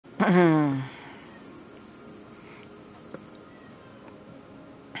Hey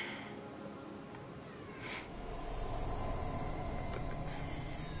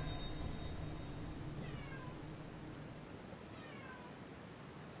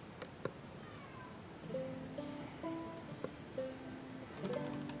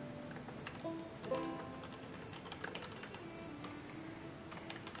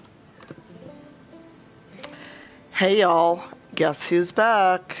y'all, guess who's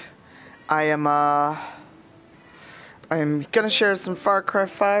back? I'm gonna share some Far Cry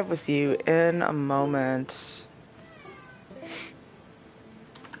 5 with you in a moment.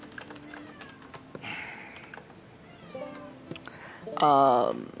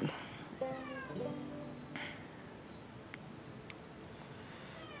 Oh,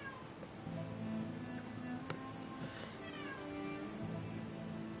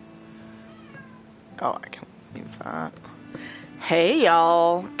 I can leave that. Hey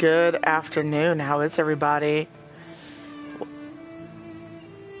y'all, good afternoon. How is everybody?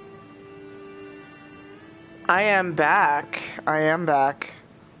 I am back. I am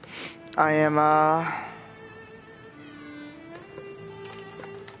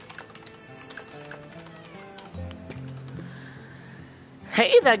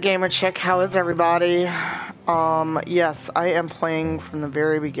Hey, that gamer chick. How is everybody? Yes, I am playing from the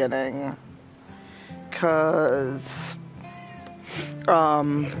very beginning. Cause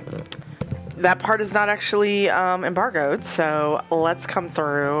that part is not actually embargoed, so let's come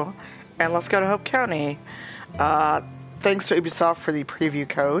through and let's go to Hope County. Thanks to Ubisoft for the preview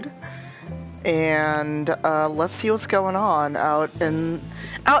code, and let's see what's going on out in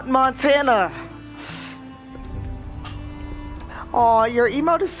Montana. Aw, your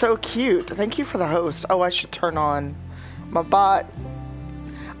emote is so cute. Thank you for the host. Oh, I should turn on my bot.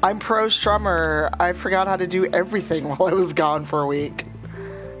 I'm pro strummer. I forgot how to do everything while I was gone for a week.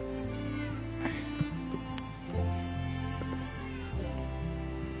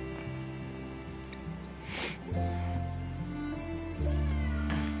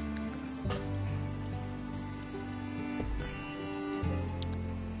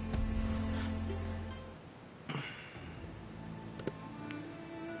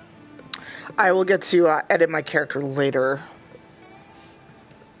 I will get to edit my character later.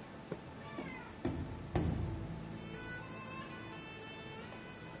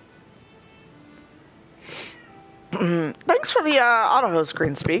 Thanks for the auto host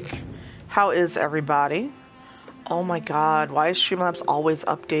green speak. How is everybody? Oh my god, why is Streamlabs always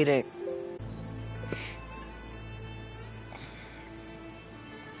updating?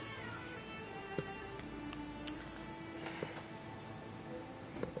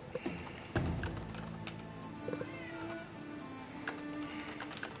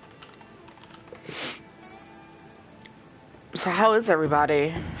 So how is everybody?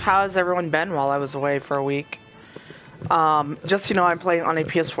 How has everyone been while I was away for a week? Just, you know, I'm playing on a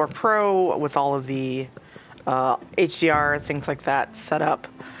PS4 Pro with all of the HDR, things like that set up.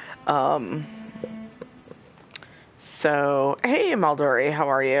 So, hey Maldori, how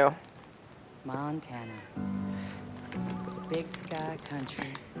are you? Montana. Big sky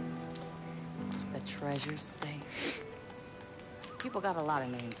country. The treasure state. People got a lot of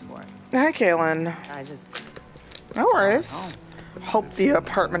names for it. Hi, Kaylin. I just... No worries. Hope the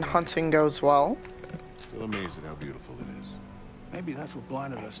apartment hunting goes well. Still amazed at how beautiful it is. Maybe that's what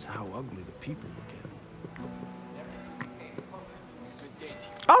blinded us to how ugly the people look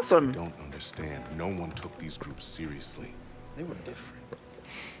at. Awesome. I don't understand. No one took these groups seriously. They were different.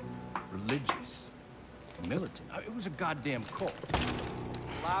 Religious. Militant. It was a goddamn cult.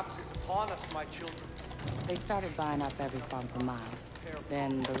 Collapse is upon us, my children. They started buying up every farm for miles.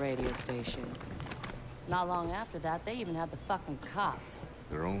 Then the radio station. Not long after that, they even had the fucking cops.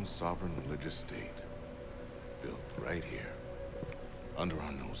 Their own sovereign religious state. Built right here. Under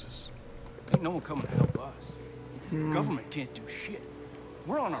our noses. Ain't no one coming to help us. The government can't do shit.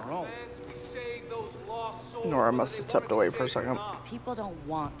 We're on our own. Nora must have stepped away for a second. People don't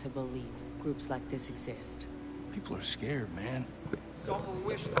want to believe groups like this exist. People are scared, man. Some will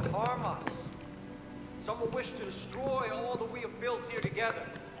wish to harm us. Some will wish to destroy all that we have built here together.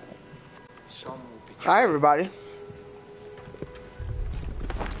 Some will betray. Hi, everybody.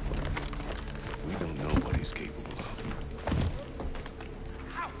 We don't know what he's capable of.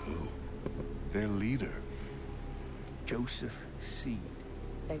 Who? Their leader. Joseph Seed.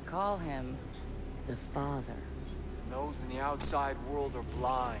 They call him the Father. Those in the outside world are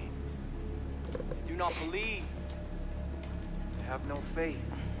blind. They do not believe. They have no faith.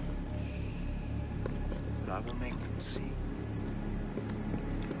 But I will make them see.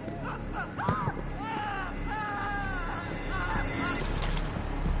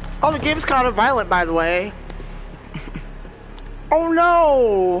 Oh, the game's kind of violent, by the way. Oh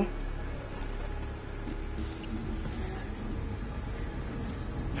no!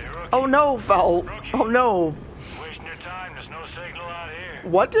 Oh no, Val. Oh no. Wasting your time, there's no signal out here.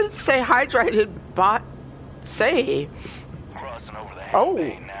 What did Stay Hydrated bot say? Crossing over the Oh.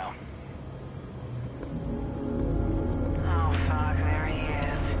 hang now. Oh, fuck, there he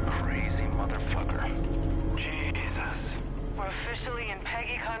is. Crazy motherfucker. Jesus. We're officially in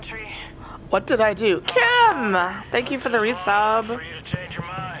Peggy country. What did I do? Kim! Thank you for the resub. For you to change your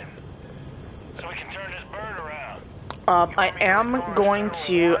mind. So we can turn this bird around. I am going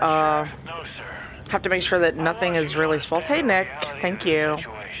to, No, sir. have to make sure that nothing is really spoiled. Hey, Nick. Thank you.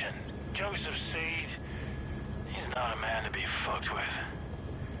 Situation. Joseph Seed, he's not a man to be fucked with.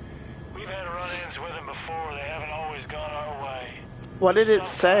 We've had run-ins with him before. They haven't always gone our way. What did it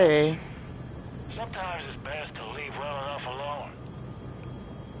say? Sometimes it's best to leave well enough alone.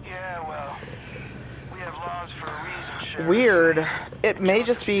 Yeah, well, we have laws for a reason, Sheriff. Weird. It may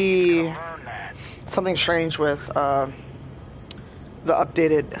just be Learn that. something strange with, the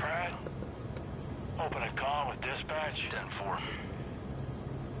updated... Brad, open a call with dispatch. 10-4.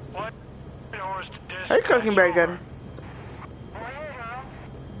 What? Yours to dispatch. Hey, cooking bacon.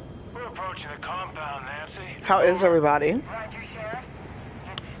 We're approaching the compound, Nancy. How is everybody? Roger, Sheriff.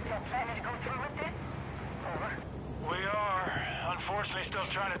 You still planning to go through with this? Over. We are. Unfortunately, still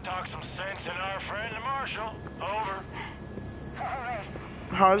trying to talk some sense in our friend, the Marshal. Over. All right.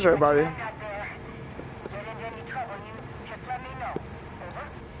 How is everybody? I'm not there. Get into any trouble, you just let me know. Over.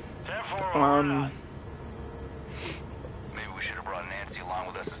 10-4. over and out. Maybe we should have brought Nancy along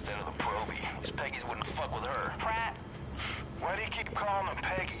with us instead of the Proby. These Peggies wouldn't fuck with her. Pratt. Why do you keep calling them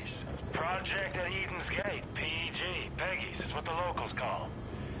Peggies? Project at Eden's Gate. PEG. Peggies is what the locals call them.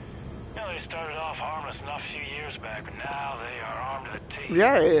 You know, they started off harmless enough a few years back, but now they are armed to the teeth.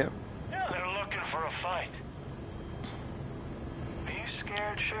 Yay. Yeah, they're looking for a fight. Are you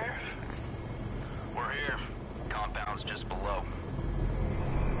scared, Sheriff? We're here. Compound's just below.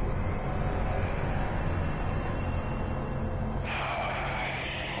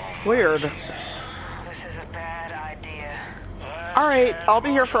 Weird. This is a bad idea. Alright, I'll be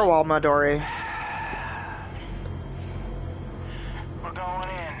here for a while, Midori. We're going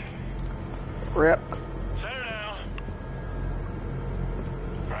in. Rip. Set her down.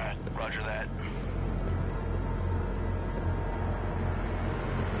 Right, roger that.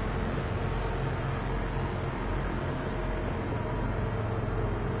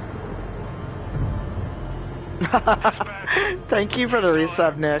 Thank you for the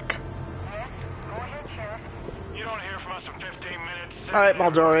resub, Nick. Go ahead, Sheriff. You don't hear from us in 15 minutes. Set Alright, her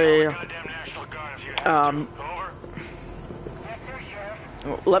down. Maldori. Goddamn National Guard if you have to. Over. Yes, sir,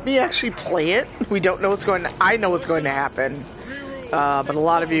 Sheriff. Let me actually play it. We don't know what's going to... I know what's going to happen. But a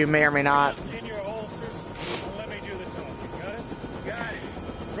lot of you may or may not. In your holsters, and let me do the talking. Got it? Got it.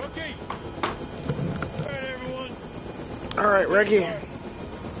 Rookie! All right, everyone. Alright, Reggie.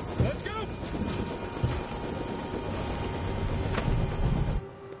 Let's go!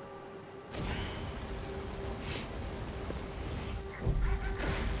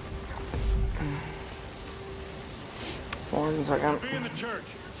 One second. Be in the church.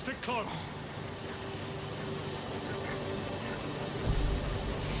 Stick close.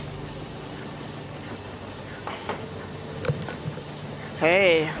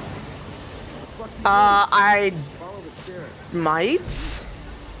 Hey. I might,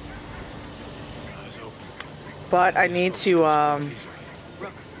 but I need to, I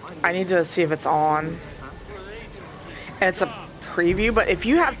need to see if it's on. And it's a preview, but if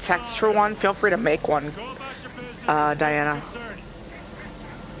you have text for one, feel free to make one, Go about your business. Diana. Concerning.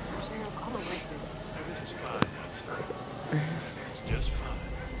 Everything's fine outside. Everything's just fine.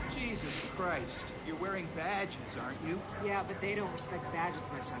 Jesus Christ, you're wearing badges, aren't you? Yeah, but they don't respect badges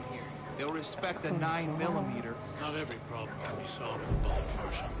much on here. They'll respect a 9mm. Not every problem can be solved with a bullet,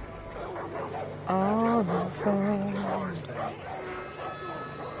 Marshal.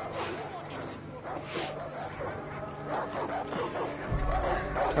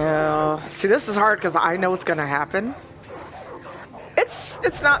 See, this is hard because I know what's gonna happen.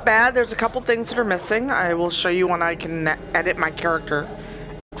 It's not bad. There's a couple things that are missing. I will show you when I can edit my character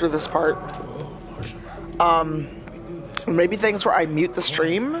after this part. Maybe things where I mute the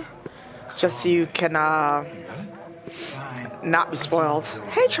stream, just so you can not be spoiled.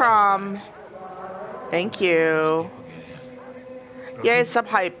 Hey, Trom. Thank you. Yay, sub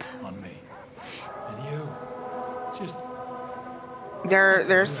hype. On me. And you. Just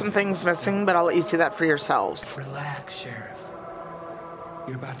There's some things missing, but I'll let you see that for yourselves. Relax, Sheriff.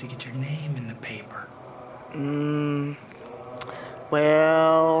 You're about to get your name in the paper.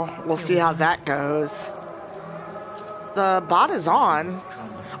 Well, we'll see how that goes. The bot is on.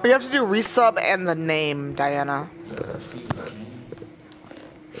 We have to do resub and the name, Diana. We are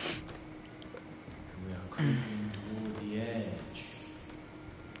creeping toward the edge.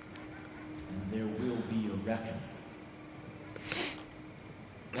 And there will be a reckoning.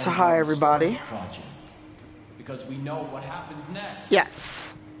 So hi, everybody. Project, because we know what happens next.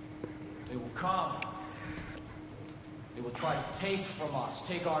 Yes. They will come. They will try to take from us.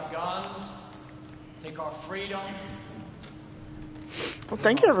 Take our guns. Take our freedom. Well,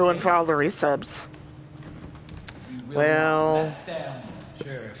 thank you everyone for all the resubs. Well,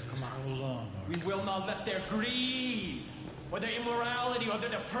 Sheriff, come on. Hold on. We will not let their greed, or their immorality, or their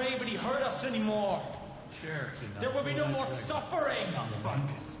depravity hurt us anymore. Sheriff, there will be no more suffering.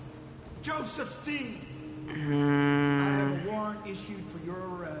 Joseph C. I mm, have a warrant issued for your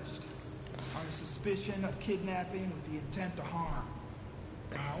arrest on a suspicion of kidnapping with the intent to harm.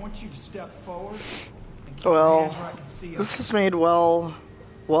 Now, I want you to step forward and keep your well, hands where I can see them. this was made well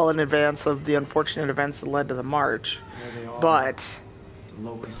in advance of the unfortunate events that led to the march. But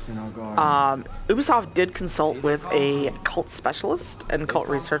Locusts in our garden. Ubisoft did consult with a cult specialist and cult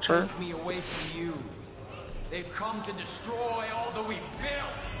researcher. Take me away from you. They've come to destroy all that we've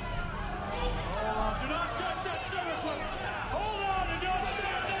built. Hold on. Do not touch that center foot. Hold on and don't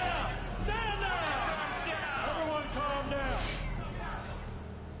stand down. Stand down. Everyone calm down.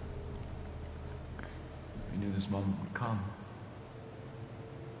 We knew this moment would come.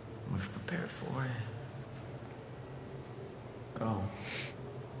 We've prepared for it. Go.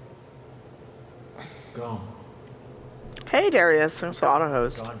 Go. Hey Darius, thanks for auto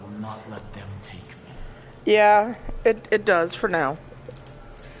host. God will not let them take me. Yeah, it does for now.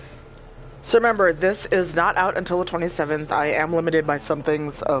 So remember, this is not out until the 27th. I am limited by some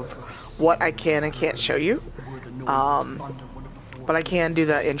things of what I can and can't show you. But I can do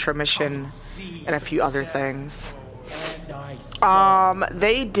the intro mission and a few other things.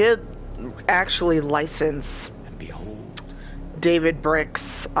 They did actually license David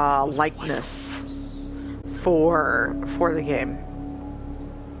Brick's likeness for the game.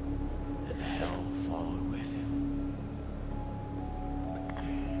 And hell followed with him.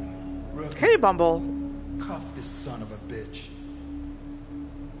 Rookie, Hey Bumble. cuff this son of a bitch.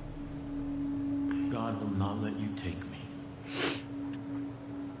 God will not let you take me.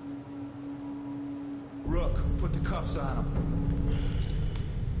 Rook, put the cuffs on him.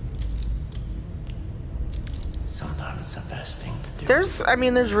 Sometimes it's the best thing to do. There's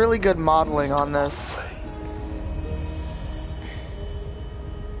really good modeling on this.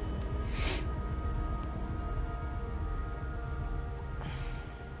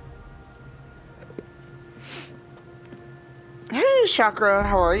 Hey Chakra,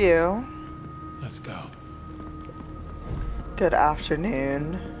 how are you? Let's go. Good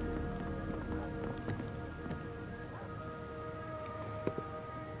afternoon.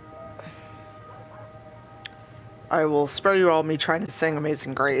 I will spare you all me trying to sing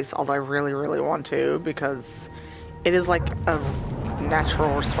Amazing Grace, although I really, really want to, because it is like a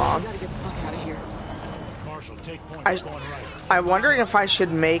natural response. Gotta get the fuck out of here. Marshall, take point. Going right. I'm wondering if I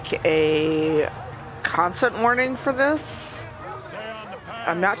should make a content warning for this. Stay on the path.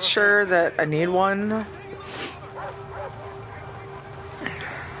 I'm not sure that I need one.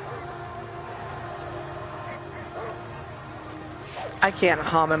 I can't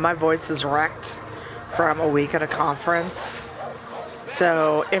hum and my voice is wrecked from a week at a conference.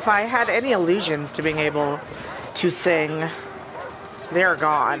 So if I had any illusions to being able to sing, they're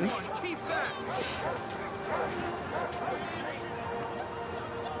gone. Rookie,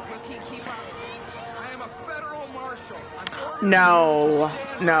 keep up. I am a federal marshal.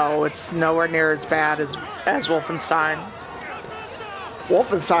 No, it's nowhere near as bad as Wolfenstein.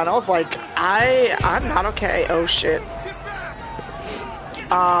 Wolfenstein, I was like, I'm not okay. Oh shit.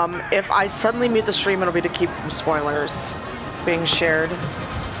 If I suddenly mute the stream, it'll be to keep from spoilers being shared.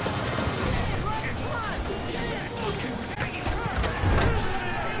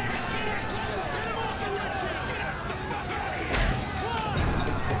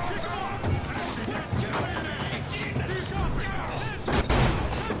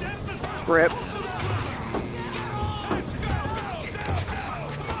 Rip.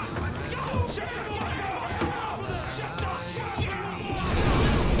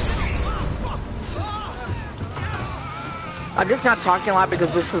 I'm just not talking a lot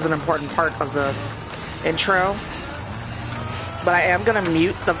because this is an important part of this intro. But I am gonna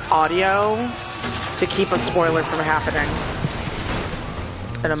mute the audio to keep a spoiler from happening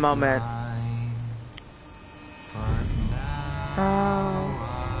in a moment.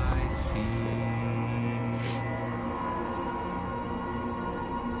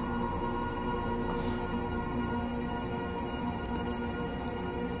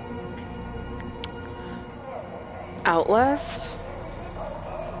 Outlast?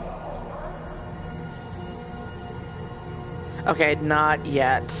 Okay, not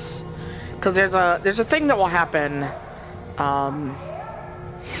yet. Because there's a thing that will happen.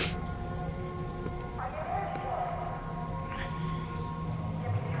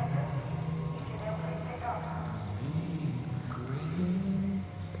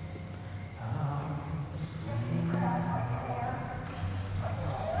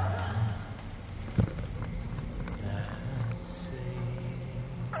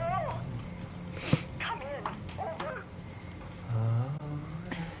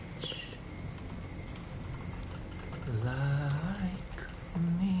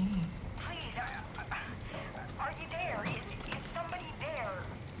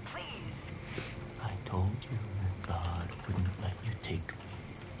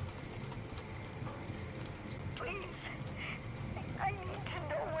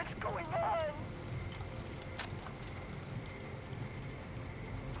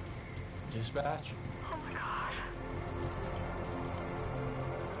 Dispatch. Oh my God.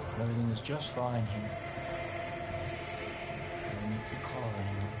 Everything is just fine here. I don't need to call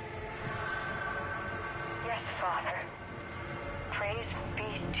anyone. Yes, Father. Praise be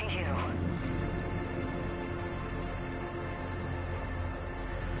to you.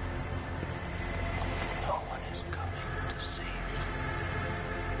 No one is coming to save you.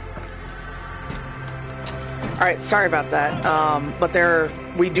 Alright, sorry about that. But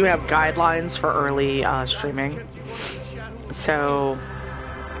we do have guidelines for early streaming. So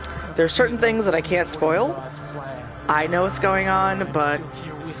there's certain things that I can't spoil. I know what's going on, but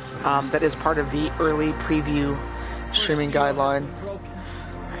that is part of the early preview streaming guideline.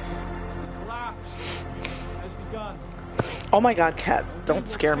 Oh my god, Cat, don't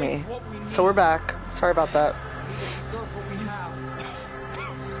scare me. So we're back. Sorry about that.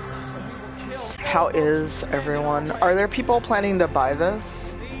 How is everyone? Are there people planning to buy this?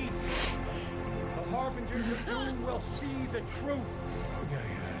 The harbingers of doom will see the truth.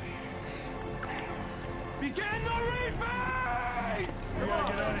 We gotta get out of here. Begin the reaping! We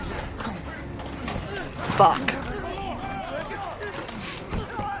gotta get out of here.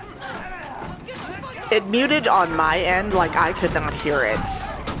 Fuck. It muted on my end, like I could not hear it.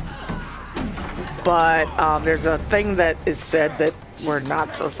 But there's a thing that is said that we're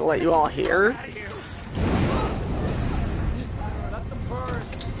not supposed to let you all hear.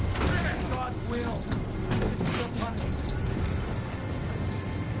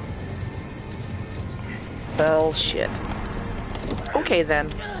 Well, shit. Okay then.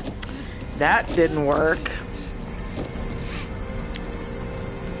 That didn't work.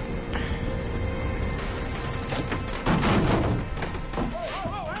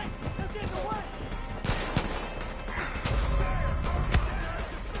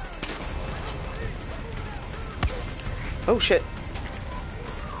 Oh shit.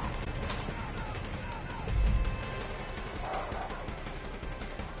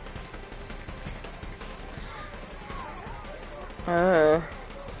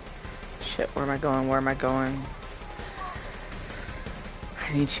 Shit, where am I going? Where am I going?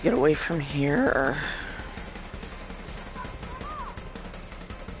 I need to get away from here.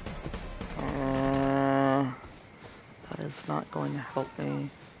 That is not going to help me.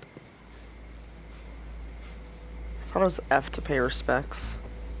 I thought it was F to pay respects.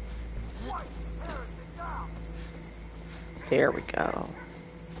 There we go.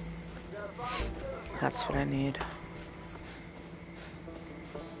 That's what I need.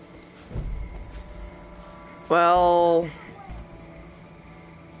 Well...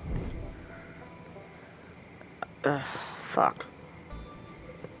 fuck.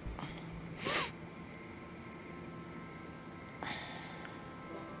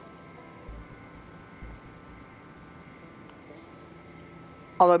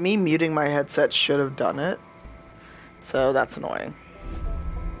 Although me muting my headset should have done it. So that's annoying.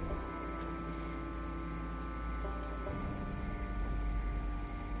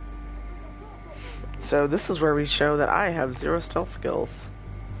 So this is where we show that I have 0 stealth skills.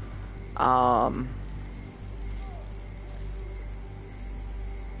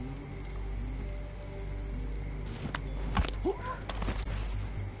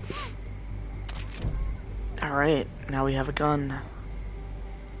 Alright, now we have a gun.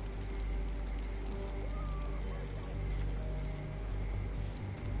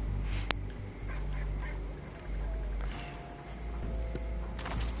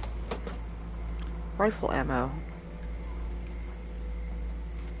 Rifle ammo.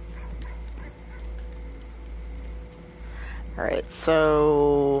 Alright,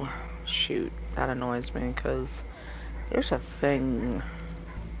 so... shoot, that annoys me, because there's a thing...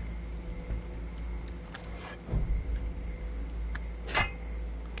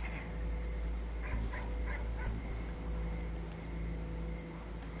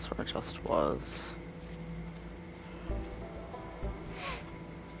 one it just was.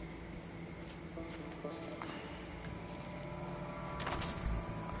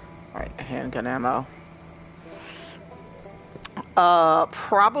 Alright, handgun ammo.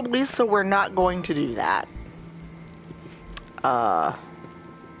 Probably, so we're not going to do that. Hold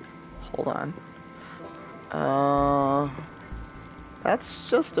on. That's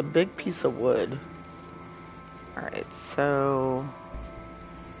just a big piece of wood. Alright, so...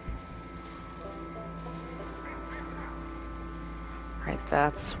 Right,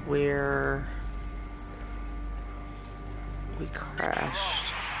 that's where... we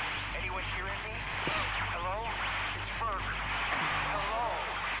crashed. Anyone hearing me? Hello? It's Ferg. Hello?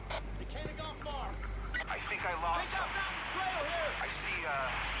 You can't have gone far. I think I lost Pick up him. mountain trail here. I see,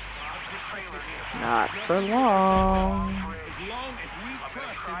 trailer here. Not for long. As long as we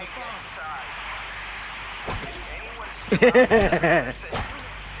trust in the farm. If anyone's still alive,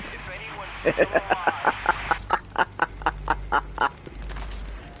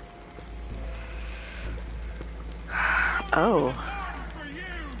 Oh.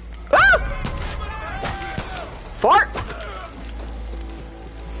 Ah! Fart!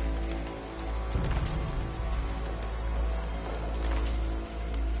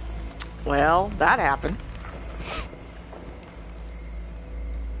 Well, that happened.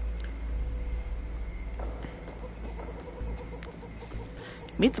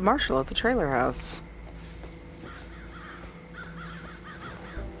 Meet the marshal at the trailer house.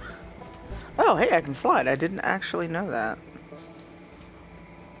 Oh, hey, I can slide. I didn't actually know that.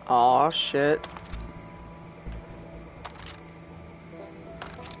 Aw, shit.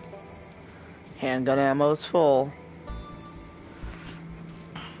 Handgun ammo's full.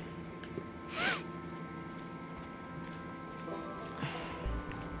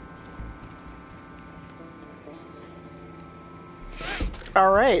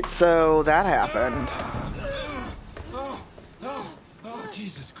 Alright, so that happened. Oh,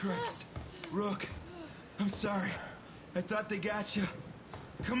 Jesus Christ. Rook, I'm sorry. I thought they got you.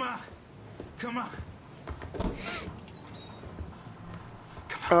 Come on. Come on.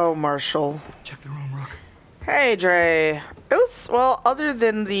 Oh, Marshall. Check the room, Rook. Hey, Dre. It was, well, other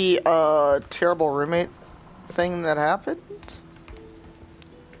than the, terrible roommate thing that happened.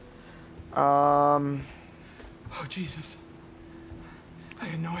 Oh, Jesus. I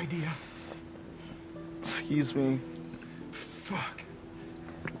had no idea. Excuse me. Fuck.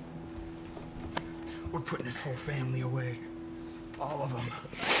 We're putting this whole family away. All of them.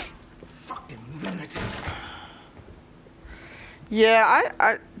 Fucking lunatics.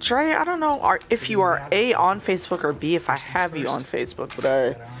 Yeah, Dre, I don't know if you are A, on Facebook, or B, if I have you on Facebook, but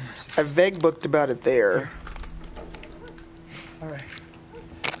I vague booked about it there. All right.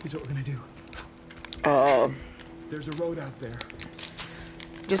 Here's what we're gonna do. There's a road out there.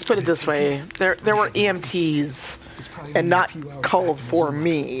 Just put it this way, there were EMTs, and not called for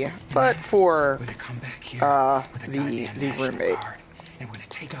me, but for the roommate,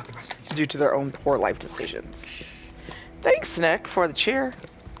 due to their own poor life decisions. Thanks, Nick, for the cheer.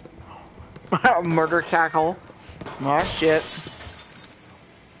 Murder cackle. Oh, shit.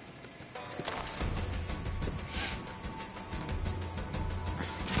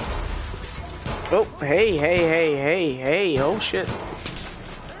 Oh, hey, oh shit.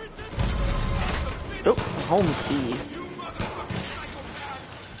 Oh, home key.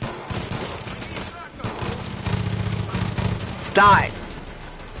 Die.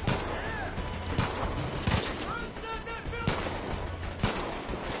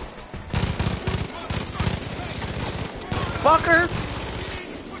 Fucker.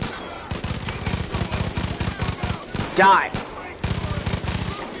 Die.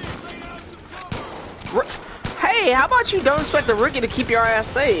 Hey, how about you don't expect the rookie to keep your ass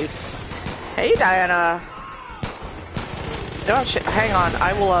safe? Hey, Diana. Oh, shit. Hang on.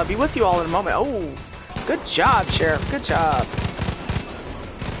 I will be with you all in a moment. Oh, good job, Sheriff. Good job.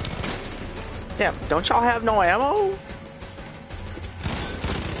 Damn, don't y'all have no ammo?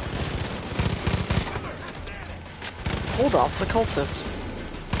 Hold off the cultists.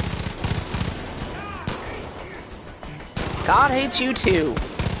 God hates you too.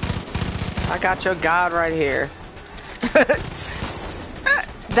 I got your God right here.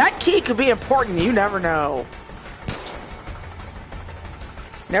 That key could be important, you never know.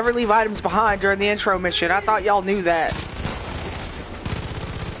 Never leave items behind during the intro mission. I thought y'all knew that. I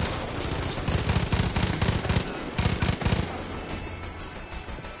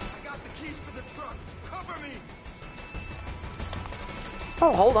got the keys for the truck. Cover me.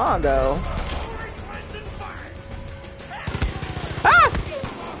 Oh, hold on though. Ah!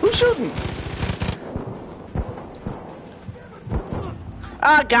 Who's shooting?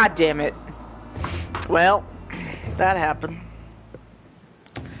 Ah, god damn it. Well, that happened.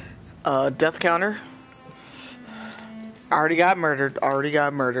 Death counter. Already got murdered. Already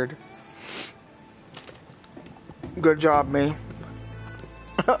got murdered. Good job, me.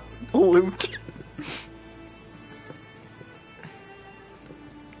 Loot.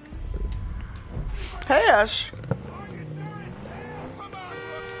 Hey, Ash.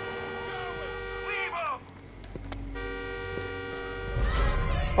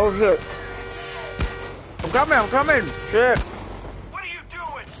 Oh shit. I'm coming. Shit. What are you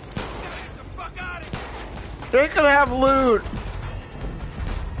doing? Get the fuck out of here! They can have loot.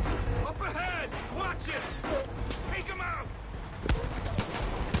 Up ahead! Watch it! Take him out!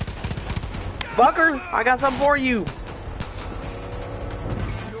 Fucker, I got something for you.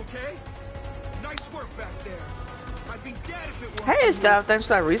 You okay? Nice work back there. I'd be dead if it weren't. Hey, Steph, thanks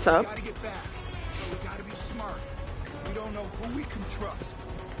for that resub. We gotta get back. But we gotta be smart. We don't know who we can trust.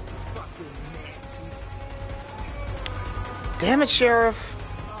 Fucking Nancy. Damn it, Sheriff.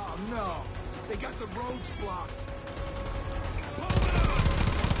 Oh no. They got the roads blocked.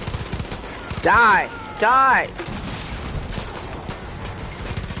 Die. Die.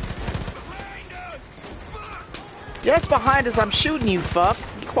 Behind us! Fuck! Yeah, it's behind us. I'm shooting you, fuck.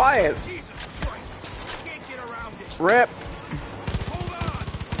 Be quiet. Jesus Christ! Can't get around it. Rip. Hold on!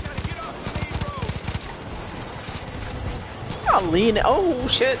 Gotta get off the main road. I'll lean. Oh,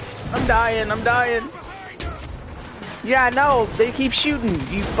 shit. I'm dying. Yeah, I know. They keep shooting.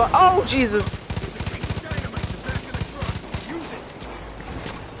 You fu- Oh, Jesus.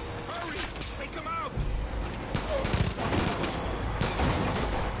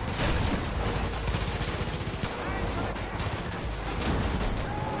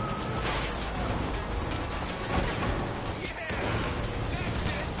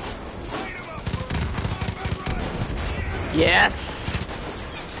 Yes.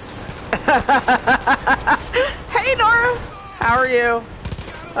 Hey, Nora. How are you?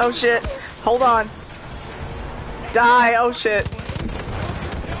 Oh, shit. Hold on. Die. Oh, shit.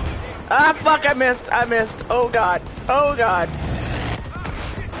 Ah, fuck. I missed. Oh, God.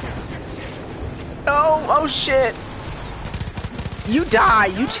 Oh, shit. You die.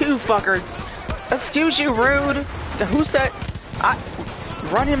 You too, fucker. Excuse you, rude. Who said...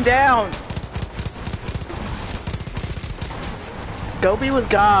 Run him down. Go be with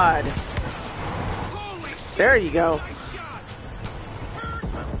God. There you go.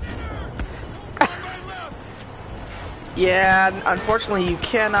 Yeah, unfortunately you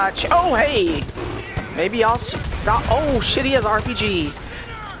cannot oh, hey! Maybe I'll stop. Oh, shit, he has an RPG.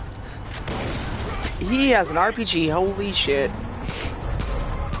 He has an RPG, holy shit.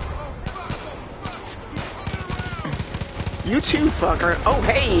 You too, fucker. Oh,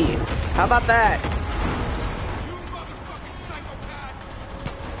 hey! How about that?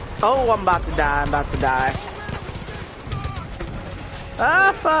 Oh, I'm about to die.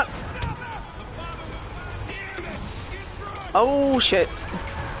 Ah, fuck. Oh, shit.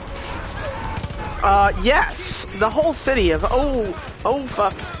 Yes. The whole city of, oh,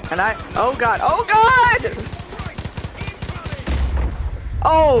 fuck. And oh, God.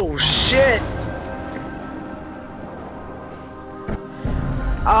 Oh, shit.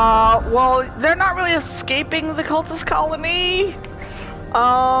 Well, they're not really escaping the cultist colony.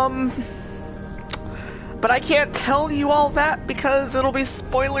 But I can't tell you all that because it'll be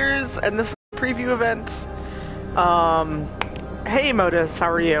spoilers and this is a preview event. Hey Modus, how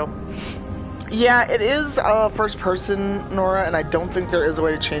are you? Yeah, it is first person, Nora, and I don't think there is a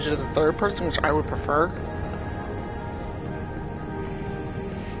way to change it to third person, which I would prefer.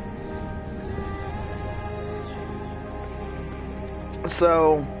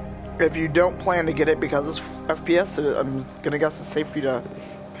 So, if you don't plan to get it because it's FPS, I'm gonna guess it's safe for you to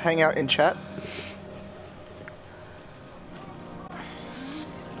hang out in chat.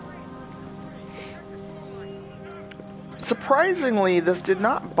 Surprisingly, this did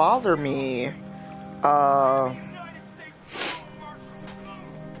not bother me.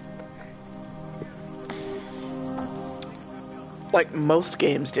 Like most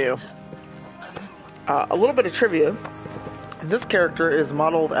games do. A little bit of trivia. This character is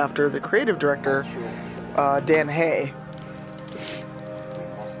modeled after the creative director, Dan Hay. We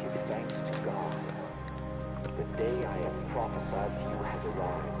must give thanks to God. The day I have prophesied to you has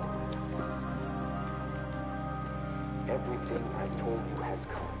arrived. Everything I told you has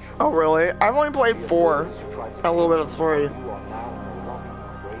come true. Oh, really? I've only played 4. A little bit of 3. You are now in the loving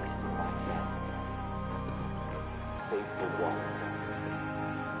embrace of my family. Save for one.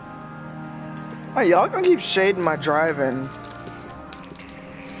 Hey, y'all gonna keep shading my driving.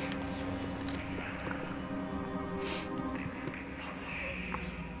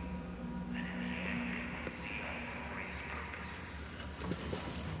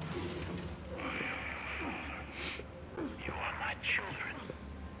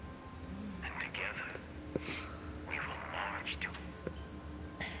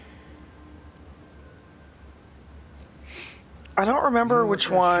 I don't remember which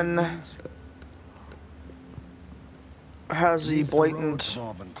one has the blatant have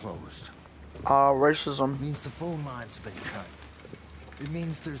all been closed. racism. It means the phone line's been cut. It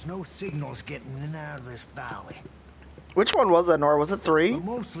means there's no signals getting in and out of this valley. Which one was that, Nora? Was it 3? But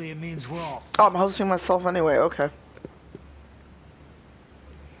mostly it means we're all Oh, I'm hosting myself anyway, okay.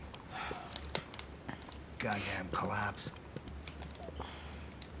 Goddamn collapse.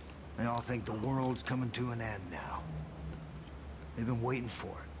 They all think the world's coming to an end now. They've been waiting for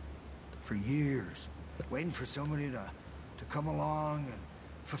it. For years. Waiting for somebody to come along and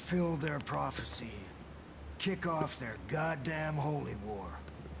fulfill their prophecy. And kick off their goddamn holy war.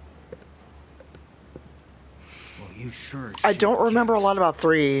 Well, you sure I don't remember a lot about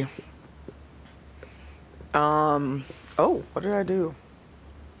 3. Oh, what did I do?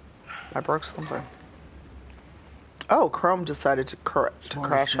 I broke something. Oh, Chrome decided to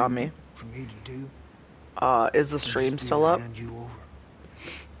crash on me. For me to do. Is the stream still up? Hand you over.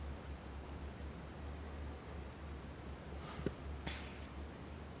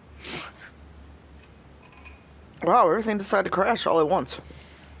 Wow, everything decided to crash all at once.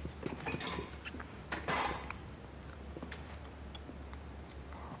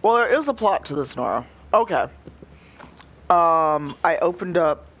 Well, there is a plot to this, Nora. Okay. I opened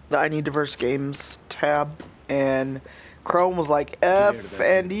up the I Need Diverse Games tab, and Chrome was like, F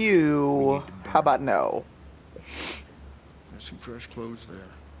and you. How about no? There's some fresh clothes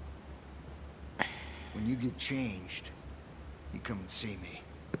there. When you get changed, you come and see me.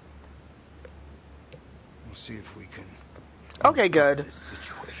 We'll see if we can... Okay, good.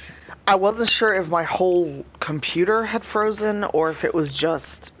 I wasn't sure if my whole computer had frozen or if it was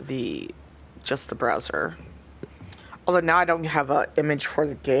just the browser. Although now I don't have an image for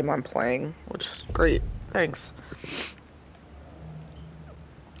the game I'm playing, which is great. Thanks.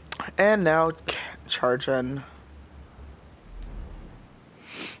 And now charge in.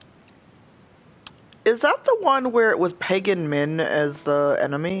 Is that the one where it was Pagan Min as the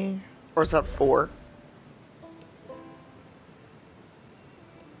enemy? Or is that 4?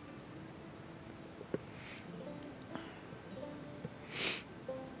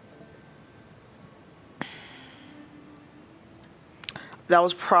 That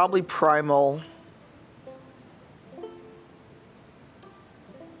was probably Primal.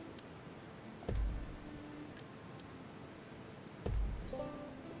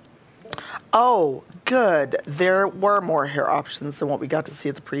 Oh, good. There were more hair options than what we got to see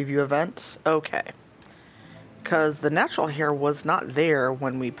at the preview event. Okay. Because the natural hair was not there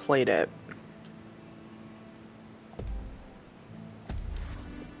when we played it.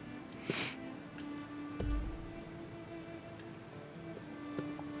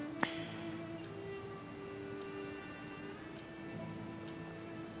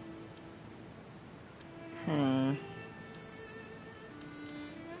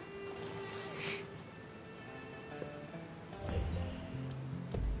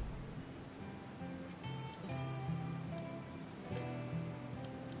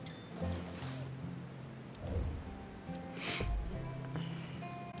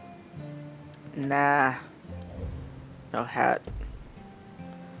 Nah. No hat.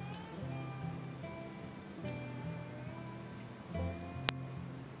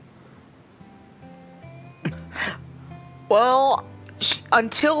 Well,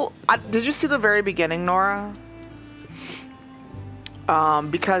 until... did you see the very beginning, Nora?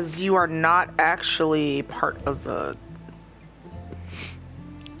 Because you are not actually part of the...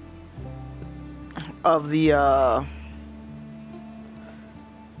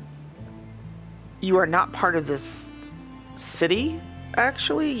 You are not part of this city,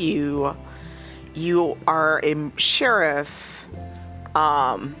 actually. You are a sheriff,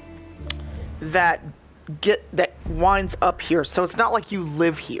 that winds up here. So it's not like you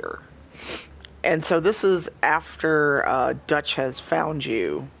live here. And so this is after, Dutch has found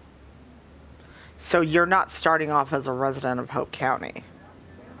you. So you're not starting off as a resident of Hope County.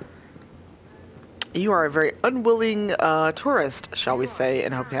 You are a very unwilling, tourist, shall we say,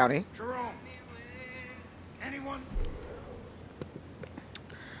 in Hope County.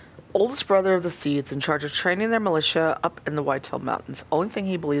 Oldest brother of the Seeds, in charge of training their militia up in the Whitetail Mountains. Only thing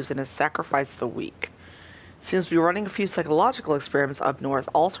he believes in is sacrifice the weak. Seems to be running a few psychological experiments up north.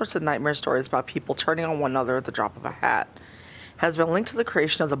 All sorts of nightmare stories about people turning on one another at the drop of a hat. Has been linked to the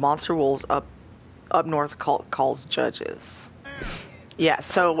creation of the monster wolves up north calls judges. Yeah,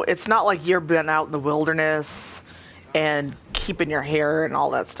 so it's not like you've been out in the wilderness and keeping your hair and all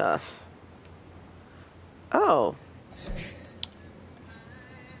that stuff. Oh.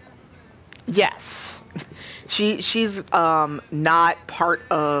 Yes. She's not part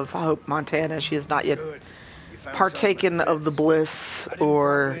of Hope, Montana. She is not yet partaken of the bliss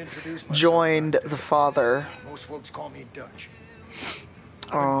or joined the Father. Most folks call me Dutch.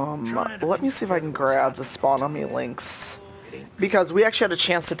 Let me see if I can grab the Spawn on Me links. Because we actually had a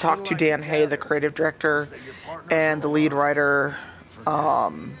chance to talk to Dan Hay, the creative director, and the lead writer,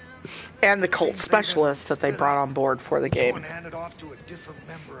 and the cult specialist that they brought on board for the game. Handed off to a different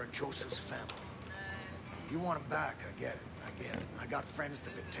member of Joseph's family. You want him back, I get it. I got friends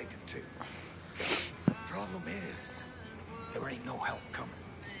that have been taken too. Problem is, there ain't no help coming.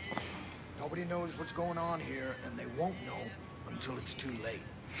 Nobody knows what's going on here, and they won't know until it's too late.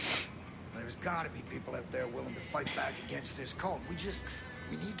 There's gotta be people out there willing to fight back against this cult. We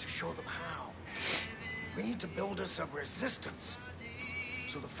need to show them how. We need to build us a resistance.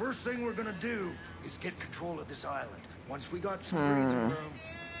 So the first thing we're gonna do is get control of this island. Once we got some breathing room,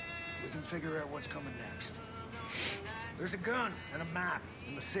 we can figure out what's coming next. There's a gun and a map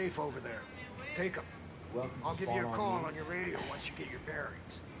in the safe over there. Take them. I'll give you a call on your radio once you get your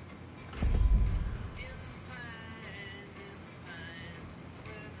bearings.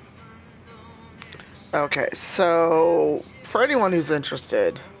 Okay, so for anyone who's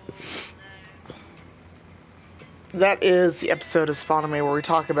interested, that is the episode of Spawn on Me where we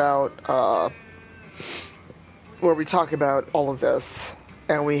talk about all of this,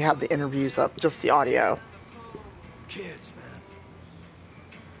 and we have the interviews up, just the audio. Kids, man.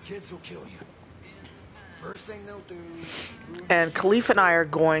 Kids will kill you. First thing they'll do is And Khalif and I are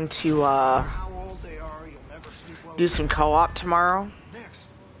going to do some co-op tomorrow.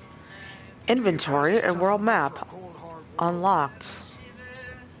 Inventory and world map unlocked.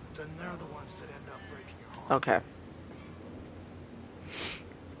 Then they're the ones that end up breaking your heart. Okay.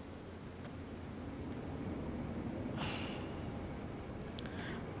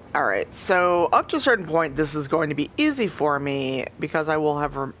 Alright, so up to a certain point this is going to be easy for me because I will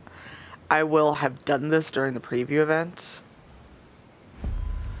have done this during the preview event.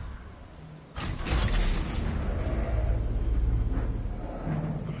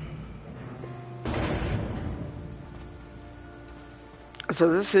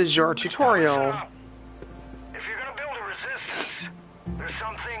 So this is your tutorial. If you're gonna build a resistance, there's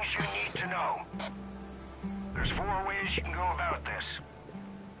some things you need to know. There's 4 ways you can go about this.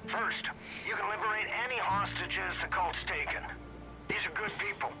 First, you can liberate any hostages the cult's taken. These are good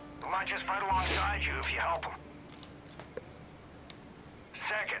people who might just fight alongside you if you help them.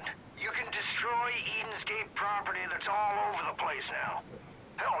 Second, you can destroy Eden's Gate property that's all over the place now.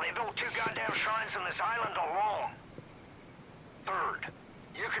 Hell, they built 2 goddamn shrines on this island alone. Third,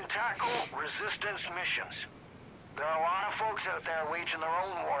 you can tackle resistance missions. There are a lot of folks out there waging their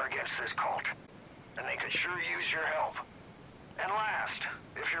own war against this cult, and they could sure use your help. And last,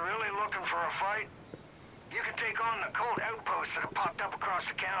 if you're really looking for a fight, you can take on the cult outposts that have popped up across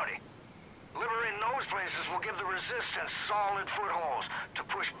the county. Liberating those places will give the resistance solid footholds to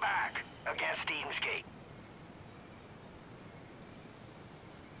push back against Eden's Gate.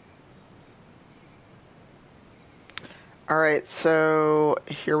 Alright, so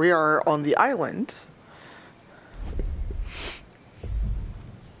here we are on the island.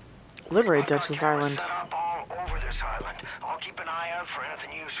 Liberate Dutch's Island. Set up all over this island. I'll keep an eye out for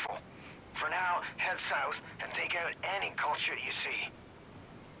anything useful. For now, head south and take out any cult shit you see.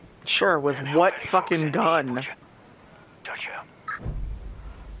 Sure, with what fucking gun? Gotcha.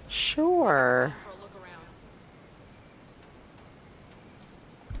 Sure.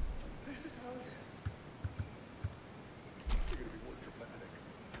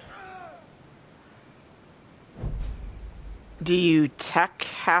 Do you tech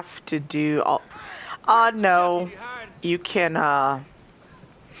have to do all... no. You can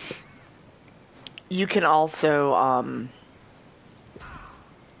also,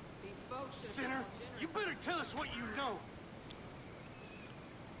 Sinner, you better tell us what you know.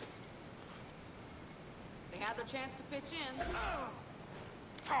 They had their chance to pitch in.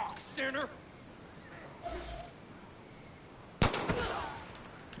 Talk, sinner.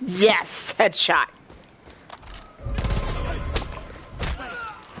 Yes! Headshot!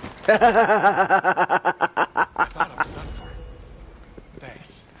 I thought I was done for.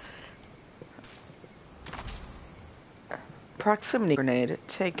 Thanks. Proximity grenade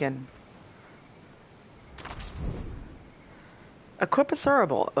taken. Equip a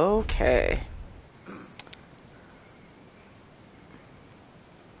throwable. Okay.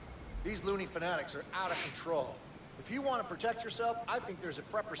 These loony fanatics are out of control. If you want to protect yourself, I think there's a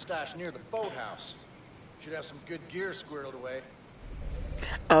prepper stash near the boathouse. Should have some good gear squirreled away.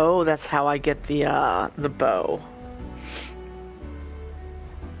 Oh, that's how I get the bow.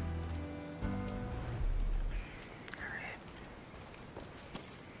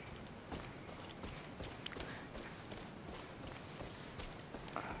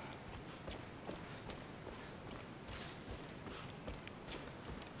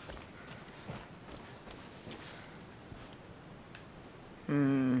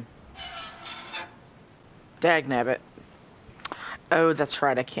 Dagnabbit. Oh, that's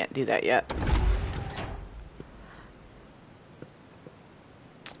right, I can't do that yet.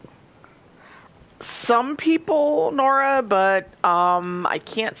 Some people, Nora, but I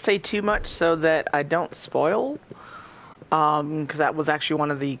can't say too much so that I don't spoil. Because that was actually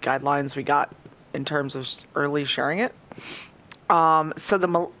one of the guidelines we got in terms of early sharing it. So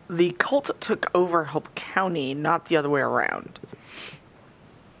the cult took over Hope County, not the other way around.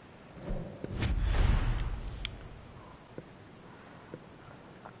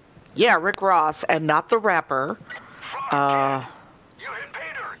 Yeah, Rick Ross, and not the rapper. You hit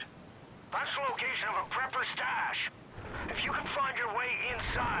pay dirt. That's the location of a prepper stash. If you can find your way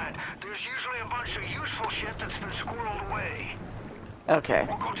inside, there's usually a bunch of useful shit that's been squirreled away. Okay.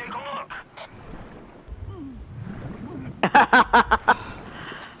 We'll go take a look.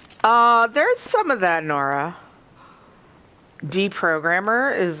 There's some of that, Nora.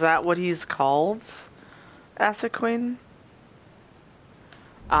 Deprogrammer, is that what he's called? Acid Queen?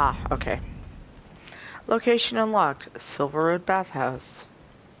 Ah, okay. Location unlocked. Silver Road Bathhouse.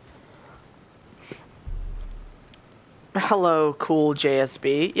 Hello, cool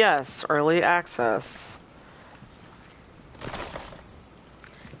JSB. Yes, early access.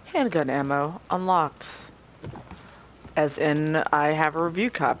 Handgun ammo unlocked. As in, I have a review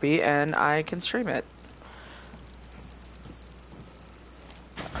copy and I can stream it.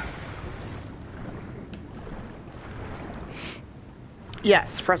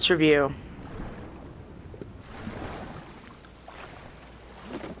 Yes, press review.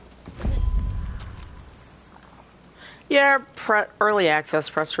 Yeah, early access,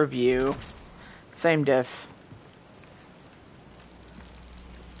 press review. Same diff.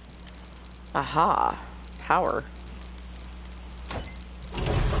 Aha. Power.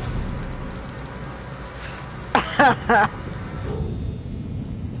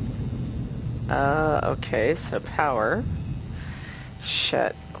 Okay, so power.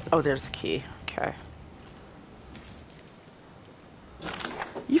 Shit. Oh, there's a key. Okay.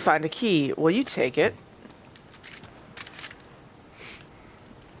 You find a key. Will you take it?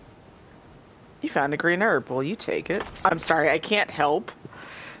 You found a green herb. Will you take it? I'm sorry, I can't help.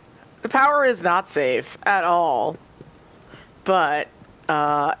 The power is not safe at all. But,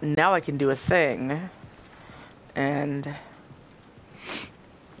 now I can do a thing. And...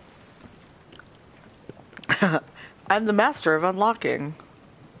 I'm the master of unlocking.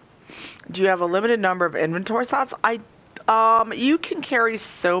 Do you have a limited number of inventory slots? You can carry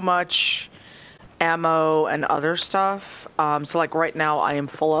so much ammo and other stuff. So like right now I am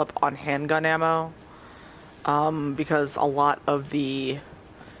full up on handgun ammo. Because a lot of the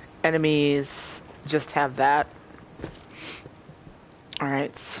enemies just have that.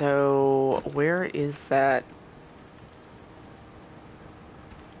 Alright, so where is that?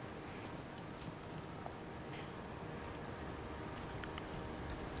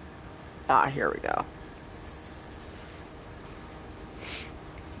 Ah, here we go.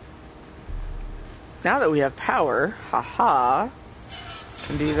 Now that we have power, haha,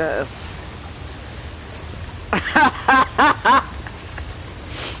 can do this.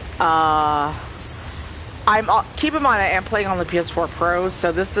 Keep in mind I am playing on the PS4 Pro,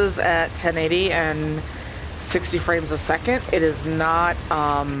 so this is at 1080 and 60 frames a second. It is not,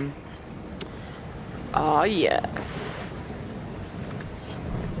 yes.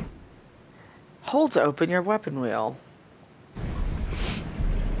 Hold to open your weapon wheel.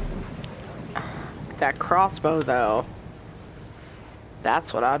 That crossbow, though.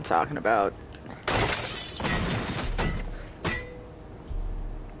 That's what I'm talking about.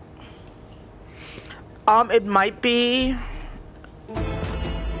 It might be...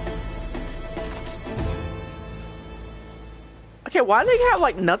 Okay, why do they have,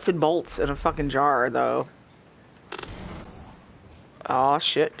 like, nuts and bolts in a fucking jar, though? Aw,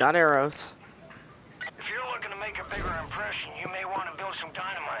 shit, got arrows. If you're looking to make a bigger impression, you may want to build some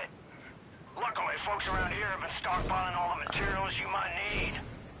dynamite. Luckily, folks around here have been stockpiling all the materials you might need.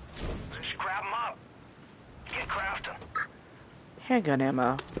 Just grab them up. Get crafting. Handgun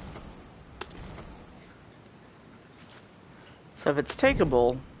ammo. So if it's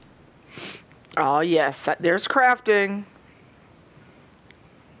takeable... Oh yes, there's crafting.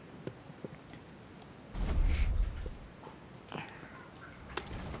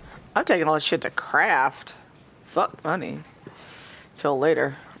 I'm taking all this shit to craft. Fuck money. Till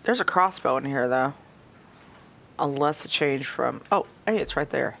later. There's a crossbow in here though. Unless it changed from... Oh, hey, it's right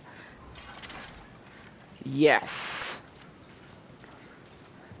there. Yes.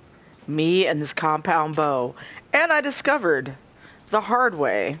 Me and this compound bow. And I discovered the hard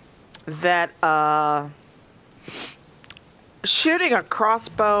way that shooting a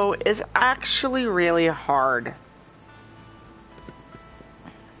crossbow is actually really hard.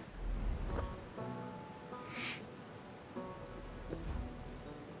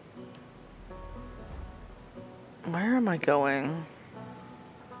 Where am I going?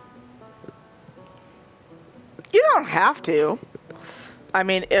 You don't have to. I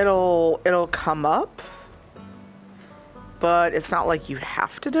mean, it'll come up, but it's not like you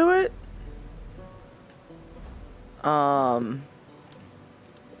have to do it.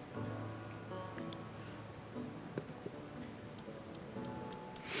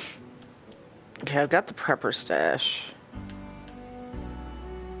 Okay, I've got the prepper stash.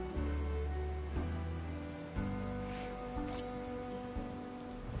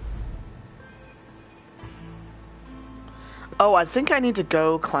 Oh, I think I need to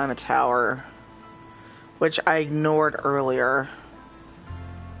go climb a tower, which I ignored earlier.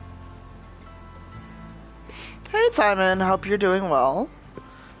 Hey, Simon. Hope you're doing well.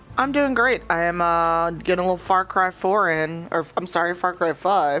 I'm doing great. I am getting a little Far Cry 4 in, or I'm sorry, Far Cry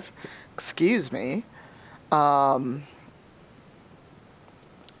 5. Excuse me. And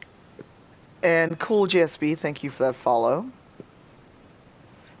Cool GSB, thank you for that follow.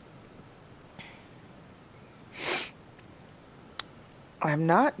 I'm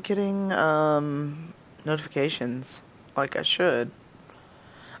not getting notifications like I should.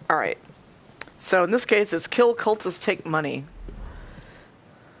 Alright. So in this case, it's kill cultists, take money.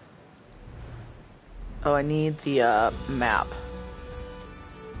 Oh, I need the map.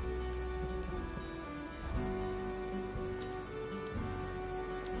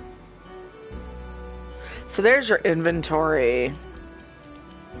 So there's your inventory.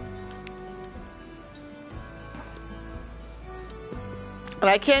 And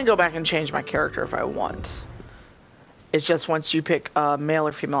I can go back and change my character if I want. It's just once you pick a male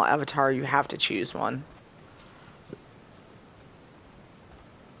or female avatar, you have to choose one.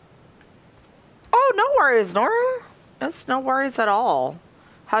 Oh, no worries, Nora. That's no worries at all.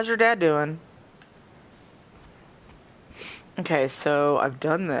 How's your dad doing? Okay, so I've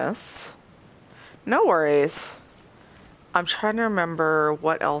done this. No worries. I'm trying to remember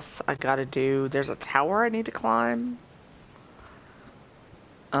what else I gotta do. There's a tower I need to climb.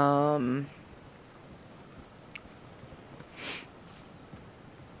 Okay,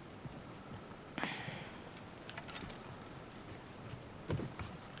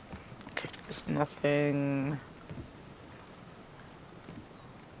 there's nothing.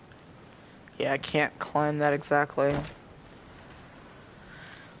 Yeah, I can't climb that exactly.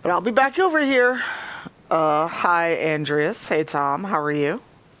 But I'll be back over here. Hi, Andreas. Hey, Tom. How are you?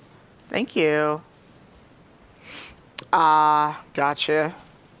 Thank you. Gotcha.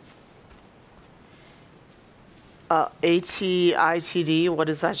 ATITD, what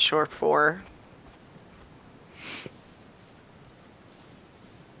is that short for?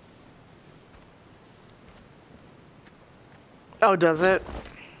 Oh, does it?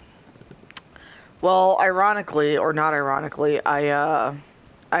 Well, ironically, or not ironically, I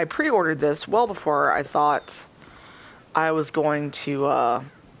pre-ordered this well before I thought I was going to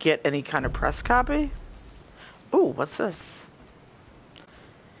get any kind of press copy. Ooh, what's this?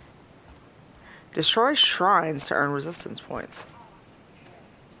 Destroy shrines to earn resistance points.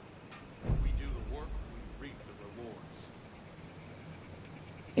 We do the work, we reap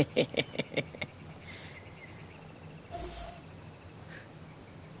the rewards.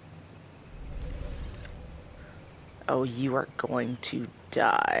 Oh, you are going to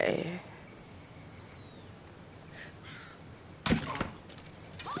die.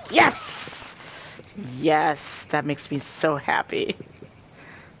 Yes! Yes, that makes me so happy.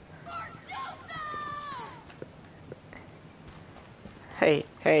 Hey,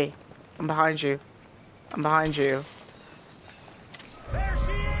 hey, I'm behind you. I'm behind you. There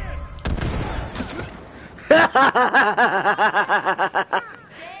she is!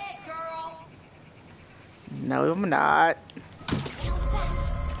 No, I'm not.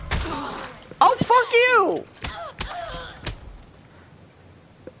 Oh, fuck you!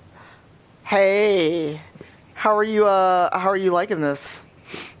 Hey, how are you liking this?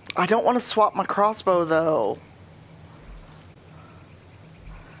 I don't want to swap my crossbow though.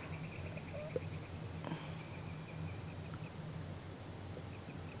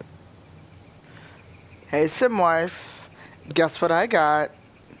 Hey, Simwife, guess what I got?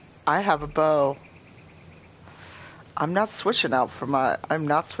 I have a bow. I'm not switching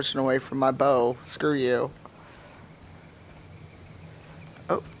away from my bow. Screw you.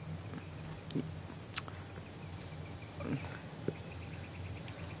 Oh.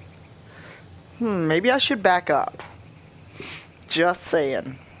 Maybe I should back up. Just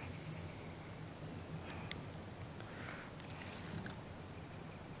saying.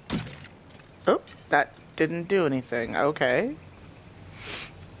 Oh, that didn't do anything. Okay.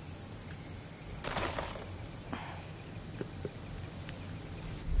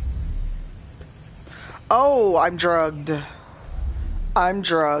 Oh, I'm drugged. I'm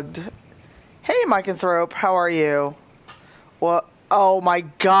drugged. Hey, Micanthrope, how are you? What? Oh my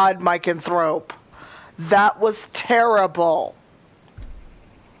god, Micanthrope. That was terrible.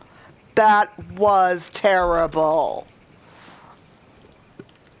 That was terrible.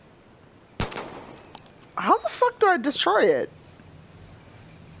 How the fuck do I destroy it?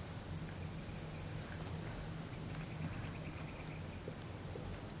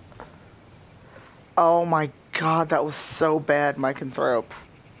 Oh my god, that was so bad, Micanthrope.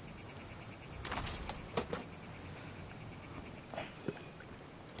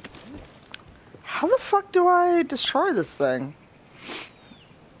 How the fuck do I destroy this thing?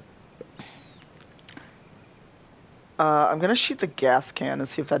 I'm gonna shoot the gas can and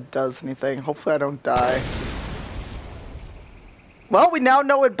see if that does anything. Hopefully I don't die. Well, we now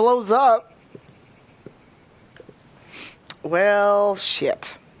know it blows up. Well,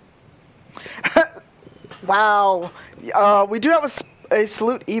 shit. Wow. We do have a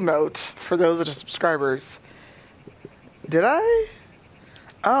salute emote for those that are subscribers. Did I?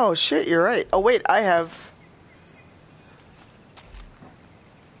 Oh, shit, you're right. Oh, wait, I have...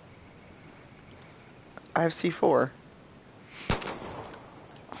 C4.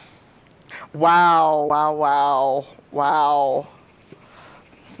 Wow, wow, wow, wow.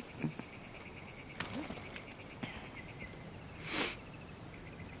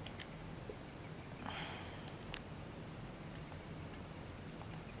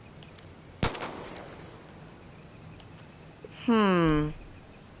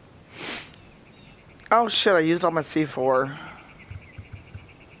 Oh shit, I used all my C4.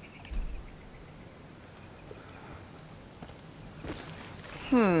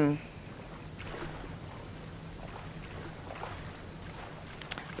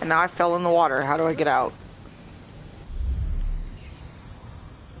 And now I fell in the water. How do I get out?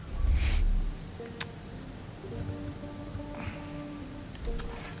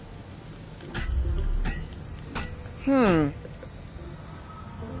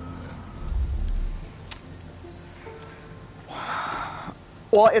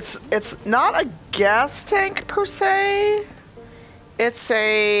 Well, it's not a gas tank per se. It's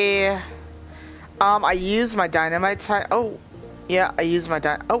a I used my dynamite type. Oh, yeah, I used my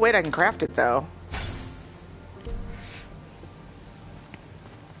oh wait, I can craft it though.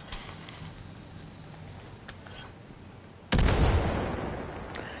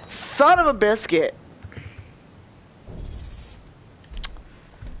 Son of a biscuit.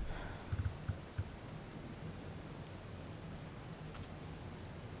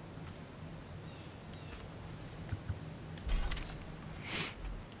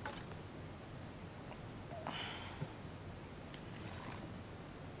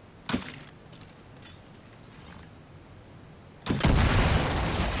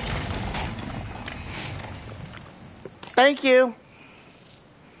 Thank you.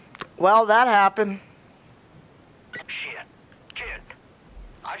 Well, that happened. Shit. Kid,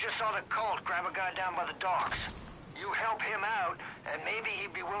 I just saw the cult grab a guy down by the docks. You help him out, and maybe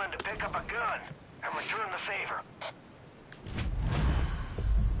he'd be willing to pick up a gun and return the favor.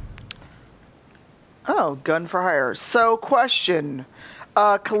 Oh, gun for hire. So, question.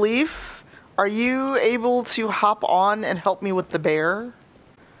 Khalif, are you able to hop on and help me with the bear?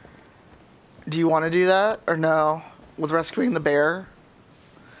 Do you want to do that, or no? With rescuing the bear?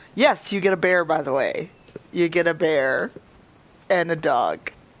 Yes, you get a bear, by the way. You get a bear. And a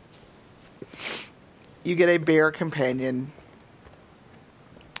dog. You get a bear companion.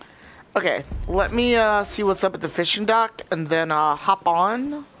 Okay, let me see what's up at the fishing dock, and then hop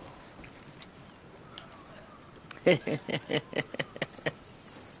on.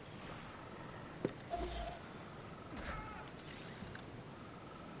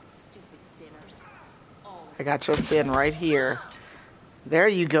 I got your sin right here. There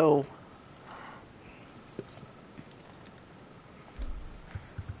you go.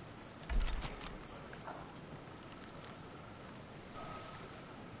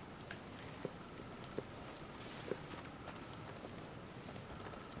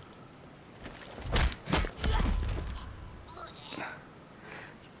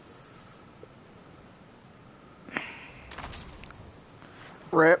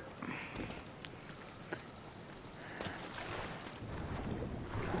 Rip.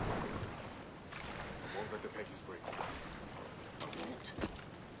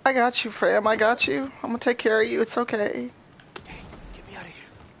 I got you, fam. I got you. I'm gonna take care of you. It's okay. Hey, get me out of here.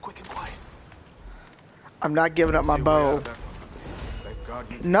 Quick and quiet. I'm not giving up my bow. Thank God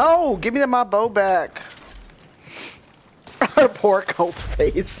you No, give me my bow back. Poor Colt's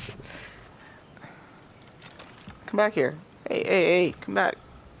face. Come back here. Hey, come back.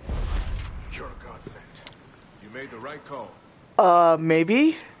 You're a godsend. You made the right call.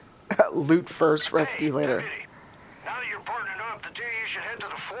 Maybe? Loot first, rescue later. Deputy, now that you're partnered up, the two of you should head to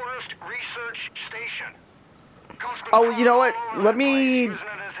the Forest Research Station. Oh, you know what? Let me... Using it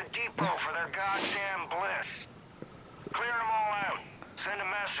as a depot for their goddamn bliss. Clear them all out. Send a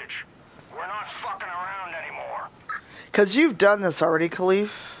message. We're not fucking around anymore. Because you've done this already, Khalif.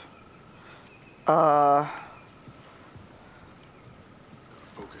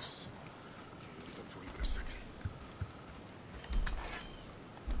 Focus. Ease up for even a second.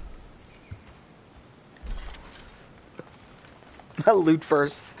 Loot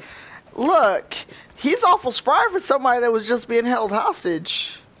first. Look, he's awful spry for somebody that was just being held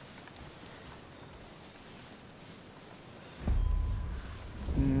hostage.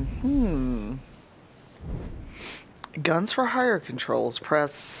 Guns for hire controls.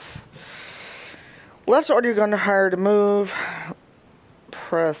 Press left to order your gun to hire to move.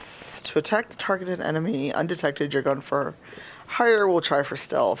 Press to attack the targeted enemy undetected. Your gun for hire will try for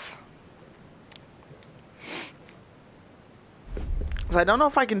stealth. I don't know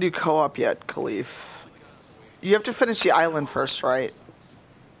if I can do co-op yet, Khalif. You have to finish the island first, right?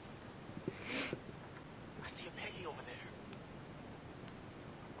 I see a Peggy over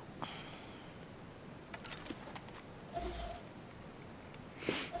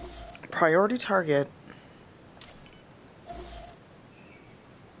there. Priority target.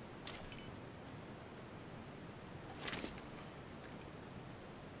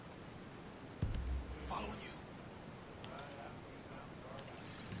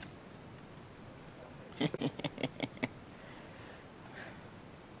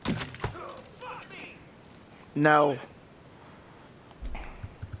 No.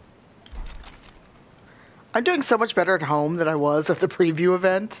 I'm doing so much better at home than I was at the preview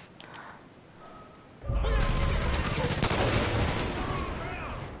event.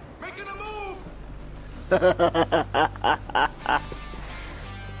 Making a move.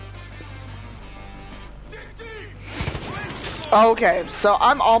 Okay, so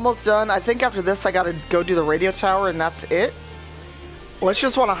I'm almost done. I think after this I gotta go do the radio tower and that's it. Let's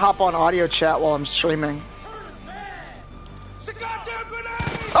just want to hop on audio chat while I'm streaming.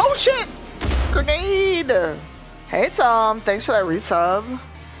 Oh shit! Grenade! Hey Tom, thanks for that resub.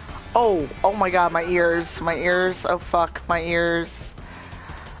 Oh my god, my ears. Oh fuck, my ears.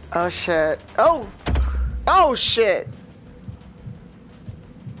 Oh shit. Oh shit.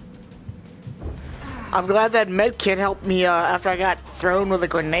 I'm glad that medkit helped me after I got thrown with a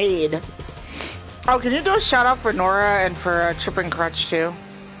grenade. Oh, can you do a shout out for Nora and for Trip and Crutch too?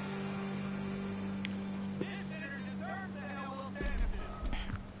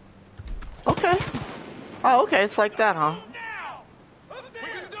 Okay. Oh, okay, it's like that, huh?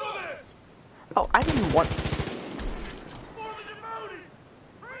 Oh, I didn't want...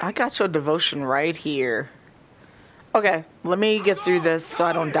 I got your devotion right here. Okay, let me get through this so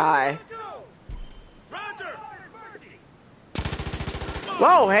I don't die.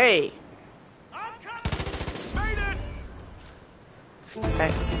 Whoa, hey!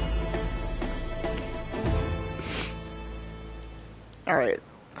 Okay. Alright.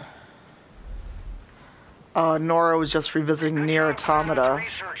 Nora was just revisiting Near Automata.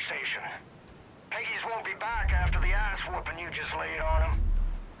 Research station. Peggy's won't be back after the ass whooping you just laid on him.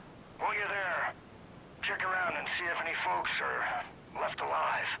 While you're there, check around and see if any folks are left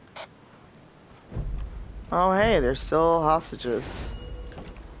alive. Oh, hey, they're still hostages.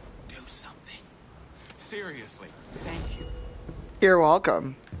 Do something. Seriously, thank you. You're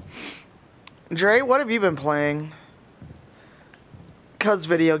welcome. Dre, what have you been playing? Cuz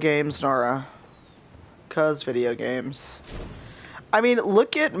video games, Nora. Cuz video games. I mean,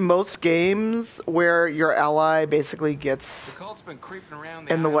 look at most games where your ally basically gets the cult's been creeping around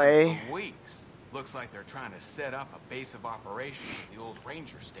in the way. For weeks. Looks like they're trying to set up a base of operations at the old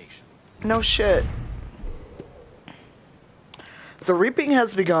ranger station. No shit. The reaping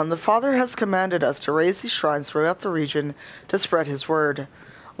has begun. The Father has commanded us to raise these shrines throughout the region to spread his word.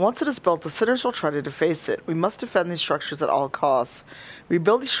 Once it is built, the sinners will try to deface it. We must defend these structures at all costs. We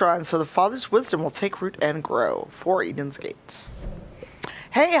build these shrines so the Father's wisdom will take root and grow. For Eden's Gate.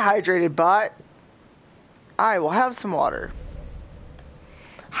 Hey, hydrated bot. I will have some water.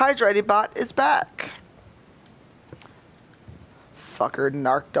 Hydrated bot is back. Fucker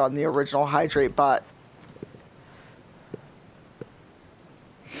narked on the original hydrate bot.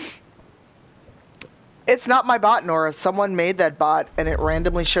 It's not my bot, Nora. Someone made that bot, and it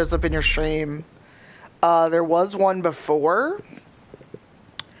randomly shows up in your stream. There was one before,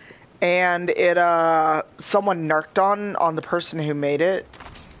 and it someone narked on the person who made it,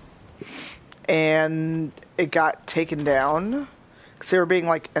 and it got taken down because they were being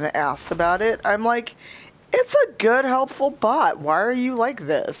like an ass about it. I'm like, it's a good, helpful bot. Why are you like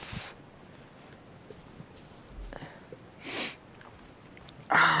this?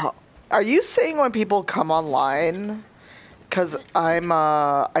 Are you seeing when people come online? Because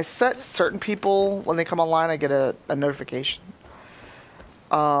I set certain people, when they come online, I get a notification.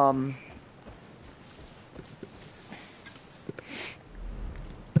 Well,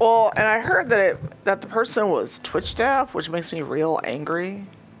 and I heard that the person was Twitch staff, which makes me real angry.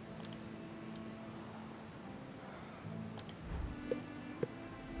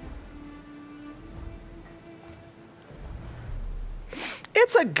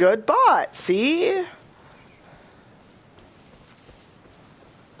 It's a good bot, see?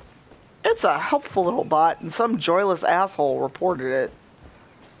 It's a helpful little bot, and some joyless asshole reported it.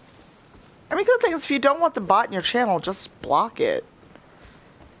 I mean, good thing is if you don't want the bot in your channel, just block it.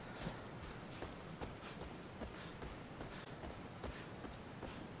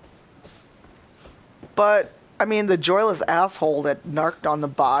 But, I mean, the joyless asshole that narked on the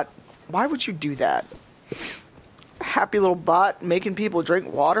bot, why would you do that? Happy little bot making people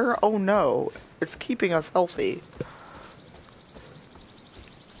drink water? Oh no, it's keeping us healthy.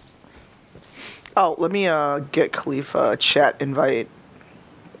 Oh, let me get Khalifa a chat invite.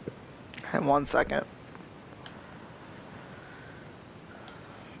 In 1 second.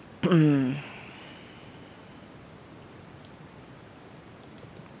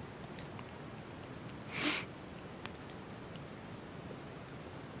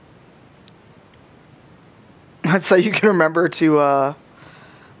 So you can remember to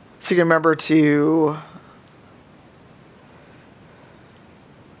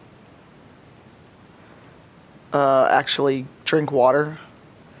actually drink water.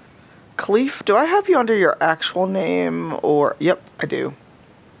 Khalif, do I have you under your actual name or... Yep, I do.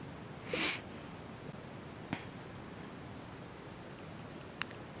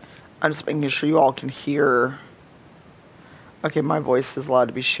 I'm just making sure you all can hear. Okay, my voice is allowed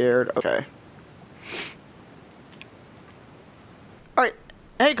to be shared. Okay. Alright.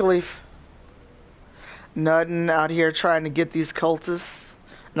 Hey, Khalif. Nothing, out here trying to get these cultists.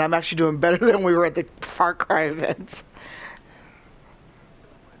 And I'm actually doing better than we were at the Far Cry event.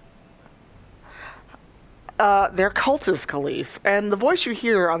 They're cultists, Khalif. And the voice you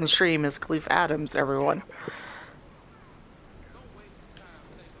hear on the stream is Khalif Adams, everyone.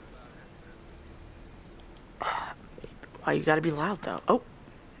 Why you gotta be loud, though? Oh.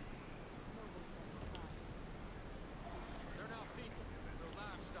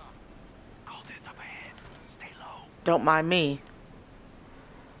 Don't mind me.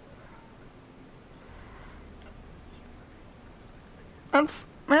 And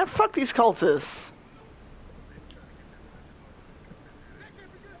man, fuck these cultists.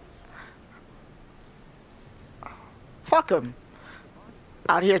 Fuck them.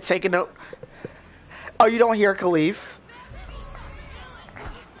 Out here taking note. Oh, you don't hear Khalif?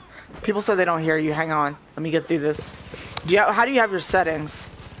 People said they don't hear you. Hang on. Let me get through this. How do you have your settings?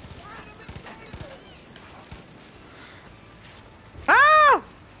 Ah!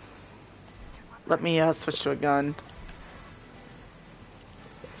 Let me switch to a gun.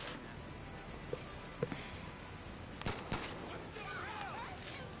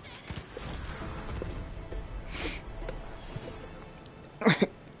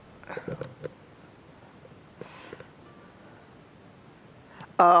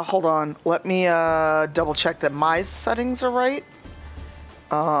 Hold on. Let me double check that my settings are right.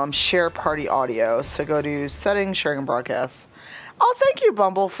 Share party audio. So go to settings, sharing and broadcast. Oh, thank you,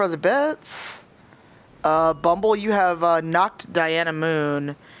 Bumble, for the bits. Bumble, you have knocked Diana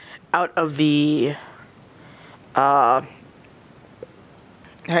Moon out of the... hang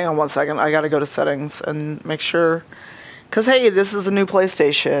on 1 second. I gotta go to settings and make sure... Because, hey, this is a new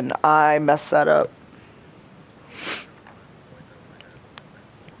PlayStation. I messed that up.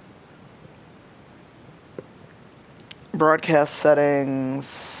 Broadcast settings.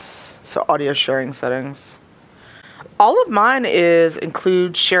 So audio sharing settings. All of mine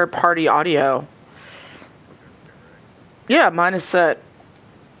include share party audio. Yeah, mine is set.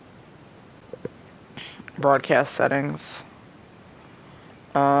 Broadcast settings.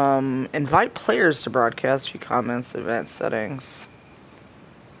 Invite players to broadcast, view comments, advanced settings.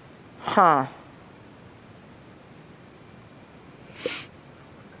 Huh.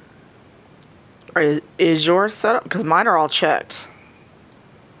 Is yours set up? Because mine are all checked.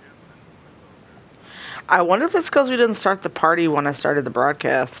 I wonder if it's because we didn't start the party when I started the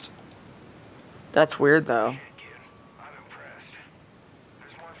broadcast. That's weird, though. I'm impressed.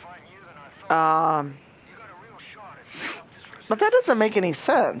 There's more fighting you But that doesn't make any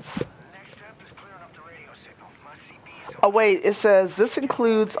sense. Oh wait, it says this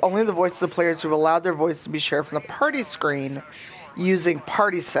includes only the voices of players who have allowed their voice to be shared from the party screen using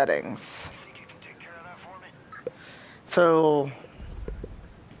party settings. So,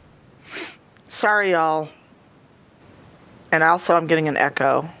 sorry y'all. And also I'm getting an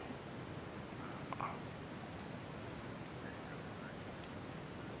echo.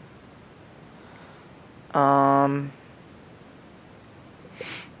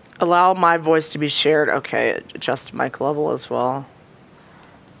 Allow my voice to be shared. Okay, adjust mic level as well.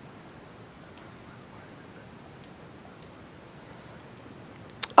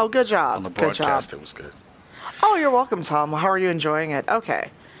 Oh, good job. On the Good job. broadcast, it was good. Oh, you're welcome, Tom. How are you enjoying it? Okay.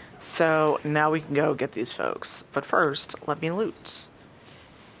 So now we can go get these folks. But first, let me loot.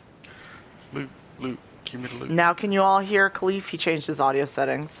 Loot, loot. Give me the loot. Now can you all hear Khalif? He changed his audio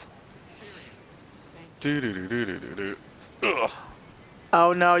settings. Do-do-do-do-do-do. Ugh.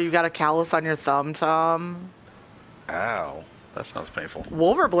 Oh no, you got a callus on your thumb, Tom. Ow. That sounds painful.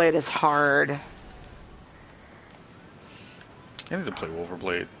 Wolverblade is hard. I need to play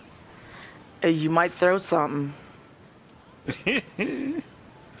Wolverblade. You might throw something.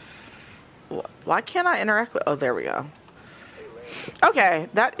 Why can't I interact with... Oh, there we go. Okay,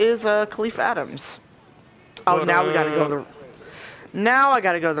 that is Khalif Adams. Oh, now we gotta go to the... Now I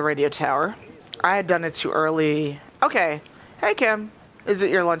gotta go to the radio tower. I had done it too early. Okay. Hey, Kim. Is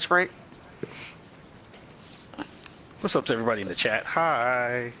it your lunch break? What's up to everybody in the chat?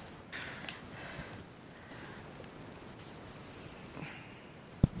 Hi.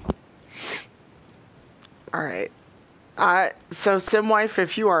 Alright. So Simwife,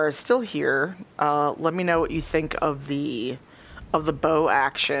 if you are still here, let me know what you think of the bow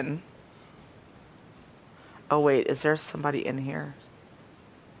action. Oh wait, is there somebody in here?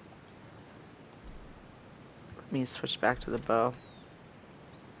 Let me switch back to the bow.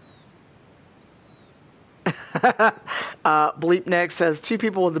 Bleep Nick says 2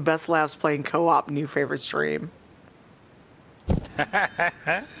 people with the best laughs playing co-op, new favorite stream.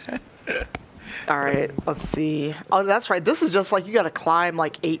 Alright, let's see. Oh, that's right. This is just like you gotta climb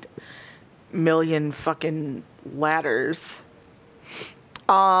like 8 million fucking ladders.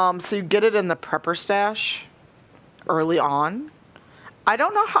 So you get it in the prepper stash early on. I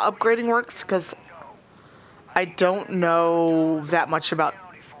don't know how upgrading works because I don't know that much about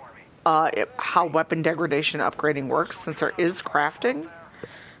how weapon degradation upgrading works since there is crafting.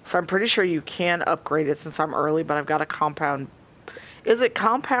 So I'm pretty sure you can upgrade it since I'm early, but I've got a compound. Is it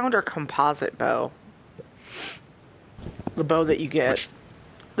compound or composite bow? The bow that you get.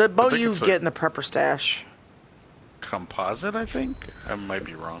 The bow you get in the prepper stash. Composite, I think? I might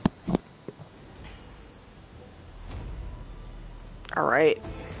be wrong. Alright.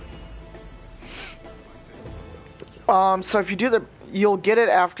 So if you do the... You'll get it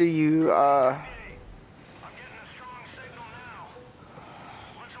after you,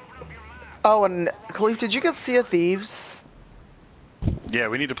 Oh, and Khalif, did you get Sea of Thieves? Yeah,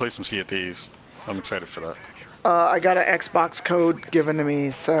 we need to play some Sea of Thieves. I'm excited for that. I got an Xbox code given to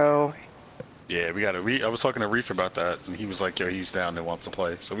me, so... Yeah, we got to... I was talking to Reef about that, and he was like, yo, he's down and wants to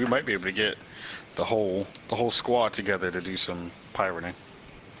play. So we might be able to get the whole squad together to do some pirating.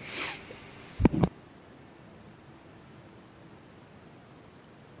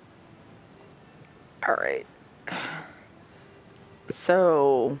 Alright.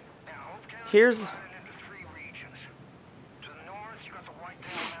 So... Here's...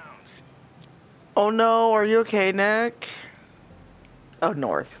 Oh no, are you okay, Nick? Oh,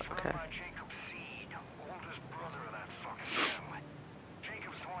 north. Okay.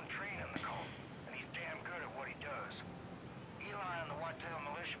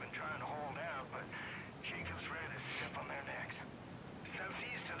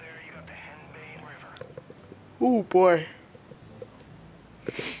 Oh boy.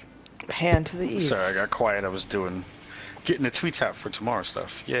 Pan to the east. Sorry, I got quiet. I was getting the tweets out for tomorrow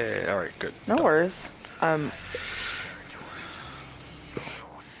stuff. Yeah, alright, good. No worries. I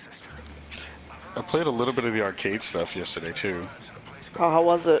played a little bit of the arcade stuff yesterday too. Oh, how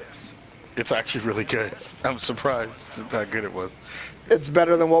was it? It's actually really good. I'm surprised at how good it was. It's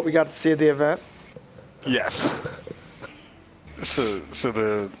better than what we got to see at the event? Yes. So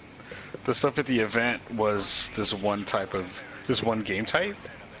the stuff at the event was this one game type.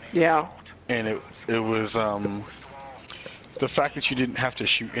 Yeah. And it was the fact that you didn't have to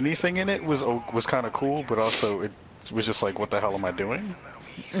shoot anything in it was kind of cool, but also it was just like, what the hell am I doing?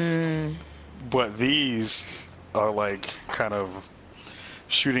 But these are like kind of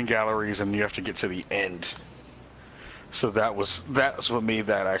shooting galleries, and you have to get to the end So that's what made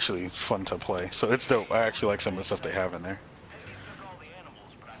that actually fun to play. So it's dope. I actually like some of the stuff they have in there.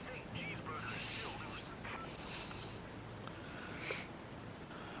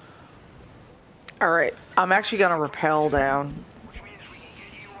 Alright, I'm actually gonna rappel down.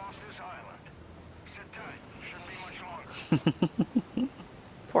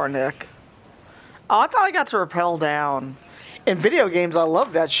 Poor Nick. Oh, I thought I got to rappel down. In video games, I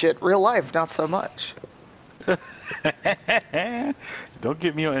love that shit. Real life, not so much. Don't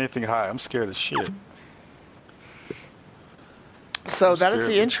get me on anything high. I'm scared as shit. So that is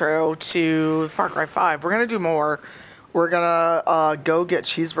the intro to Far Cry 5. We're gonna do more. We're gonna go get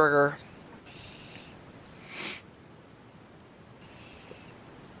cheeseburger.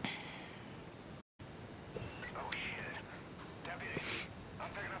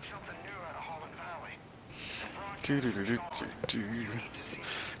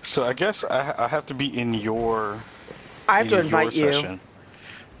 So I guess I have to be in your. I have to invite you. Session.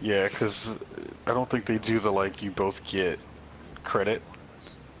 Yeah, because I don't think they do the like you both get credit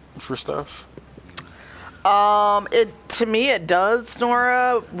for stuff. To me it does,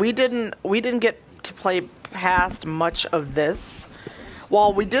 Nora. We didn't get to play past much of this.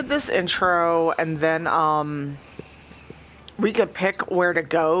 Well, we did this intro and then we could pick where to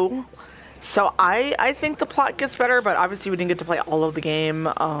go. So I think the plot gets better, but obviously we didn't get to play all of the game.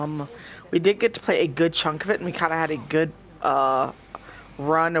 We did get to play a good chunk of it, and we kind of had a good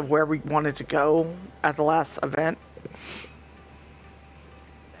run of where we wanted to go at the last event.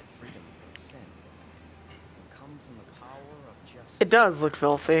 That freedom from sin can come from the power of justice. It does look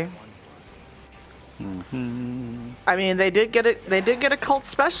filthy. I mean, they did get a cult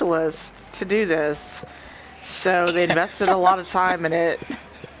specialist to do this, so they invested a lot of time in it.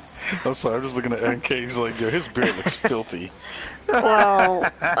 I'm sorry, I'm just looking at NK. He's like, yo, his beard looks filthy.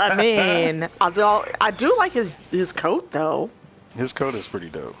 Well, I mean, I do like his coat, though. His coat is pretty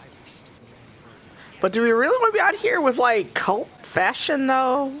dope. But do we really want to be out here with, like, cult fashion,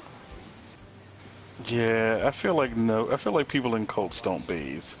 though? Yeah, I feel like people in cults don't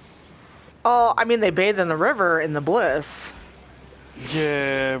bathe. Oh, I mean, they bathe in the river in the Bliss.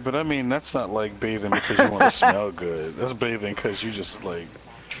 Yeah, but I mean, that's not like bathing because you want to smell good. That's bathing because you just, like,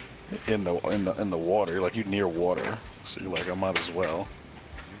 in the water, like you near water, so you're like, I might as well.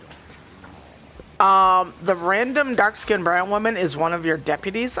 The random dark-skinned brown woman is one of your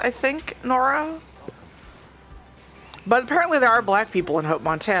deputies, I think, Nora. But apparently there are black people in Hope,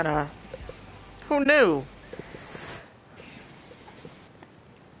 Montana. Who knew?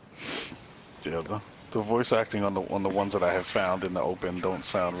 Yeah, the voice acting on the ones that I have found in the open don't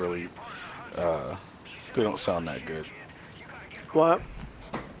sound really, they don't sound that good. What?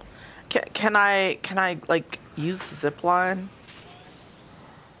 Can I like use the zip line?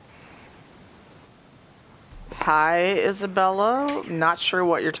 Hi, Isabella. Not sure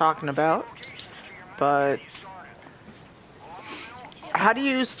what you're talking about, but how do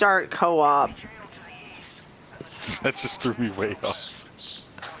you start co-op? That just threw me way off.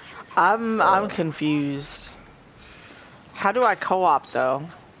 I'm confused. How do I co-op though?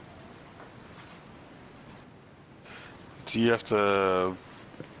 Do you have to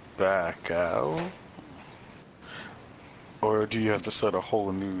back out? Or do you have to start a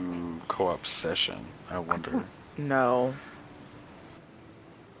whole new co-op session? I wonder. No.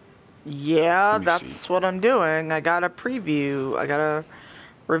 Yeah, that's what I'm doing. I got a preview. I got a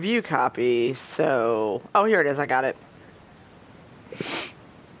review copy. So, oh, here it is. I got it.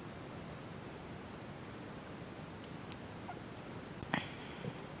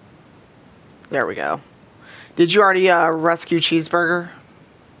 There we go. Did you already rescue Cheeseburger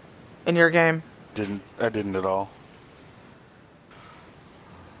in your game? I didn't at all.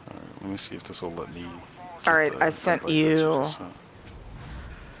 Alright, let me see if this will let me. Alright, I sent you.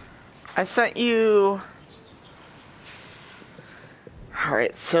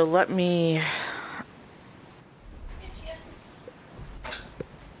 Alright, so let me.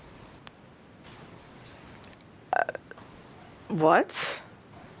 What?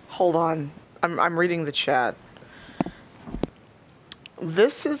 Hold on. I'm reading the chat.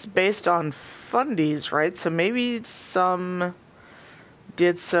 This is based on fundies, right? So maybe some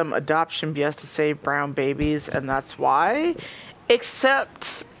did some adoption BS to save brown babies, and that's why.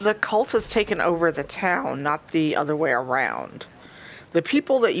 Except the cult has taken over the town, not the other way around. The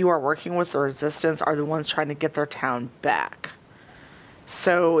people that you are working with, the resistance, are the ones trying to get their town back.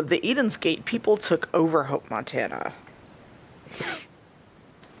 So the Eden's Gate people took over Hope, Montana.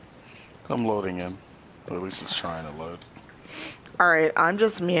 I'm loading in. Or at least it's trying to load. Alright, I'm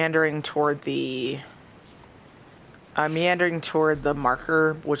just meandering toward the...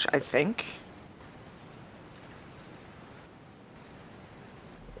 marker, which I think...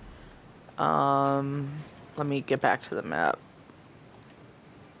 Let me get back to the map.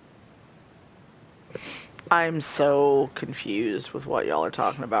 I'm so confused with what y'all are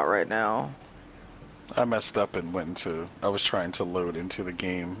talking about right now. I messed up and I was trying to load into the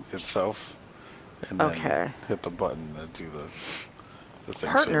game itself, and then hit the button to do the thing.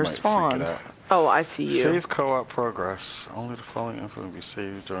 Partner spawned. Oh, I see you. Save co-op progress. Only the following info will be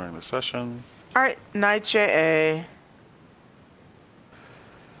saved during the session. Alright, night JA.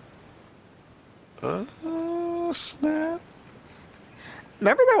 Snap.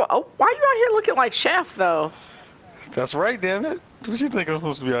 Remember why are you out here looking like Shaft, though? That's right, damn it. What you think I'm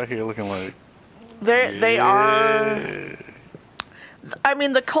supposed to be out here looking like? They are... I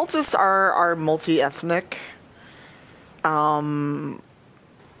mean, the cultists are multi-ethnic.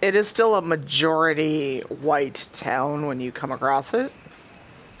 It is still a majority white town when you come across it.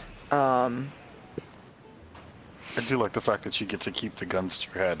 I do like the fact that you get to keep the guns to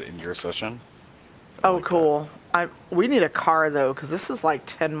your head in your session. Oh, like cool. We need a car though, because this is like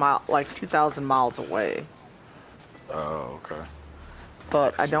 2,000 miles away. Oh, okay.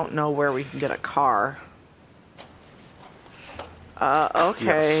 But I don't know where we can get a car.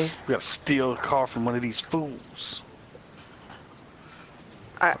 Okay. We gotta steal a car from one of these fools.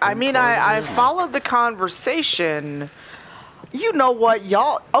 I followed the conversation. You know what,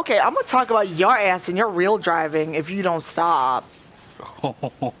 y'all? Okay, I'm gonna talk about your ass and your real driving if you don't stop. So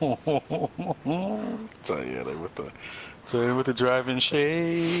yeah, with the driving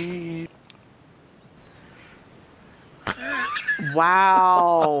shade.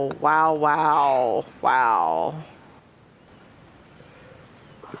 Wow.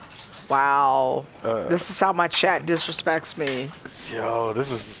 This is how my chat disrespects me. Yo,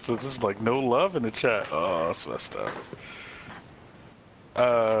 this is like no love in the chat. Oh, that's messed up.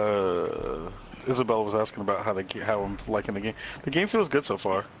 Isabella was asking about how I'm liking the game. The game feels good so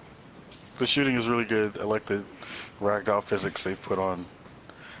far. The shooting is really good. I like the ragdoll physics they've put on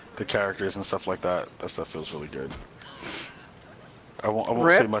the characters and stuff like that. That stuff feels really good. I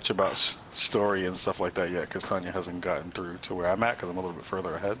won't say much about story and stuff like that yet because Tanya hasn't gotten through to where I'm at because I'm a little bit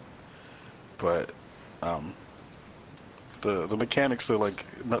further ahead. But the mechanics, the like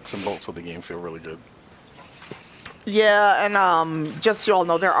nuts and bolts of the game feel really good. Yeah, and just so you all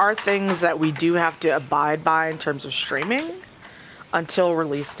know, there are things that we do have to abide by in terms of streaming until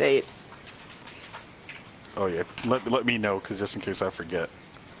release date. Oh yeah, let me know, because just in case I forget.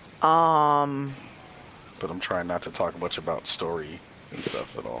 But I'm trying not to talk much about story and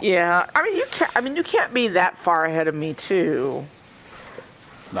stuff at all. Yeah, you can't be that far ahead of me too.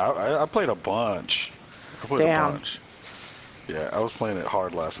 No, I played a bunch. Damn. Yeah, I was playing it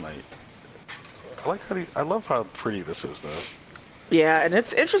hard last night. I love how pretty this is, though. Yeah, and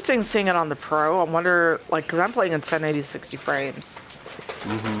it's interesting seeing it on the Pro. I wonder, because I'm playing in 1080 60 frames.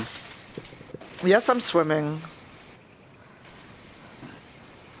 Mm-hmm. Yes, I'm swimming.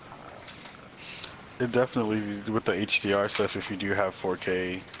 It definitely, with the HDR stuff, if you do have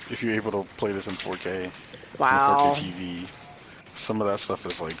 4K, if you're able to play this in 4K, wow. 4K TV, some of that stuff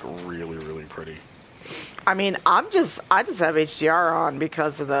is, like, really, really pretty. I mean, I just have HDR on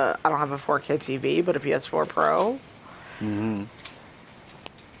because of I don't have a 4K TV, but a PS4 Pro. Mm-hmm.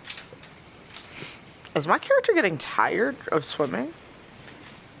 Is my character getting tired of swimming?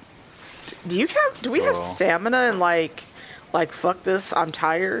 Do we have stamina and like fuck this, I'm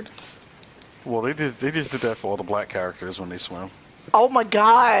tired? Well, they just did that for all the black characters when they swim. Oh my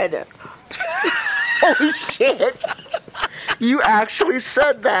god! Holy shit! You actually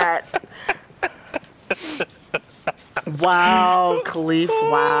said that. Wow, Khalif,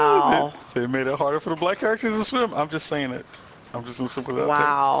 wow. They made it harder for the black characters to swim. I'm just saying it. I'm just listening to that.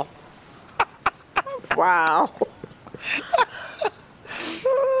 Wow. Wow.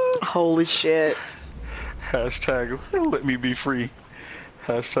 Holy shit. Hashtag let me be free.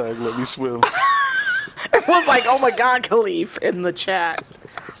 Hashtag let me swim. It was like, oh my god, Khalif, in the chat.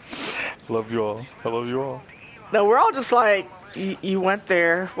 Love you all. I love you all. No, we're all just like, you went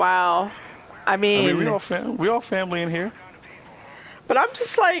there. Wow. I mean we all family in here. But I'm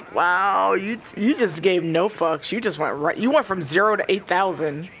just like, wow, you just gave no fucks. You just went right. You went from 0 to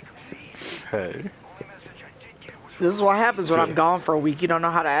 8,000. Hey. This is what happens when I'm gone for a week. You don't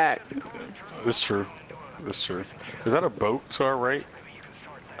know how to act. It's true. It's true. Is that a boat to our right?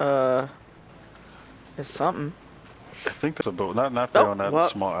 It's something. I think that's a boat. Not there on that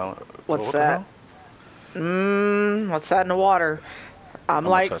small island. What's that? What's that in the water? I'm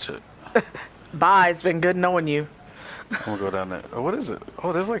like, touch it. Bye. It's been good knowing you. I'm gonna go down there. Oh, what is it?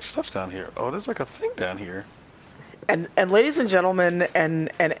 Oh, there's like stuff down here. Oh, there's like a thing down here. And ladies and gentlemen and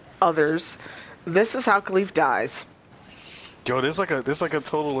others, this is how Khalif dies. Yo, there's like a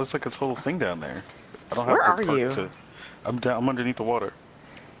total thing down there. I don't have Where the are perk you? to. I'm underneath the water.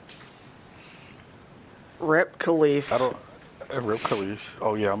 Rip Khalif. I don't. Rip Khalif.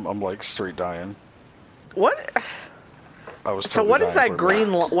 Oh yeah, I'm like straight dying. What? I was. So Totally what is dying that for a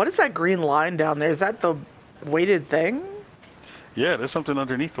minute. green? What is that green line down there? Is that the weighted thing? Yeah, there's something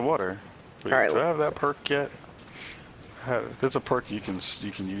underneath the water. Wait, All right. do I have that perk yet? There's a perk you can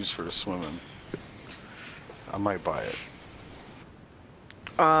use for swimming. I might buy it.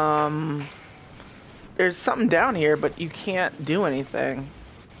 There's something down here, but you can't do anything.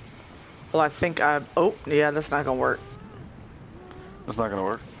 Well, I think oh, yeah, that's not gonna work. It's not gonna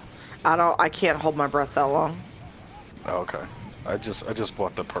work. I can't hold my breath that long. Oh, okay. I just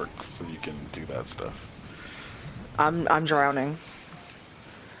bought the perk so you can do that stuff. I'm drowning.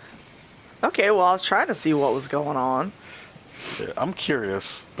 Okay, well, I was trying to see what was going on. Yeah, I'm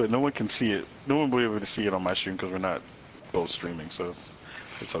curious, but no one can see it. No one will be able to see it on my stream because we're not both streaming, so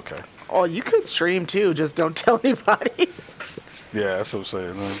it's okay. Oh, you could stream too, just don't tell anybody. Yeah, that's what I'm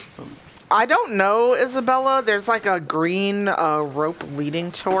saying. I don't know, Isabella. There's like a green rope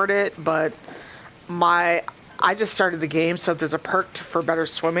leading toward it, but I just started the game, so if there's a perk for better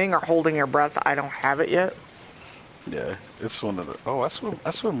swimming or holding your breath, I don't have it yet. Yeah, it's one of the. Oh, I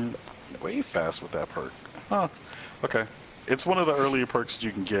swim way fast with that perk. Huh. Okay. It's one of the earlier perks that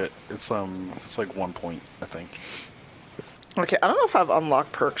you can get. It's like 1 point, I think. Okay, I don't know if I've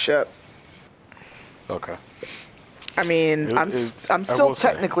unlocked perks yet. Okay. I mean, I'm still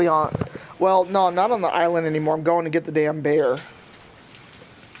technically on. Well, no, I'm not on the island anymore. I'm going to get the damn bear.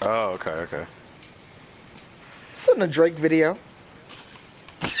 Oh, okay, okay. This isn't a Drake video.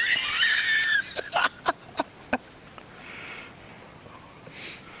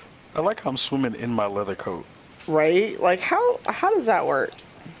 I like how I'm swimming in my leather coat. Right? Like, how does that work?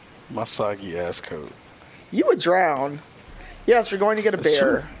 My soggy ass coat. You would drown. Yes, we're going to get a That's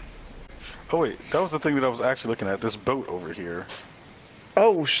bear. true. Oh wait, that was the thing that I was actually looking at. This boat over here.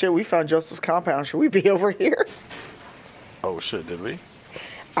 Oh shit, we found Joseph's compound. Should we be over here? Oh shit, did we?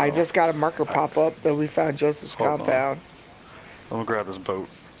 I just got a marker pop up that we found Joseph's compound. I'm gonna grab this boat.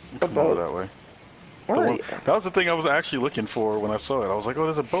 A Come boat? over that way. Where are you? That was the thing I was actually looking for when I saw it. I was like, oh,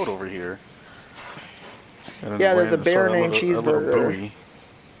 there's a boat over here. And then Yeah, there's a I saw bear that named little Cheeseburger. buoy.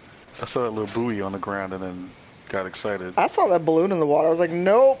 I saw that little buoy on the ground and then got excited. I saw that balloon in the water. I was like,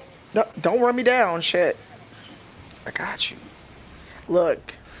 nope, no, don't run me down, shit. I got you.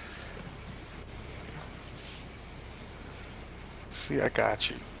 Look. See, I got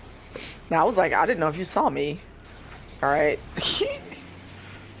you. Now I was like, I didn't know if you saw me. Alright.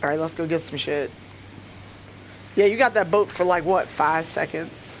 Alright, let's go get some shit. Yeah, you got that boat for like, what, 5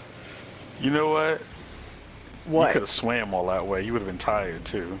 seconds? You know what? What? You could have swam all that way. You would have been tired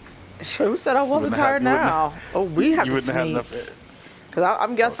too. Who said I wasn't tired now? Oh, we have you to wouldn't have sneak. enough. Because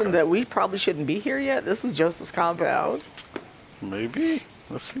I'm guessing that we probably shouldn't be here yet. This is Joseph's compound. Maybe.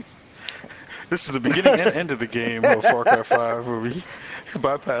 Let's see. This is the beginning and end of the game of Far Cry 5 where we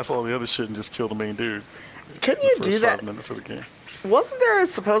bypass all the other shit and just kill the main dude. Couldn't you do that? 5 minutes of the game. Wasn't there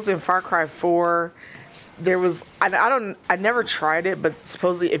supposedly in Far Cry 4, there was, I never tried it, but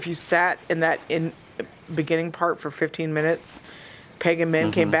supposedly if you sat in that beginning part for 15 minutes, Peg and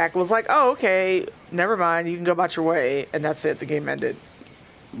Min came back and was like, oh, okay, never mind, you can go about your way, and that's it, the game ended.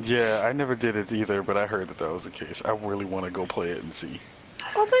 Yeah, I never did it either, but I heard that was the case. I really want to go play it and see.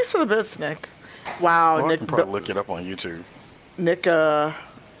 Oh, thanks for the bits, Nick. Wow, Well, Nick. I can probably look it up on YouTube. Nick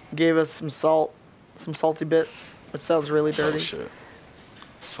gave us some salty bits, which sounds really dirty. Oh, shit.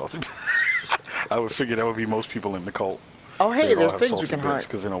 Salty. I would figure that would be most people in the cult. Oh, hey, there's things we can hunt.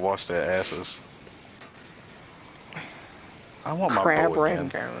 Because they don't wash their asses. I want my Crab bow again.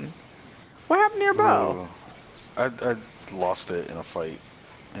 Rangoon. What happened to your bow? I lost it in a fight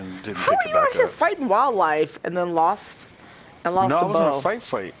and didn't How pick are it you back out here up. fighting wildlife and then lost No, the I bow? wasn't in a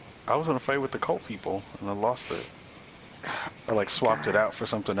fight. I was in a fight with the cult people and I lost it. I like swapped it out for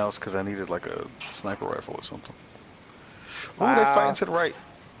something else because I needed like a sniper rifle or something. Oh, they're fighting to the right.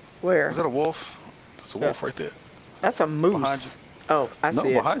 Where? Is that a wolf? That's a wolf right there. That's a moose. Behind you. Oh, I see it. No,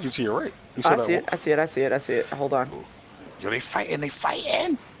 behind you to your right. You saw I that see wolf? it. I see it. I see it. I see it. Hold on. Yo, they fighting. They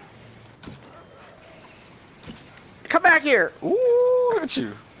fighting. Come back here. Ooh, look at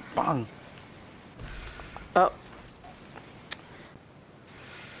you. Bang. Oh.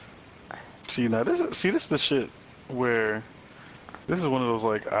 See, now this is the shit where this is one of those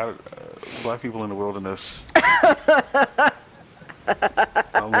like black people in the wilderness.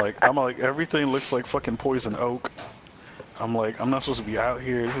 I'm like everything looks like fucking poison oak. I'm like, I'm not supposed to be out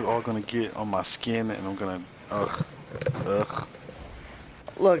here. This is all gonna get on my skin, and I'm gonna ugh.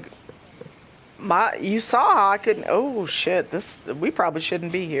 Look, You saw how I couldn't. Oh shit! We probably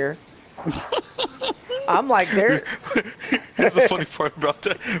shouldn't be here. I'm like there. Here's the funny part about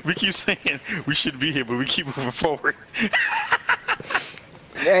that. We keep saying we should be here, but we keep moving forward.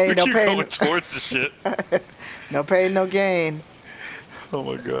 Hey, we no keep pain. going towards the shit. No pain, no gain. Oh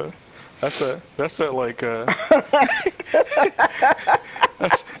my god. That's that like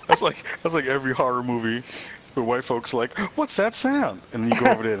that's like every horror movie where white folks like, what's that sound? And then you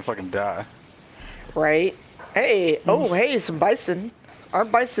go over there and fucking die. Right? Hey, hey, some bison.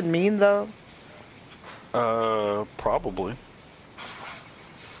 Aren't bison mean though? Probably.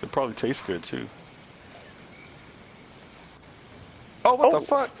 It probably tastes good too. Oh, what the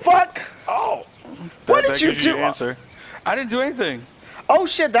fuck? Fuck! Oh! What did you do? Answer. I didn't do anything. Oh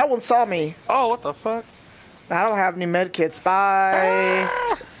shit, that one saw me. Oh, what the fuck? I don't have any medkits. Bye.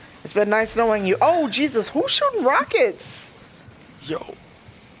 Ah! It's been nice knowing you. Oh, Jesus, who's shooting rockets? Yo.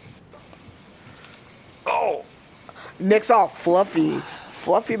 Oh. Nick's all fluffy.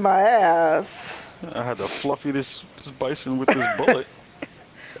 Fluffy my ass. I had to fluffy this bison with this bullet.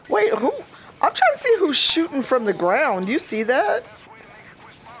 Wait, who? I'm trying to see who's shooting from the ground. Do you see that?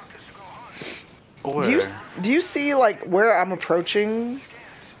 Where? Do you see, like, where I'm approaching?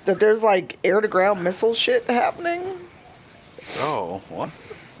 That there's, like, air-to-ground missile shit happening? Oh, what?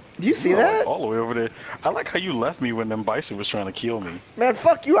 Do you see that? Like all the way over there. I like how you left me when them bison was trying to kill me. Man,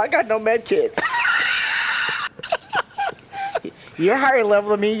 fuck you. I got no med kits. You're higher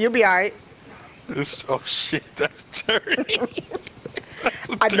level than me. You'll be alright. Oh, shit. That's dirty.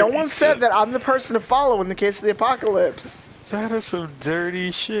 No one said that I'm the person to follow in the case of the apocalypse. That is some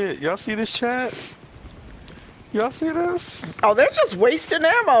dirty shit. Y'all see this chat? Y'all see this? Oh, they're just wasting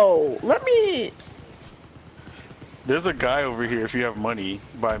ammo. Let me... There's a guy over here, if you have money,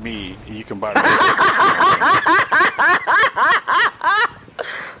 by me, and you can buy me.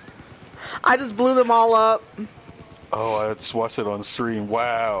 I just blew them all up. Oh, I just watched it on stream.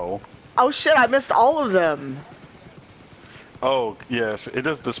 Wow. Oh shit, I missed all of them. Oh, yeah, it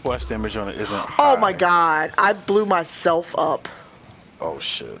does, the splash damage on it isn't high. Oh my god, I blew myself up. Oh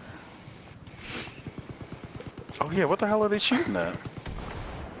shit. Oh yeah, what the hell are they shooting at?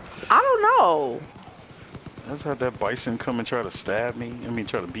 I don't know. I just had that bison come and try to stab me.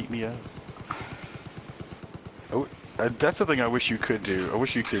 Try to beat me up. That's the thing I wish you could do. I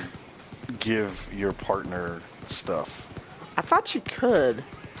wish you could give your partner stuff. I thought you could.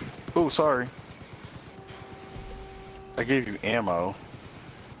 Oh, sorry. I gave you ammo.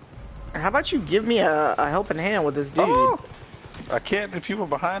 How about you give me a helping hand with this dude? Oh, I can't. The people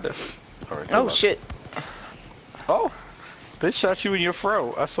behind us. All right, oh shit. Oh, they shot you in your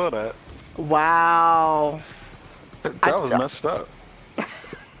fro. I saw that. Wow. That was messed up.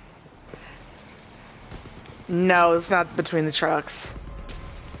 No, it's not between the trucks.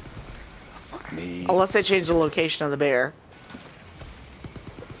 Fuck me. Unless they change the location of the bear.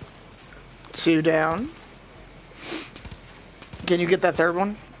 2 down. Can you get that third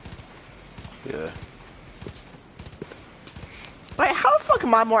one? Yeah. Wait, how the fuck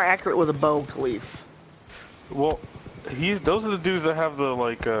am I more accurate with a bow, Khalif? Well, those are the dudes that have the,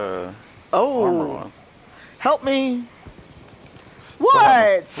 like, armor on. Help me.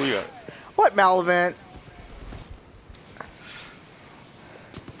 What? What you got? What, Malavant?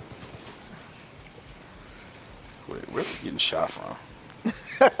 Wait, where's he getting shot from?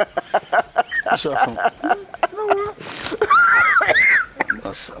 Shot from... You know what?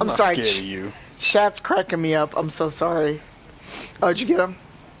 I'm not sorry. Scared of you. Chat's cracking me up. I'm so sorry. Oh, did you get him?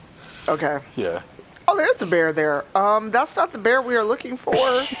 Okay. Yeah. Oh, there's the bear there. That's not the bear we are looking for.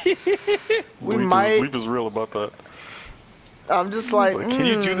 we might. Bleep is real about that. I'm just like, can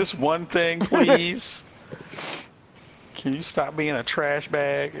you do this one thing, please? Can you stop being a trash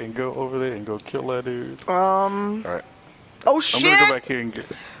bag and go over there and go kill that dude? All right. Oh shit! I'm gonna go back here and get.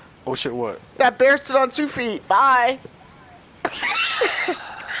 Oh shit! What? That bear stood on 2 feet. Bye.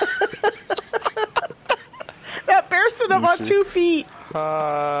 That bear stood up on 2 feet.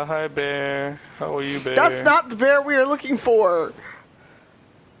 Hi bear. How are you, bear? That's not the bear we are looking for.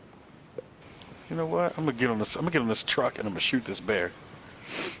 You know what? I'm gonna get on this. I'm gonna get on this truck and I'm gonna shoot this bear.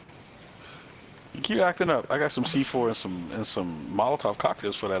 You keep acting up. I got some C4 and some Molotov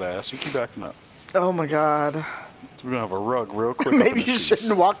cocktails for that ass. You keep acting up. Oh my god. We're gonna have a rug real quick. Maybe you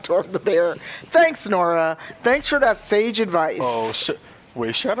shouldn't walk toward the bear. Thanks, Nora. Thanks for that sage advice. Oh shit.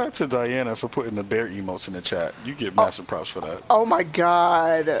 Wait, shout out to Diana for putting the bear emotes in the chat. You get massive props for that. Oh my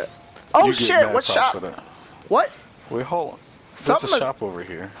god. Oh shit, what shop? What? Wait, hold on. There's a shop over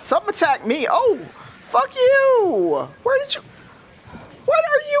here. Something attacked me. Oh, fuck you. Where did you... What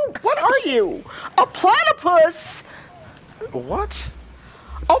are you? What are you? A platypus? What?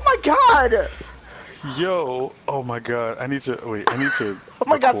 Oh my god. Yo, oh my god, I need to wait. I need to. Oh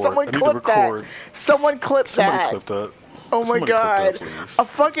my god, record. someone I need clip to record. that. Someone clip Somebody that. clip that. Oh my Somebody god. clip that, please. A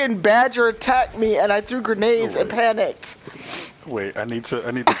fucking badger attacked me and I threw grenades and panicked. Wait, I need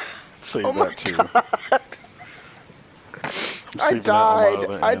to save Oh my that too.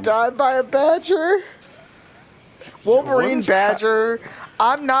 god. I died by a badger. Wolverine badger.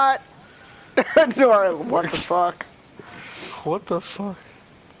 I'm not. Nora, what the fuck? What the fuck?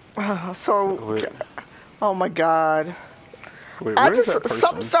 So, oh my god. Wait, I where is just that person?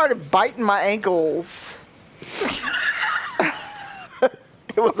 something started biting my ankles.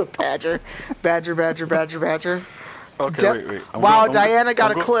 It was a badger. Badger. Okay, wait. Wow, Diana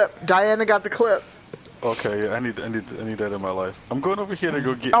got a clip. Diana got the clip. Okay, yeah, I need that in my life. I'm going over here to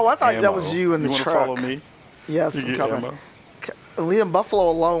go get. Oh, I thought ammo. that was you in the truck. You want to follow me? Yes, you I'm get coming. Ammo? Leave Buffalo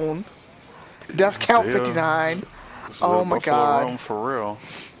alone. Death count Damn. 59. This Oh is my Buffalo god. Rome for real.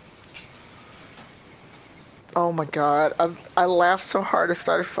 Oh my god. I laughed so hard I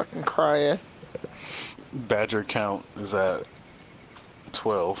started fucking crying. Badger count is at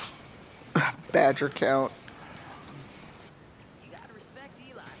 12. Badger count.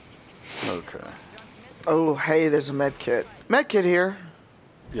 Okay. Oh, hey, there's a med kit. Med kit here.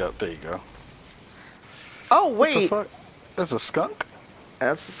 Yeah, there you go. Oh, wait. What the fuck? That's a skunk?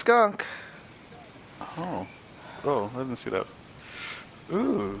 That's a skunk. Oh. Oh, I didn't see that.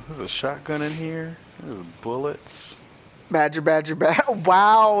 Ooh, there's a shotgun in here. Ooh, bullets. Badger.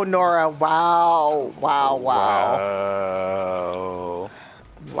 Wow, Nora. Wow.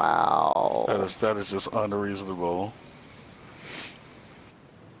 That is just unreasonable.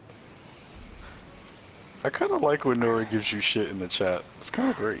 I kind of like when Nora gives you shit in the chat. It's kind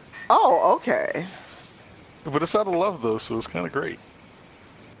of great. Oh, okay. But it's out of love though, so it's kind of great.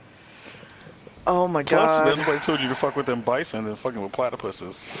 Oh my Plus, god. everybody told you to fuck with them bison and fucking with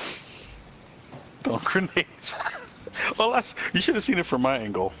platypuses. Don't grenades. You should have seen it from my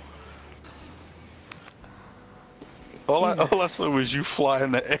angle. All I saw was you fly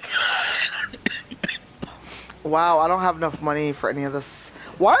in the air. Wow, I don't have enough money for any of this.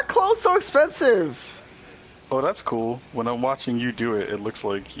 Why are clothes so expensive? Oh, that's cool. When I'm watching you do it, it looks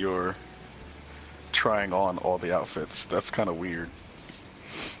like you're trying on all the outfits. That's kind of weird.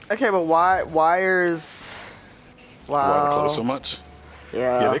 Okay, but why is... Wow. Why the clothes so much?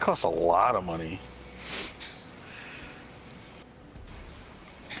 Yeah. Yeah, they cost a lot of money.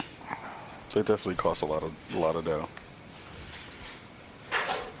 They definitely cost a lot of dough.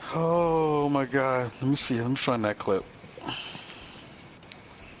 Oh my god. Let me see. Let me find that clip.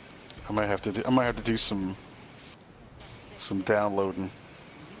 I might have to do some downloading.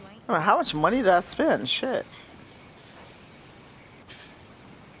 Oh, how much money did I spend? Shit.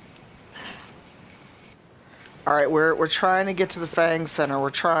 All right, we're trying to get to the Fang Center.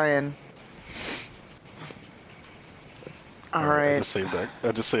 We're trying. All right.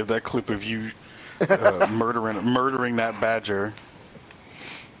 I just saved that clip of you murdering that badger.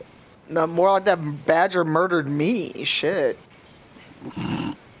 No, more like that badger murdered me. Shit.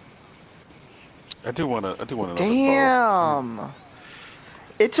 I do want to. Damn.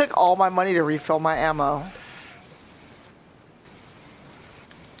 It took all my money to refill my ammo.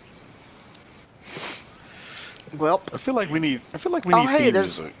 Well, I feel like we need oh, hey, theme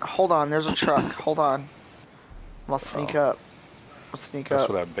there's. music. Hold on, there's a truck. Hold on. I'm gonna sneak up. That's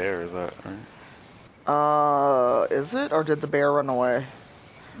where that bear is at, right? Is it, or did the bear run away?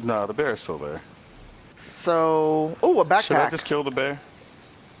 No, the bear is still there. So, oh, a backpack. Should I just kill the bear?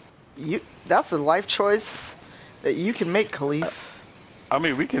 That's a life choice that you can make, Khalif. I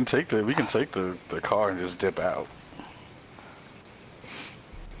mean, we can take the car and just dip out.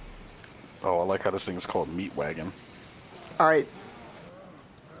 Oh, I like how this thing is called Meat Wagon. All right.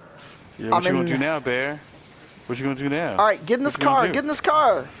 Yeah, what you gonna do now, bear? What you gonna do now? All right, get in this car. Get in this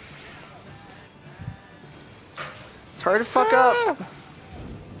car. Hurry the fuck up.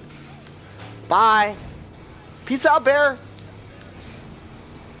 Bye. Peace out, bear.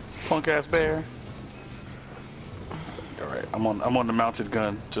 Punk ass bear. All right, I'm on the mounted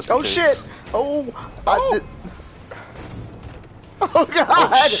gun just in Oh case. shit. Oh. Oh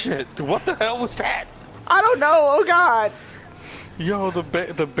god. Oh shit. What the hell was that? I don't know. Oh god. Yo, the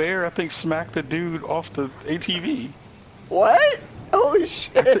bear I think smacked the dude off the ATV. What? Holy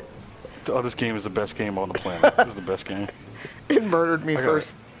shit. Oh, this game is the best game on the planet. This is the best game. It murdered me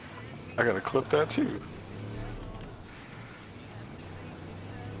first. I gotta clip that too.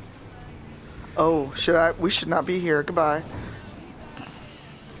 Oh, we should not be here. Goodbye.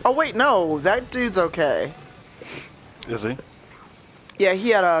 Oh wait, no, that dude's okay. Is he? Yeah, he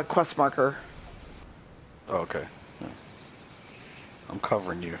had a quest marker. Oh, okay. Yeah. I'm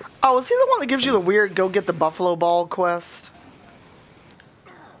covering you. Oh, is he the one that gives you the weird go get the buffalo ball quest?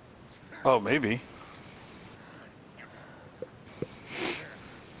 Oh, maybe.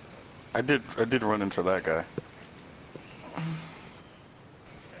 I did run into that guy.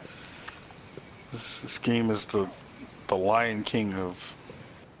 This game is the Lion King of...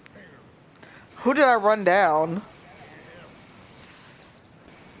 Who did I run down?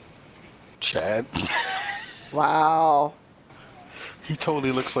 Chad. Wow. He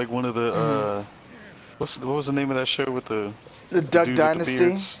totally looks like one of the, what was the name of that show with the Duck dude Dynasty? With the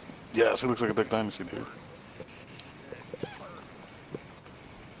beards? Yes, he looks like a Duck Dynasty dude.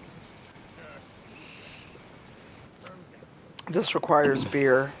 This requires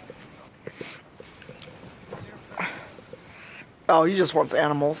beer. Oh, he just wants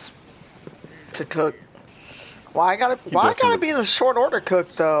animals to cook. Why I gotta be the short order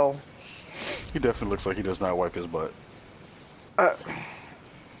cook though? He definitely looks like he does not wipe his butt.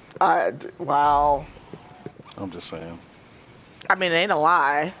 Wow. I'm just saying. I mean, it ain't a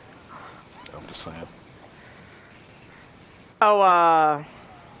lie. I'm just saying. Oh,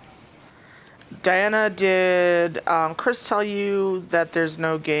 Diana, did Chris tell you that there's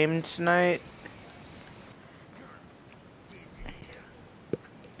no game tonight?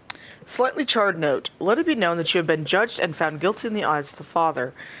 Slightly charred note. Let it be known that you have been judged and found guilty in the eyes of the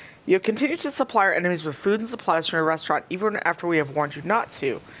Father. You have continued to supply our enemies with food and supplies from your restaurant even after we have warned you not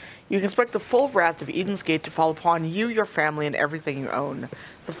to. You can expect the full wrath of Eden's Gate to fall upon you, your family, and everything you own.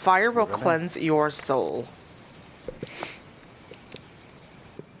 The fire will cleanse your soul.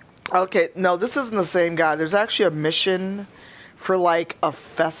 Okay, no, this isn't the same guy. There's actually a mission for, like, a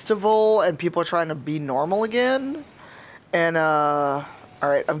festival, and people are trying to be normal again. And,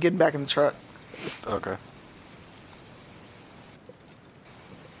 alright, I'm getting back in the truck. Okay.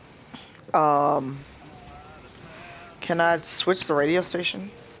 Can I switch the radio station?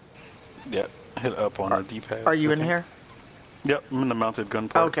 Yep, hit up on our D-pad. Are you in here? Yep, I'm in the mounted gun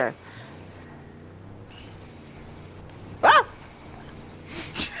part. Okay. Ah!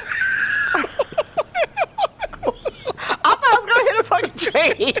 I thought I was gonna hit a fucking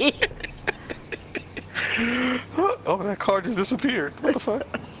tree. Oh, that car just disappeared. What the fuck?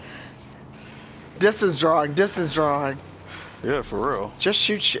 Distance drawing, distance drawing. Yeah, for real. Just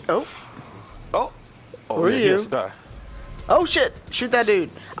shoot Oh. Oh. Oh, Who are yeah, you? he has to die. Oh shit! Shoot that dude.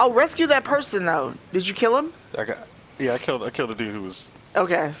 Oh, rescue that person though. Did you kill him? I killed the dude who was...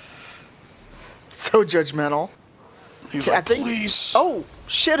 Okay. So judgmental. He was like, please. Oh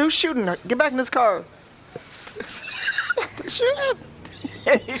shit! Who's shooting? Get back in this car. Shoot him.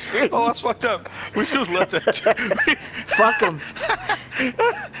 Oh, that's fucked up. We should have left that dude. Fuck him.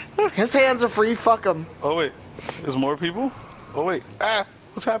 His hands are free. Fuck him. Oh wait, there's more people? Oh wait,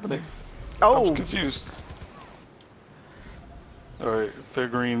 what's happening? Oh. I'm confused. Alright, fair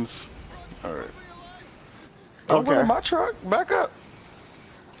greens. Alright. Don't go to my truck. Back up.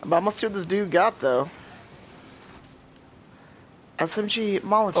 I'm almost see what this dude got though. SMG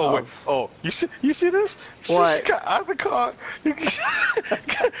Molotov. Oh wait. Oh, you see this? What? She got out of the car.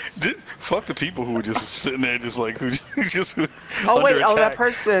 Fuck the people who were just sitting there, just like who just. Oh wait. under Oh, that attack.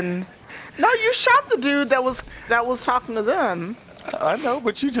 person. No, you shot the dude that was talking to them. I know,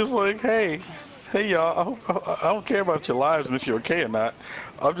 but you just like, hey y'all, I don't care about your lives and if you're okay or not.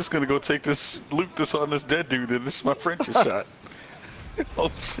 I'm just gonna go take this, loot this on this dead dude, and this is my friend you shot.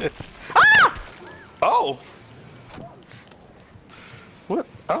 Oh shit. Ah! Oh! What?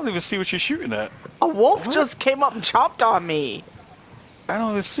 I don't even see what you're shooting at. A wolf just came up and chopped on me. I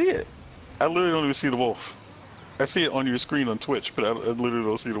don't even see it. I literally don't even see the wolf. I see it on your screen on Twitch, but I literally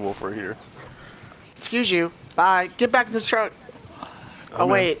don't see the wolf right here. Excuse you. Bye. Get back in this truck. Oh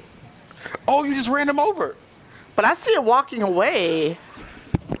wait. Oh, you just ran him over. But I see it walking away.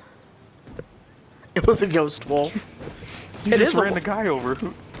 It was a ghost wolf. You just ran the guy over.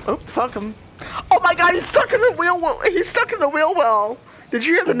 Oh, fuck him. Oh my god, he's stuck in the wheel. He's stuck in the wheel well. Did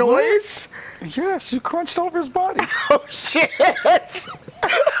you hear the noise? Yes, you crunched over his body. Oh shit.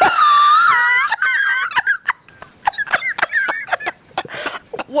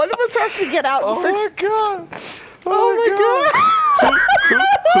 One of us has to get out. Oh my god. Oh my god.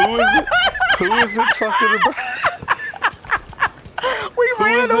 Who is it talking about? We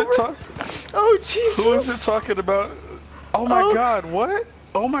ran over. Oh Jesus. Who is it talking about? Oh my god, what?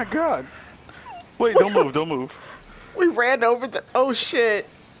 Oh my god. Wait, don't move, don't move. We ran over the... Oh shit.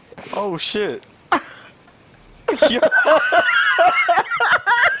 Oh shit.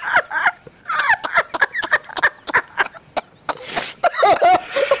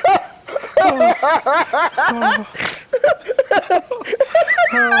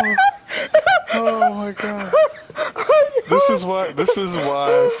 Oh my god. This is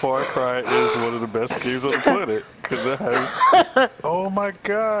why Far Cry is one of the best games on the planet, because it has. Oh my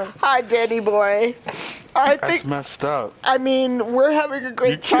god. Hi, Danny boy. That's messed up. I mean, we're having a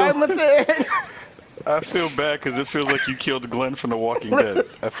great time with it. I feel bad because it feels like you killed Glenn from The Walking Dead.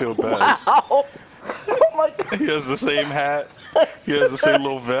 I feel bad. Wow. Oh my god. He has the same hat. He has the same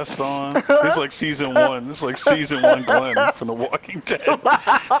little vest on. It's like season 1. It's like season 1 Glenn from The Walking Dead.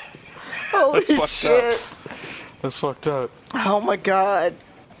 Wow. Holy shit. Up. That's fucked up. Oh my god.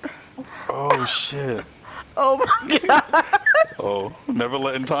 Oh shit. Oh my god. Oh, never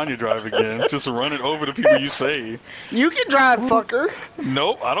letting Tanya drive again. Just running over the people you save. You can drive, fucker.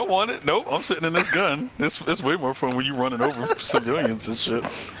 Nope, I don't want it. Nope, I'm sitting in this gun. It's way more fun when you running over civilians and shit.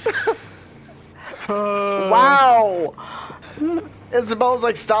 Wow. Isabella's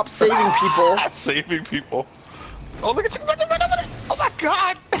like, stop saving people. Saving people. Oh, look at you running over there. Oh my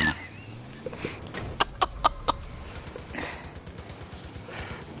god.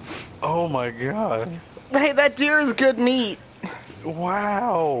 Oh my god. Hey, that deer is good meat.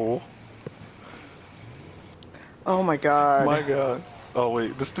 Wow. Oh my god. My god. Oh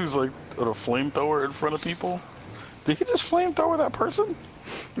wait, this dude's like with a flamethrower in front of people. Did he just flamethrower that person?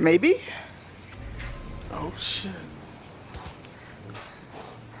 Maybe. Oh shit.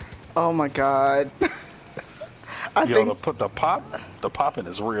 Oh my god. I Yo, think the popping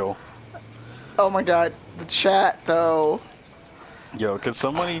is real. Oh my god, the chat though. Yo, could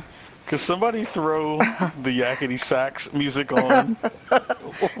somebody throw the yakety sax music on while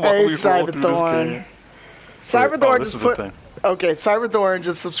Hey, we roll through this Cyberthorn. game? Cyberthorn this just is put. the thing. Okay, Cyberthorn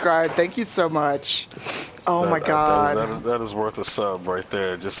just subscribed. Thank you so much. Oh my god. That is worth a sub right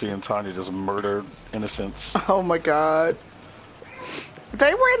there. Just seeing Tanya just murder innocents. Oh my god.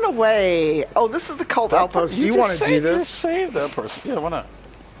 They were in the way. Oh, this is the cult outpost. Do you want to do this? Just save that person. Yeah, why not?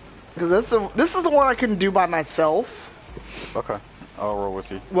 Because this is the one I couldn't do by myself. Okay, I'll roll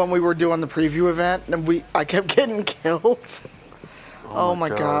with you. When we were doing the preview event, and I kept getting killed. Oh my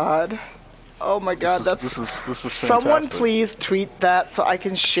god. Oh my god, this is fantastic. Someone please tweet that so I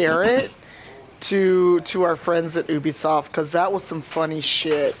can share it to our friends at Ubisoft, because that was some funny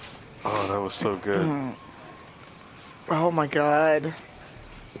shit. Oh, that was so good. Oh my god.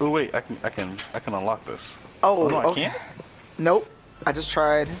 Oh wait, I can unlock this. Oh, no, I okay. can't? Nope. I just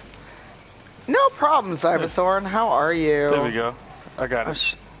tried. No problem, Cyberthorn. How are you? There we go. I got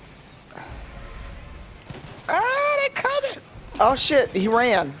it. They coming! Oh shit, he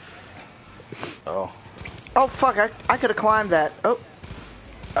ran. Oh. Oh fuck, I could have climbed that. Oh.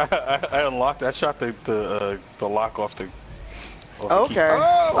 I unlocked. I shot the lock off the. Okay. Key.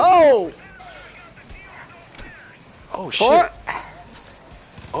 Oh. Oh shit.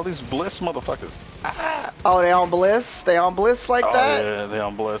 All these bliss motherfuckers. Ah. Oh, they on bliss? They on bliss like that? Yeah, they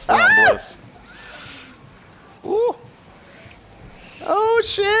on bliss. They on bliss. Ooh. Oh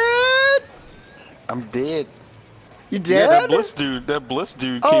shit! I'm dead. You dead? Yeah, that bliss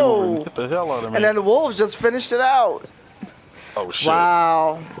dude came over and hit the hell out of me. And then the wolves just finished it out. Oh shit.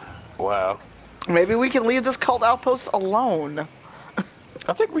 Wow. Wow. Maybe we can leave this cult outpost alone.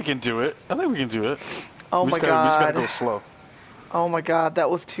 I think we can do it. Oh my god. We just gotta go slow. Oh my god, that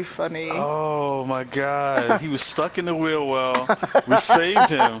was too funny. Oh my god. He was stuck in the wheel well. We saved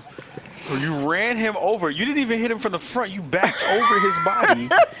him. You ran him over. You didn't even hit him from the front. You backed over his body.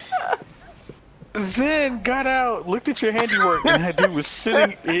 Then got out, looked at your handiwork, and that dude was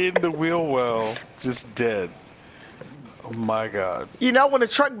sitting in the wheel well, just dead. Oh my god. You know, when a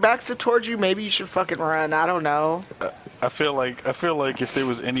truck backs it towards you, maybe you should fucking run. I don't know. I feel like if there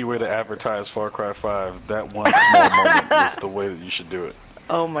was any way to advertise Far Cry 5, that one small moment was the way that you should do it.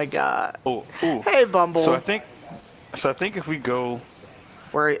 Oh my god. Oh, ooh. Hey, Bumble. So I think if we go.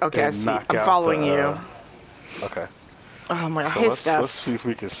 Where? Okay, I see. I'm out following you. Okay. Oh my god. So Hey, let's Steph. see if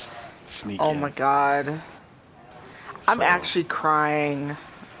we can sneak in. Oh my god. I'm actually crying.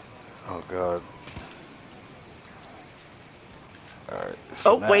 Oh god. Alright.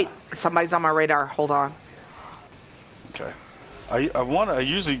 So wait. Somebody's on my radar. Hold on. Okay. I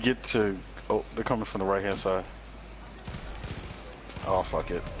usually get to. Oh, they're coming from the right hand side. Oh fuck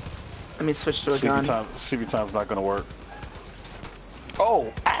it. Let me switch to a gun. CB time's not gonna work.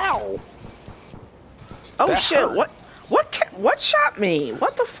 Oh, ow! Oh that shit! hurt. What shot me?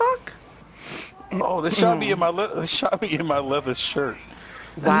 What the fuck? Oh, they shot me in my leather shirt.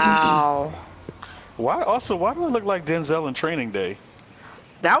 Wow. Why do I look like Denzel in Training Day?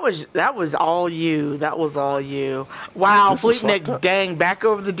 That was all you. That was all you. Wow, Bleaknik, dang, back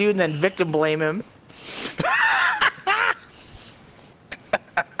over the dude and then victim blame him.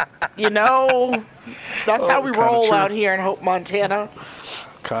 You know, that's how we roll out here in Hope, Montana.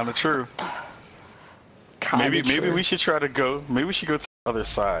 Kinda true. Maybe true. we should try to go. Maybe we should go to the other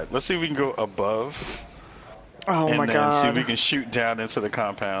side. Let's see if we can go above. Oh and my then god. see if we can shoot down into the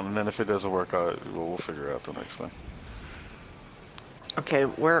compound, and then if it doesn't work out, we'll figure out the next thing. Okay,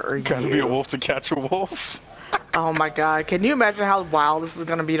 where are you? Gotta be a wolf to catch a wolf. Oh my god, can you imagine how wild this is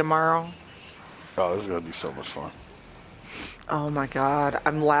gonna be tomorrow? Oh, this is gonna be so much fun. Oh my god,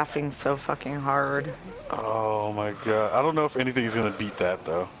 I'm laughing so fucking hard. Oh my god, I don't know if anything is gonna beat that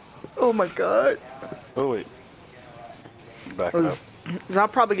though. Oh my god. Oh wait. Back it up. So I'll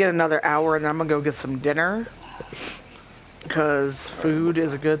probably get another hour and then I'm gonna go get some dinner. Because food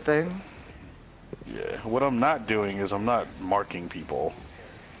is a good thing. Yeah, what I'm not doing is I'm not marking people.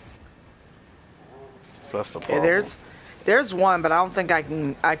 That's the problem. Okay, there's one, but I don't think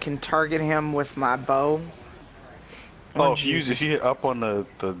I can target him with my bow. Oh, if you hit up on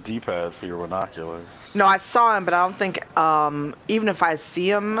the D-pad for your binoculars. No, I saw him, but I don't think even if I see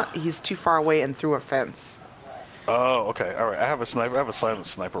him, he's too far away and through a fence. Oh, okay. All right. I have a silent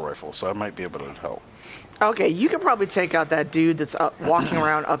sniper rifle, so I might be able to help. Okay, you can probably take out that dude that's walking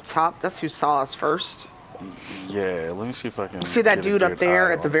around up top. That's who saw us first. Yeah, let me see if I can see that dude up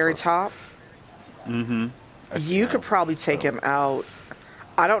there at the very top? Mm-hmm. You could probably take him out.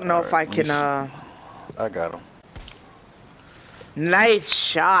 I don't know if I can. I got him. Nice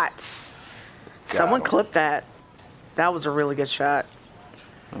shots. Someone clip that. That was a really good shot.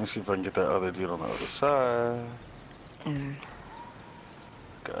 Let me see if I can get that other dude on the other side.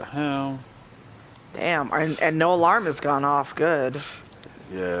 Got him. Damn, and no alarm has gone off. Good.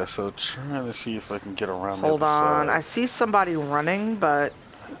 Yeah, so trying to see if I can get around. Hold on, I see somebody running, but.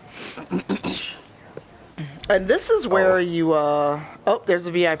 And this is where you. Oh, there's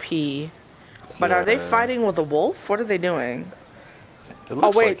a VIP. But are they fighting with a wolf? What are they doing?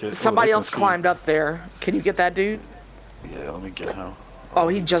 Oh wait, somebody else climbed up there. Can you get that dude? Yeah, let me get him. Oh,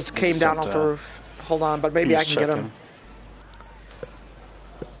 he just came down off the roof. Hold on, but maybe I can get him.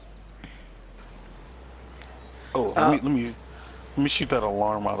 Oh, let me shoot that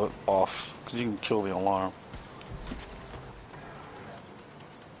alarm off, because you can kill the alarm.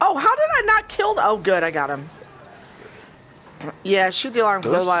 Oh, how did I not kill? Oh, good, I got him. Yeah, shoot the alarm,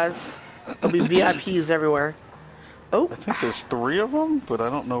 because otherwise there'll be VIPs everywhere. Oh, I think there's 3 of them, but I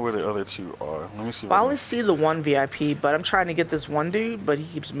don't know where the other 2 are. Let me see. Well, I only see the one VIP, but I'm trying to get this one dude, but he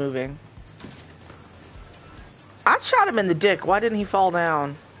keeps moving. I shot him in the dick. Why didn't he fall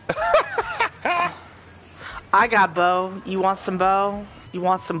down? I got bow. You want some bow? You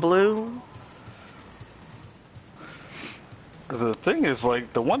want some blue? The thing is,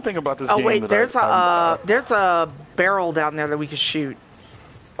 like, the one thing about this game. Oh wait, there's a barrel down there that we can shoot.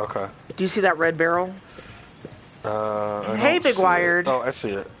 Okay. Do you see that red barrel? Hey, Big Wired. Oh, I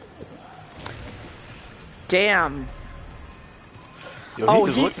see it. Damn. Yo,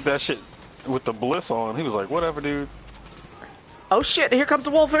 he just looked at that shit with the bliss on. He was like, whatever, dude. Oh shit, here comes a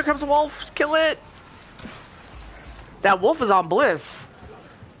wolf, here comes a wolf. Kill it. That wolf is on bliss.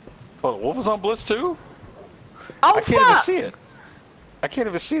 Oh, the wolf is on bliss too? Oh, I can't even see it. I can't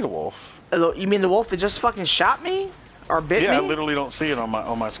even see the wolf. You mean the wolf that just fucking shot me? Or bit me? Yeah, I literally don't see it on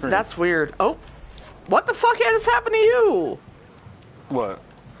my screen. That's weird. Oh. What the fuck has happened to you? What?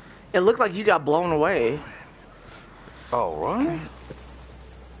 It looked like you got blown away. Oh, what?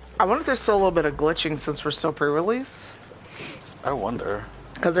 I wonder if there's still a little bit of glitching since we're still pre-release. I wonder.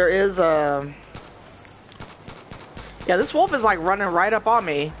 Because there is a... Yeah, this wolf is like running right up on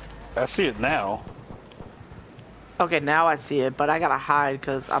me. I see it now. Okay, now I see it, but I gotta hide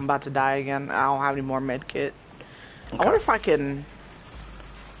because I'm about to die again. I don't have any more med kit. Okay. I wonder if I can...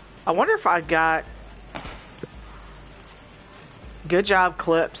 I wonder if I got... Good job,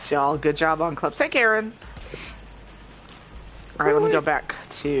 clips, y'all. Good job on clips. Hey, Karen. Alright, let me go back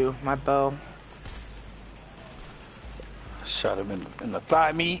to my bow. Shot him in the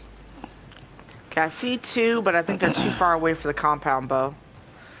thigh meat. Okay, I see 2, but I think they're too far away for the compound bow.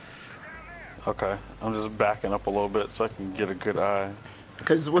 Okay, I'm just backing up a little bit so I can get a good eye.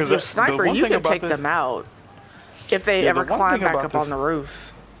 Because with your sniper, you can take them out. If they ever climb back up on the roof.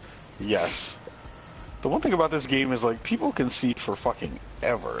 Yes. The one thing about this game is, like, people can see for fucking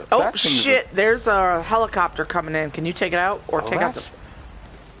ever. Oh, shit, there's a helicopter coming in. Can you take it out? Or take out the...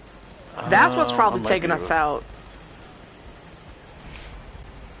 That's what's probably taking us out.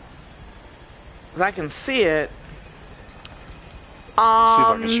 Because I can see it. See if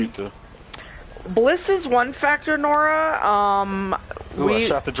I can shoot the... Bliss is one factor, Nora. Ooh, I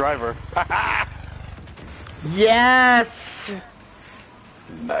shot the driver. Yes!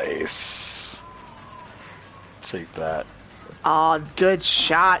 Nice. Take that. Oh, good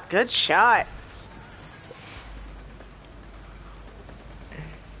shot. Good shot.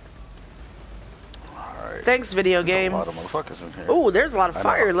 Alright. Thanks, video games. There's a lot of motherfuckers in here. Oh, there's a lot of I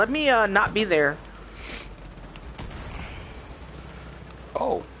fire. know. Let me not be there.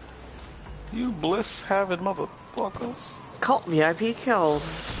 Oh. You bliss having motherfuckers. Cult VIP killed.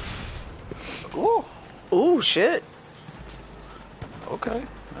 Ooh. Ooh, shit. Okay.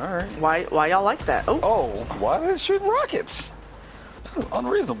 Alright. Why y'all like that? Oh. Oh, why are they shooting rockets? That's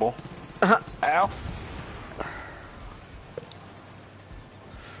unreasonable. Ow.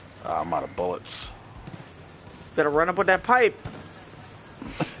 I'm out of bullets. Better run up with that pipe.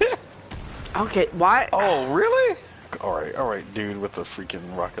 Okay, why? Oh, really? Alright, dude with the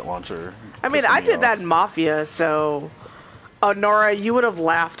freaking rocket launcher. I mean, I did that in Mafia, so... Oh, Nora, you would have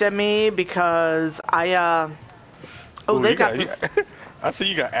laughed at me because I, Oh, Ooh, they got this... I see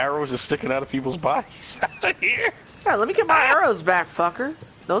you got arrows just sticking out of people's bodies out here. Yeah, let me get my arrows back, fucker.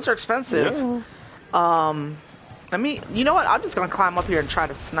 Those are expensive. Yeah. Let me... You know what? I'm just gonna climb up here and try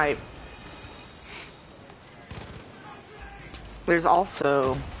to snipe. There's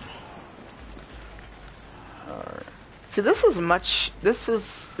also... Alright. See, this is much... This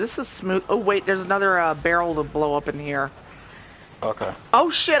is smooth. Oh, wait, there's another barrel to blow up in here. Okay. Oh,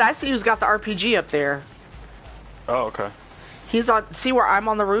 shit, I see who's got the RPG up there. Oh, okay. He's on... See where I'm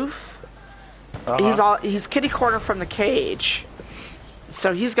on the roof? He's kitty corner from the cage.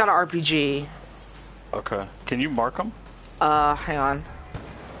 So he's got an RPG. Okay. Can you mark him? Hang on.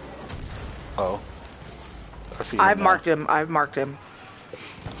 Oh. I see him I've now. marked him.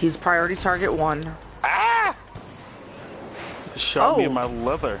 He's priority target 1. Ah! Shot me in my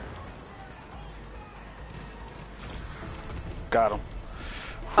leather. Got him.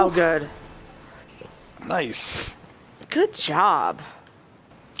 Oh, good. Nice. Good job.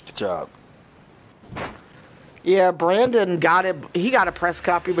 Good job. Yeah, Brandon got it. He got a press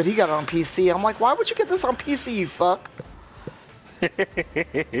copy, but he got it on PC. I'm like, why would you get this on PC, you fuck?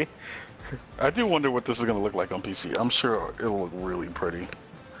 I do wonder what this is going to look like on PC. I'm sure it'll look really pretty.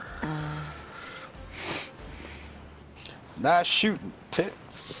 Nice shooting,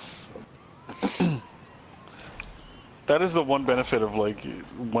 tits. That is the one benefit of, like,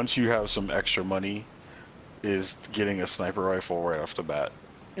 once you have some extra money, is getting a sniper rifle right off the bat.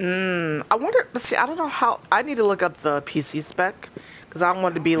 I wonder, but see, I don't know how, I need to look up the PC spec, because I don't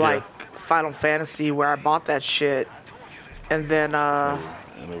want it to be like Final Fantasy where I bought that shit, and then,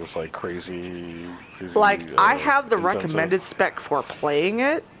 and it was like crazy like, I have the intensive. recommended spec for playing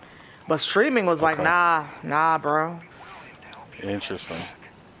it, but streaming was like, nah, bro. Interesting.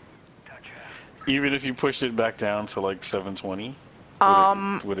 Even if you pushed it back down to like 720?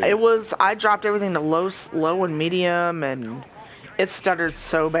 It was, I dropped everything to low and medium, and it stuttered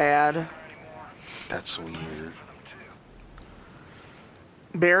so bad. That's weird.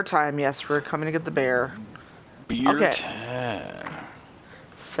 Bear time, yes, we're coming to get the bear. Beer time.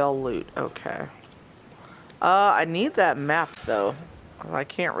 Sell loot, okay. I need that map, though. I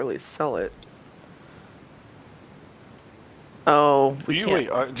can't really sell it. Oh, do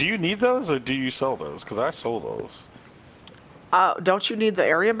you need those, or do you sell those? Because I sold those. Don't you need the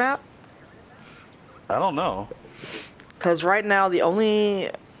area map? I don't know. Because right now, the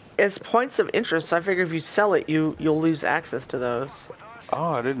only... It's points of interest, so I figure if you sell it, you'll lose access to those.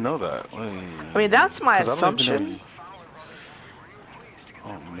 Oh, I didn't know that. I mean, that's my assumption.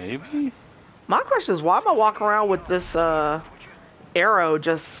 Oh, maybe? My question is, why am I walking around with this, arrow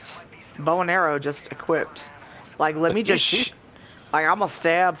bow and arrow just equipped? Like, let me just, like, I'm gonna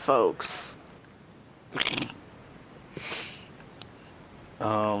stab folks.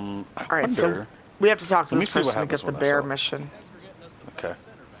 Alright, so we have to talk to this person to get the bear mission. Okay.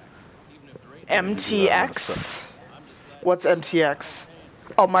 MTX? What's MTX?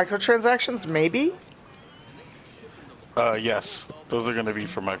 Oh, microtransactions? Maybe? Yes. Those are gonna be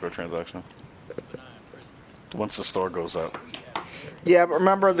for microtransactions. Once the store goes up. Yeah, but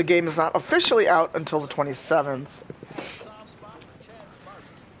remember, the game is not officially out until the 27th.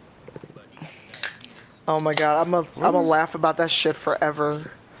 Oh my god, I'm gonna laugh about that shit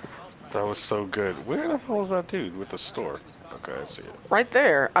forever. That was so good. Where the hell is that dude with the store? Okay, I see it. Right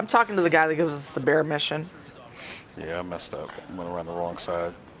there. I'm talking to the guy that gives us the bear mission. Yeah, I messed up. I went around the wrong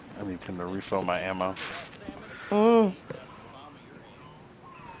side. I need him to refill my ammo.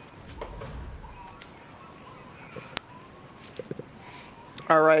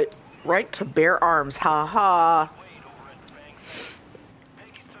 Alright, right to bear arms, haha.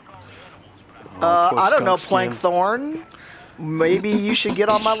 I don't know, Plankthorn. Maybe you should get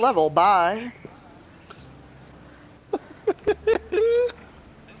on my level, bye.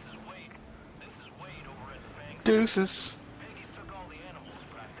 Deuces.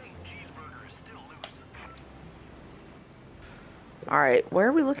 Alright, where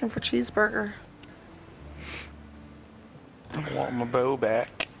are we looking for cheeseburger? want my bow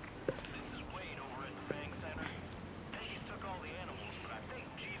back.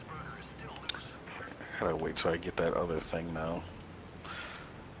 Gotta wait till I get that other thing now.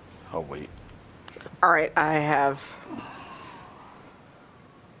 I'll wait. Alright, I have...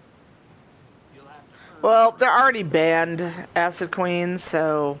 Well, they're already banned, Acid Queen,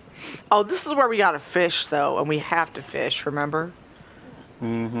 so... Oh, this is where we gotta fish, though, and we have to fish, remember?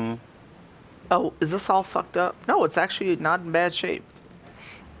 Mm-hmm. Oh, is this all fucked up? No, it's actually not in bad shape.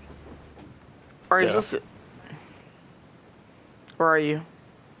 Or is this... Where are you?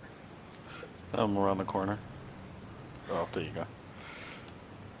 I'm around the corner. Oh, there you go.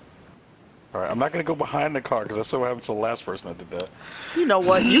 Alright, I'm not gonna go behind the car, because that's what happened to the last person that did that. You know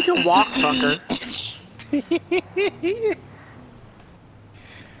what? You can walk, fucker.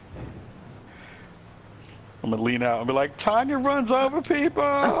 I'm gonna lean out and be like, Tanya runs over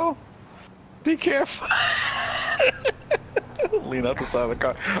people! Be careful! Lean out the side of the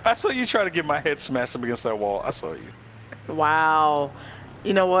car. I saw you try to get my head smashed up against that wall. I saw you. Wow.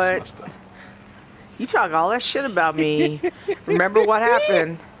 You know what? You talk all that shit about me. Remember what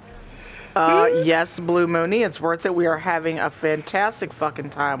happened? Yes, Blue Mooney, it's worth it. We are having a fantastic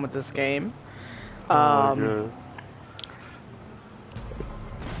fucking time with this game.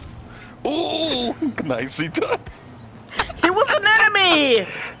 Ooh, nicely done. He was an enemy!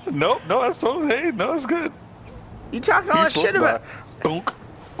 Nope, no, that's totally, hey, no, it's good. You talking all that shit about... Dunk.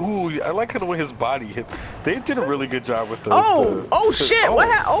 Ooh, I like how the way his body hit. They did a really good job with the... shit, oh, what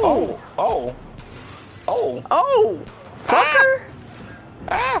happened? Fucker!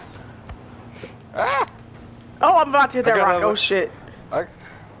 Ah! Oh, I'm about to hit that rock. Oh, shit.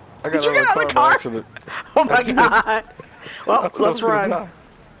 I got Did you get out of the car? Accident. Oh, my God. Well, let's run.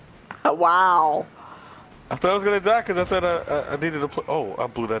 Wow. I thought I was going to die because I thought I needed to play. Oh, I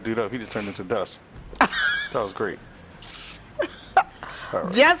blew that dude up. He just turned into dust. That was great.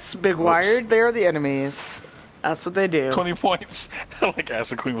 Right. Yes, Big Wired. They are the enemies. That's what they do. 20 points. Like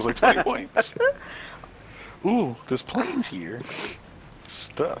Acid Queen was like 20 points. Ooh, there's planes here.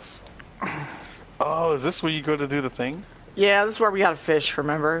 Stuff. Oh, is this where you go to do the thing? Yeah, this is where we gotta fish,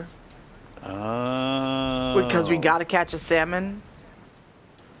 remember? Oh. Because we gotta catch a salmon.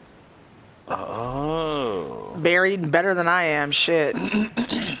 Oh. Buried better than I am, shit.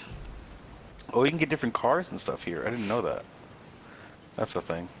 Oh, you can get different cars and stuff here. I didn't know that. That's a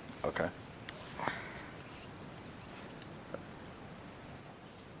thing. Okay.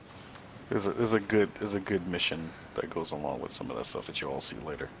 There's a good mission that goes along with some of that stuff that you'll all see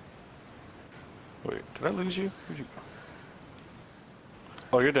later. Wait, did I lose you? Where'd you go?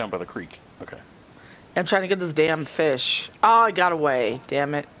 Oh, you're down by the creek. Okay. I'm trying to get this damn fish. Oh, I got away.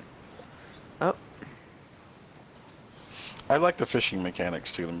 Damn it. Oh. I like the fishing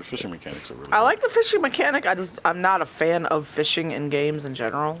mechanics too. The fishing mechanics are really I good. like the fishing mechanic. I'm not a fan of fishing in games in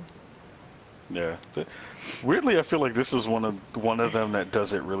general. Yeah. Weirdly, I feel like this is one of them that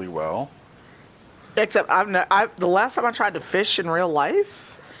does it really well. Except the last time I tried to fish in real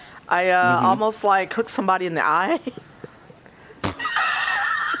life, I almost like hooked somebody in the eye.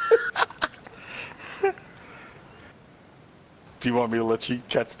 Do you want me to let you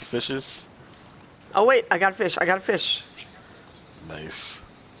catch the fishes? Oh wait, I got a fish. I got a fish. Nice.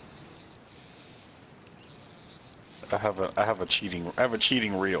 I have a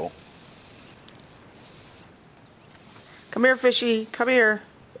cheating reel. Come here, fishy. Come here.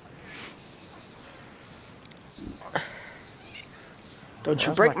 Don't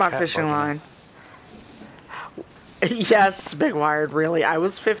you break my fishing line. Yes, Big Wired, really. I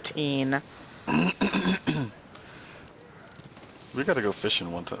was 15. We gotta go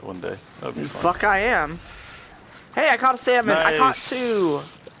fishing one day. That'd be fun. Fuck I am. Hey, I caught a salmon. Nice. I caught 2.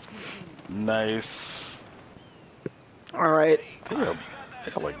 Nice. Alright. They're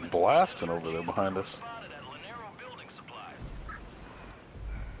like blasting over there behind us.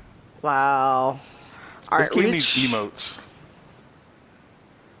 Wow. Alright, This game needs emotes.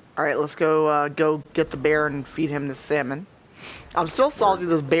 Alright, let's go get the bear and feed him the salmon. I'm still salty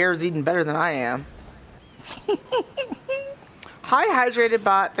this bear's eating better than I am. Hi, Hydrated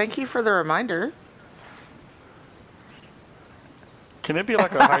Bot. Thank you for the reminder. Can it be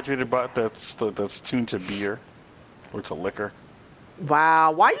like a hydrated bot that's tuned to beer or to liquor?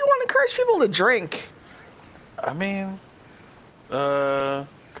 Wow, why do you want to encourage people to drink? I mean, because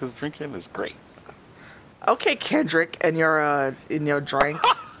drinking is great. Okay, Kendrick, and your drink.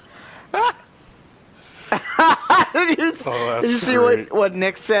 Did you see what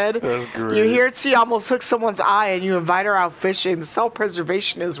Nick said? That's great. You hear she almost hooked someone's eye, and you invite her out fishing.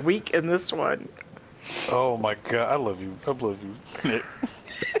 Self-preservation is weak in this one. Oh my god, I love you, Nick.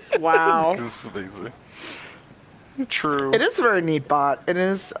 Wow. This is amazing. True. It is a very neat bot. It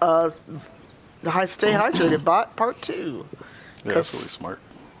is the Stay Hydrated bot part 2. Yeah, that's really smart.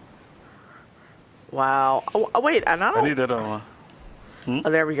 Wow. Oh, wait, and I don't... I need that on. Oh,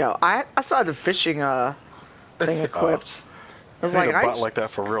 there we go. I still had the fishing thing equipped. I need a bot like that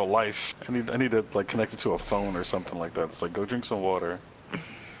for real life. I need to like connect it to a phone or something like that. It's like, go drink some water.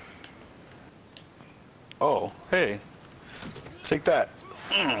 Oh, hey, take that.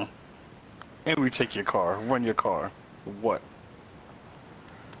 And we take your car. Run your car. What?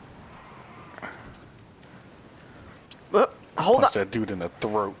 Hold Punch up. that dude in the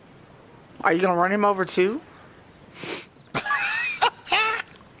throat. Are you gonna run him over too?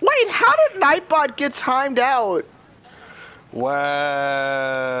 Wait, how did Nightbot get timed out?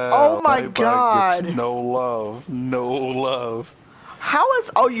 Wow. Oh my Nightbot god. gets no love. No love. How is...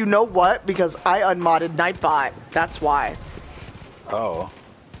 Oh, you know what? Because I unmodded Nightbot. That's why. Oh.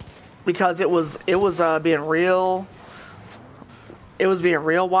 Because it was being real... It was being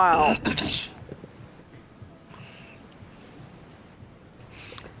real wild.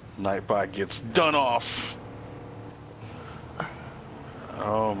 Nightbot gets done off.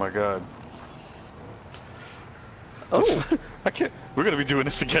 Oh my god. Oh. I can't. We're gonna be doing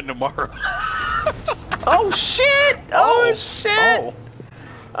this again tomorrow. Oh shit! Oh shit!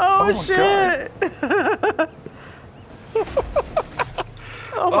 Oh shit!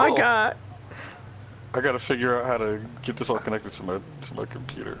 Oh my god! I gotta figure out how to get this all connected to my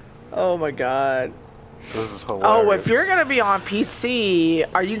computer. Oh my god! This is hilarious. Oh, if you're gonna be on PC,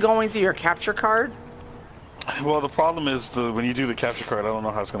 are you going to your capture card? Well, the problem is when you do the capture card, I don't know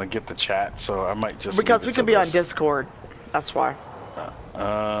how it's gonna get the chat, so I might just because we can be on Discord. That's why.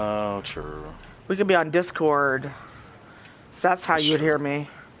 Oh, true. We can be on Discord. So that's how you would hear me.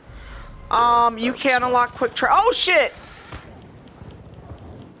 You can't unlock quick try. Oh shit!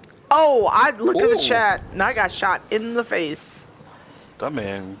 Oh, I looked at the chat and I got shot in the face. That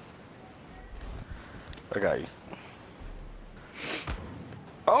man. I got you.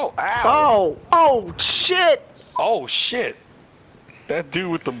 Oh, ow! Oh, oh shit! Oh shit! That dude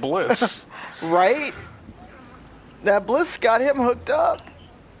with the bliss. Right? That bliss got him hooked up.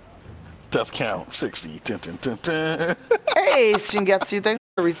 Death count 60. Dun, dun, dun, dun. Hey, Shingetsu, thanks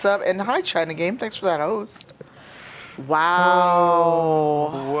for the resub. And hi, China Game, thanks for that host.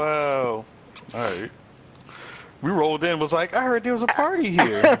 Wow. Oh, wow. Alright. We rolled in, was like, I heard there was a party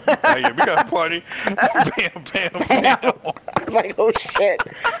here. Oh, yeah, we got a party. Bam, bam, bam. I'm like, oh shit.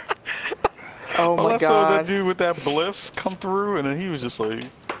 Oh my I god. saw that dude with that bliss come through, and then he was just like,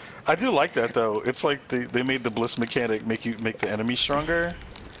 I do like that though. It's like they made the bliss mechanic make the enemy stronger.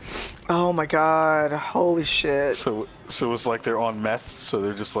 Oh my god. Holy shit. So it's like they're on meth, so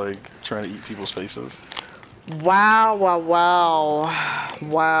they're just like trying to eat people's faces. Wow, wow, wow.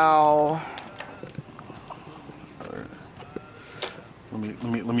 Wow.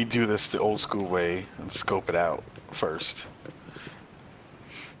 Let me do this the old school way and scope it out first.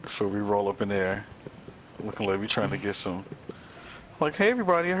 Before we roll up in there, looking like we're trying to get some. Like, hey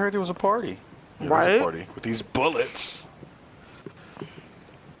everybody, I heard there was a party. Yeah, right? There's a party with these bullets.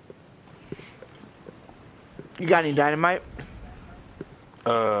 You got any dynamite?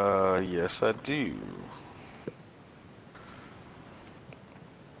 Yes I do.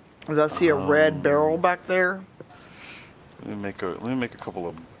 Does I see a red barrel back there? Let me make a couple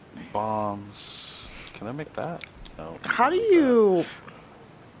of bombs. Can I make that? No. How do you?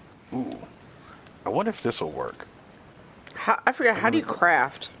 Ooh. I wonder if this will work. I forgot. How do you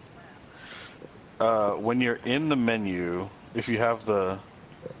craft? When you're in the menu, if you have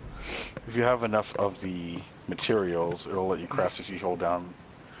enough of the materials, it'll let you craft if you hold down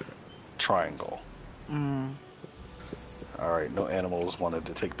triangle. Mm. Alright, no animals wanted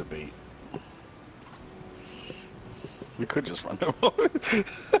to take the bait. We could just run them over.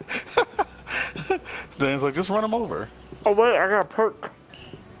 Dan's like, just run them over. Oh wait, I got a perk.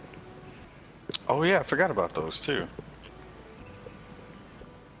 Oh yeah, I forgot about those too.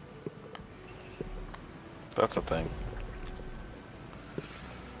 That's a thing.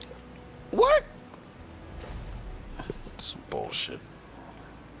 What? Some bullshit.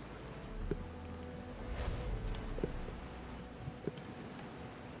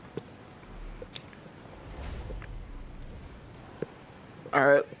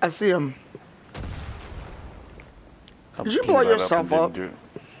 Alright, I see him. Did you blow yourself up?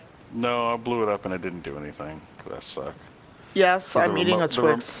 No, I blew it up and it didn't do anything. That sucked. Yes, I'm eating a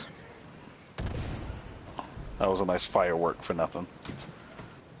Twix. That was a nice firework for nothing.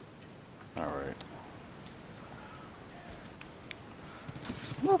 Alright.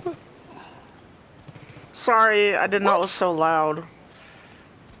 Sorry, I didn't know it was so loud.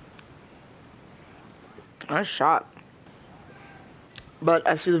 Nice shot. But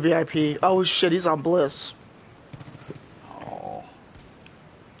I see the VIP. Oh shit, he's on Bliss. Oh.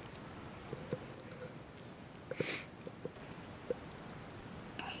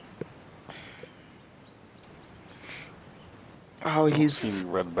 Oh, he's...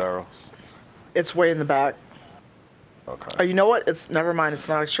 Red barrel. It's way in the back. Okay. Oh, you know what? It's never mind. It's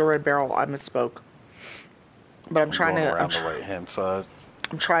not actual Red Barrel. I misspoke. But I'm trying to... around the right-hand side.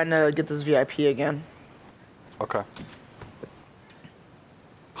 I'm trying to get this VIP again. Okay.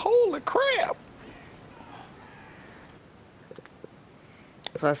 Holy crap!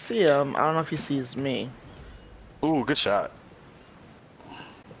 So I see him. I don't know if he sees me. Ooh, good shot.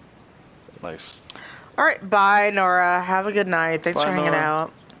 Nice. Alright, bye, Nora. Have a good night. Thanks Bye, for hanging Nora.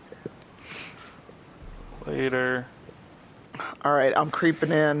 out. Later. Alright, I'm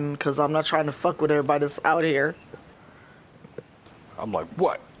creeping in because I'm not trying to fuck with everybody that's out here. I'm like,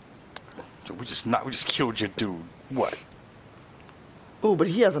 what? We just killed your dude. What? Ooh, but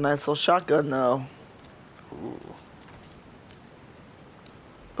he has a nice little shotgun though. Ooh.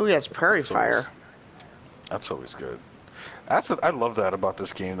 Ooh, he has prairie fire. That's always good. I love that about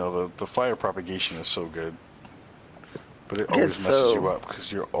this game though. The fire propagation is so good. But it always messes you up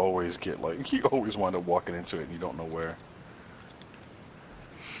because you always wind up walking into it and you don't know where.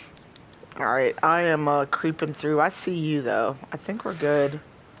 Alright, I am creeping through. I see you though. I think we're good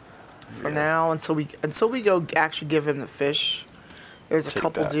for now until we go actually give him the fish. There's a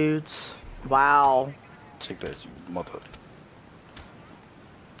couple dudes. Wow. Take that, you mother.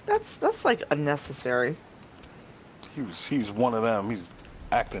 That's like unnecessary. He was one of them. He's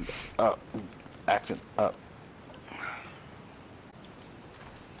acting up.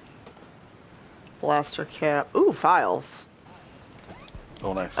 Blaster cap. Ooh, files.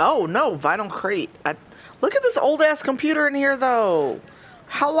 Oh, nice. Oh, no, vinyl crate. Look at this old-ass computer in here, though.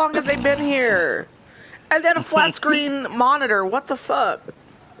 How long have they been here? And then a flat screen monitor. What the fuck?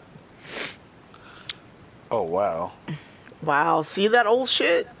 Oh, wow. Wow, see that old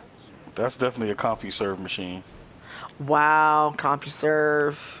shit? That's definitely a CompuServe machine. Wow,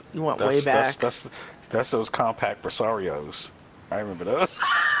 CompuServe. You went way back. That's those compact Presarios. I remember those.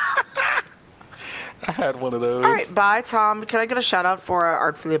 I had one of those. Alright, bye, Tom. Can I get a shout out for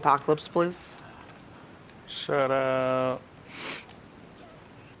Art for the Apocalypse, please? Shout out.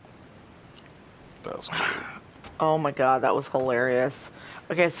 That was cool. Oh my god, that was hilarious.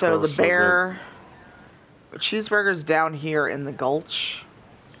 Okay, so the bear... Cheeseburger's down here in the gulch.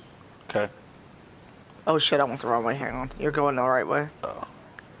 Okay. Oh shit, I went the wrong way. Hang on. You're going the right way. Oh.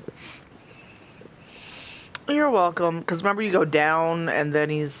 You're welcome. Because remember you go down and then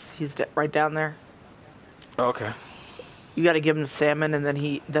he's right down there? Okay. You gotta give him the salmon and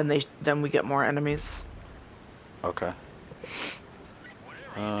then we get more enemies. Okay.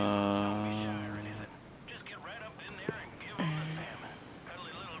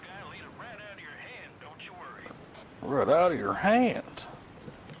 Right out of your hand.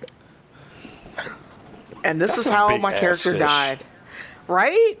 And this is how my character died.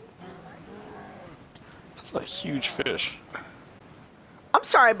 Right? That's a huge fish. I'm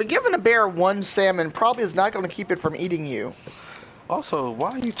sorry, but giving a bear one salmon probably is not going to keep it from eating you. Also,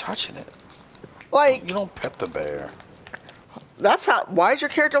 why are you touching it? Like... You don't pet the bear. That's how... Why does your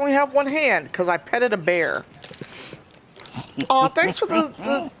character only have one hand? Because I petted a bear. Aw, thanks for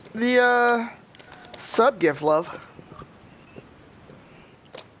the sub gift, love.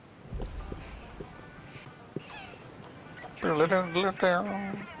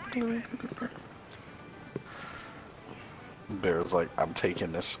 Bear's like, I'm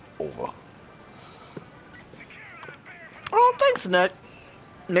taking this over. Oh, thanks, Nick.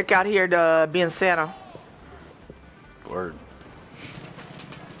 Nick out here to being Santa. Word.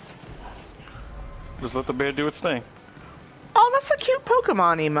 Just let the bear do its thing. Oh, that's a cute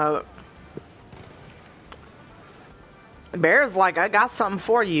Pokemon emote. The bear's like, I got something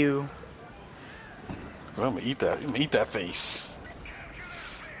for you. I'm gonna eat that. I'm gonna eat that face.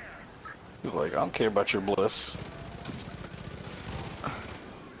 He's like, I don't care about your bliss.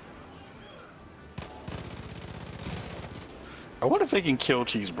 I wonder if they can kill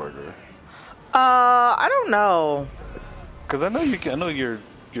Cheeseburger. I don't know. Cause I know you can. I know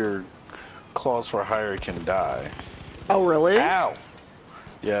your claws for hire can die. Oh really? Ow.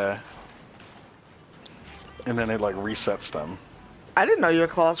 Yeah. And then it like resets them. I didn't know your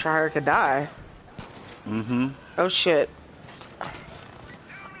claws for hire could die. Mm-hmm. Oh shit.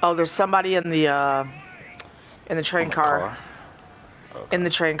 Oh, there's somebody in the train car. Okay. In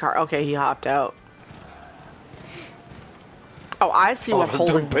the train car. Okay, he hopped out. Oh, I see what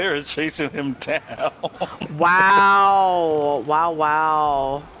holding. The bear is chasing him down. Wow! Wow!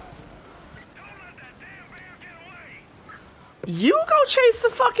 Wow! You go chase the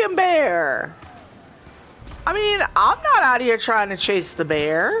fucking bear. I mean, I'm not out here trying to chase the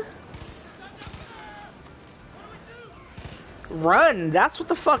bear. Run, that's what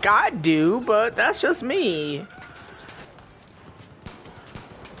the fuck I do, but that's just me.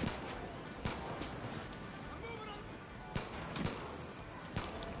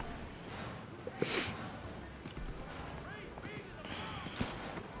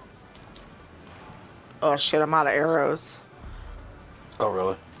 Oh shit, I'm out of arrows. Oh,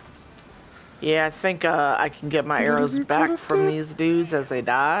 really? Yeah, I think I can get my arrows back from these dudes as they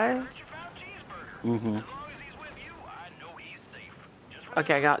die. Mm-hmm.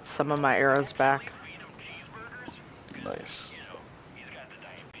 Okay, I got some of my arrows back. Nice.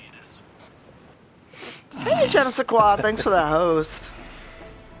 Hey, Genesis Quad, thanks for the host.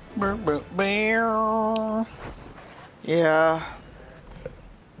 Yeah.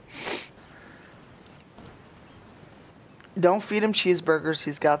 Don't feed him cheeseburgers,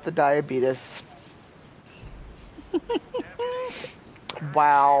 he's got the diabetes.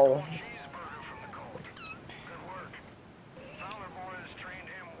 Wow.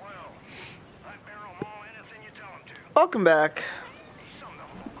 Welcome back.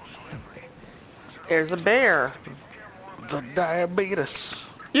 There's a bear. The diabetes.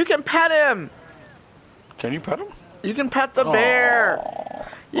 You can pet him. Can you pet him? You can pet the bear.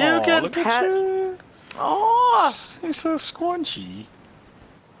 You can pet. Oh, he's so squunchy.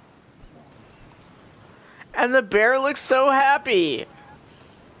 And the bear looks so happy.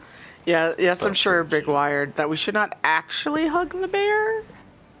 Yeah, yes, I'm sure, Big Wired, that we should not actually hug the bear.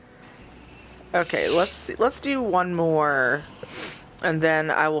 Okay, let's do one more, and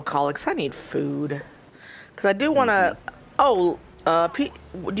then I will call it, because I need food. Because I do want to... Oh, Pete,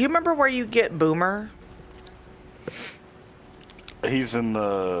 do you remember where you get Boomer? He's in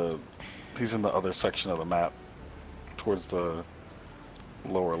the other section of the map, towards the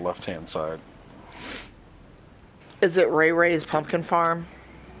lower left-hand side. Is it Ray Ray's pumpkin farm?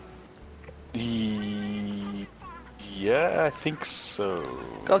 Yeah, I think so.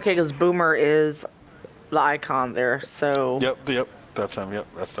 Okay, because Boomer is the icon there, so... Yep, that's him, yep,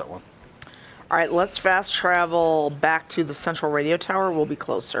 that's that one. Alright, let's fast travel back to the central radio tower, we'll be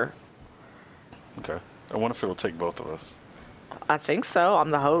closer. Okay, I wonder if it'll take both of us. I think so,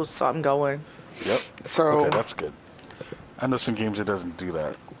 I'm the host, so I'm going. Yep, so... Okay, that's good. I know some games it doesn't do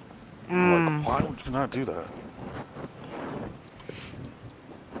that. I'm like, why would you not do that?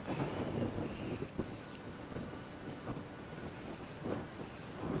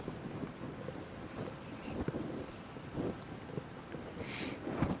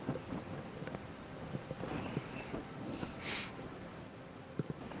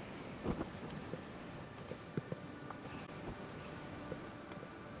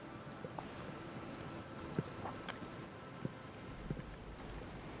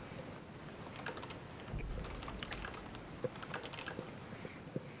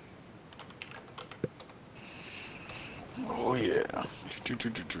 Oh yeah.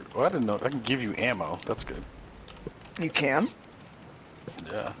 Oh, I didn't know. I can give you ammo. That's good. You can?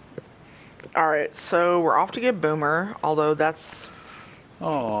 Yeah. Alright, so we're off to get Boomer, although that's...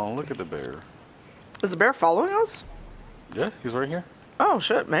 Oh, look at the bear. Is the bear following us? Yeah, he's right here. Oh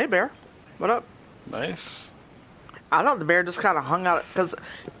shit, hey bear. What up? Nice. I thought the bear just kind of hung out, because...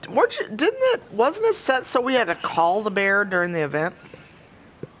 Wasn't it set so we had to call the bear during the event?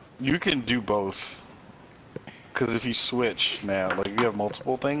 You can do both. Because if you switch now, like you have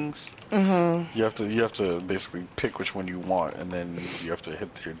multiple things, you have to basically pick which one you want, and then you have to hit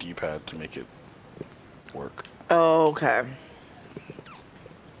your D-pad to make it work. Oh, okay.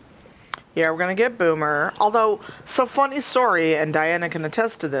 Yeah, we're gonna get Boomer. Although, so funny story, and Diana can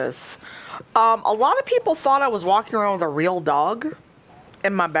attest to this. A lot of people thought I was walking around with a real dog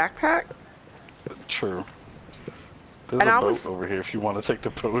in my backpack. True. There's a boat over here if you want to take the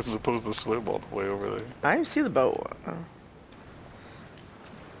boat as opposed to swim all the way over there. I didn't see the boat.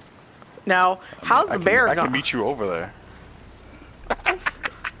 Now, how's the bear going? I can meet you over there.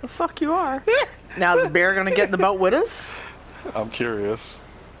 The fuck you are? Now, is the bear gonna get in the boat with us? I'm curious.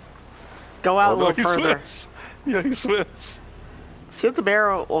 Go out a little further. Swims. Yeah, he swims. See if the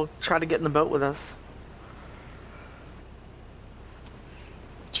bear will try to get in the boat with us.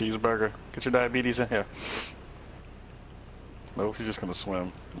 Cheeseburger. Get your diabetes in here. Nope, he's just gonna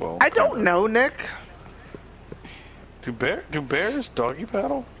swim. Well, I don't know, Nick. Do bears doggy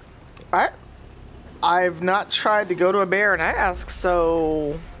paddle? I've not tried to go to a bear and ask,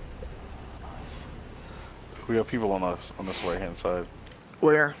 so... We have people on this right hand side.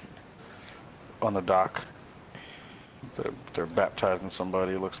 Where? On the dock. They're baptizing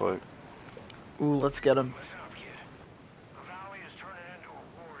somebody, it looks like. Ooh, let's get them.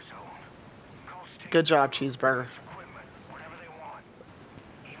 Good job, Cheeseburger.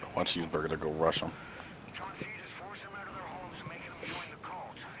 I want Cheeseburger to go rush him.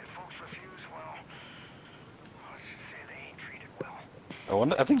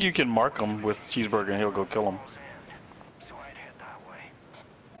 I think you can mark him with Cheeseburger and he'll go kill him.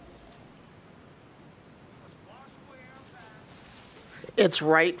 It's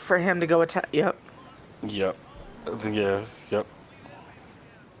right for him to go attack. Yep. Yep. Yeah, yep.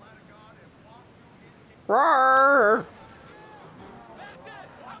 Roar!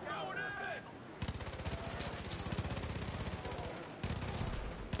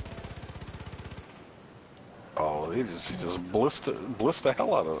 Oh, he just blissed the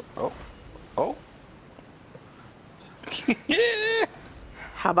hell out of it. Oh. Oh. Yeah.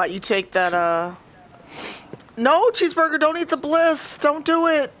 How about you take that, No, Cheeseburger, don't eat the bliss. Don't do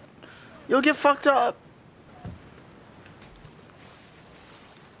it. You'll get fucked up.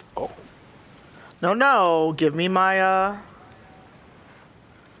 Oh. No. Give me my,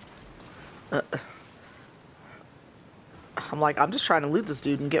 I'm like, I'm just trying to loot this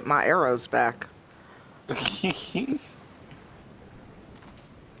dude and get my arrows back. I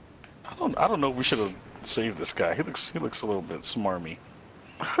don't know if we should have saved this guy. He looks a little bit smarmy.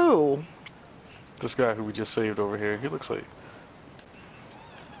 Who? This guy who we just saved over here. He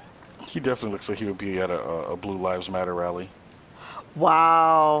definitely looks like he would be at a Blue Lives Matter rally.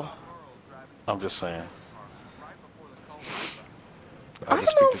 Wow. I'm just saying. I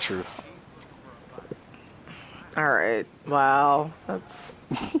just speak the truth. Alright. Wow. That's...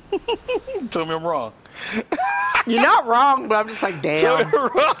 Tell me I'm wrong. You're not wrong, but I'm just like, damn. Tell me I'm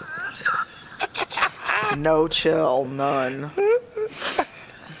wrong. No chill, none.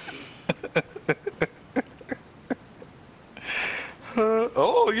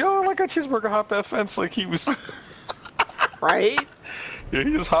 Oh, yo, like a Cheeseburger hopped that fence like he was... Right? Yeah,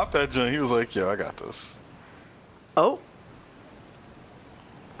 he just hopped that joint. He was like, yo, I got this. Oh.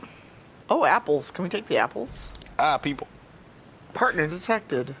 Oh, apples. Can we take the apples? Ah, people. Partner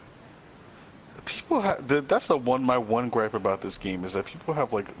detected. People have... That's my one gripe about this game is that people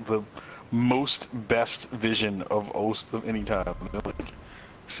have, like, the most best vision of any time. They, like,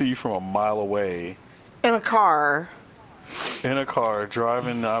 see you from a mile away. In a car. In a car,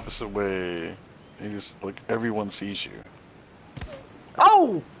 driving the opposite way. You just, like, everyone sees you.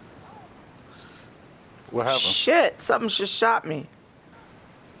 Oh! What happened? Shit, something just shot me.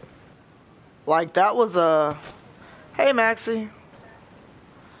 Like, that was a... Hey, Maxie.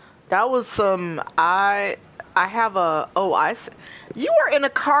 That was some... I have a... Oh, I see. You were in a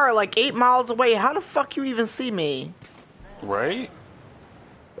car, like, 8 miles away. How the fuck you even see me? Right?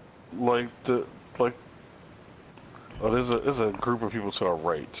 Like, Oh, there's a group of people to our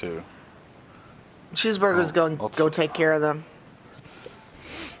right, too. Cheeseburger's going to go take care of them.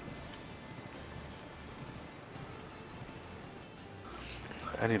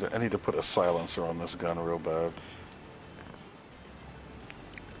 I need to put a silencer on this gun real bad.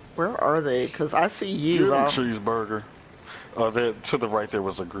 Where are they? Because I see you. Cheeseburger. To the right there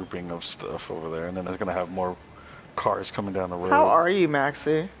was a grouping of stuff over there, and then there's gonna have more cars coming down the road. How are you,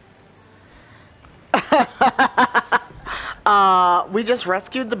 Maxie? We just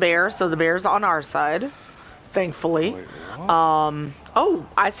rescued the bear, so the bear's on our side, thankfully. Wait, what? Oh,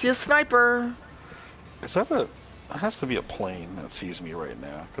 I see a sniper. Is that it has to be a plane that sees me right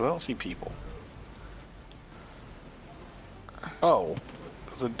now, because I don't see people. Oh,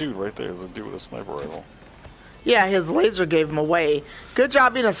 there's a dude right there. There's a dude with a sniper rifle. Yeah, his laser gave him away. Good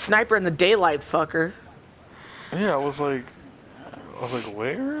job being a sniper in the daylight, fucker. Yeah, I was like,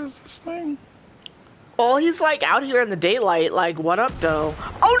 where is this thing? Well, he's like out here in the daylight, like, what up, though?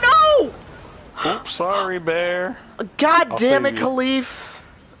 Oh no! Oops, sorry, bear. God damn it, Khalif.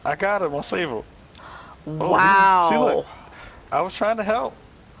 I got him, I'll save him. Wow. See, look, I was trying to help.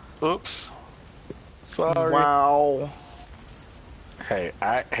 Oops. Sorry. Wow. Hey,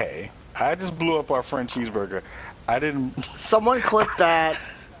 I just blew up our friend Cheeseburger. I didn't. Someone clipped that.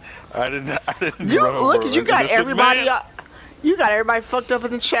 I didn't. You look, you got everybody. You got everybody fucked up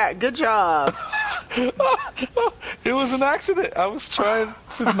in the chat. Good job. It was an accident. I was trying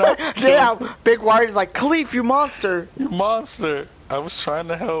to not. Damn, Big Wire's like, Khalif, you monster. You monster. I was trying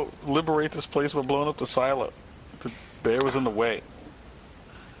to help liberate this place by blowing up the silo. The bear was in the way.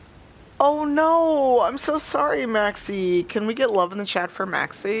 Oh no, I'm so sorry, Maxie. Can we get love in the chat for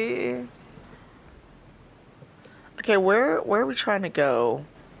Maxie? Okay, where are we trying to go?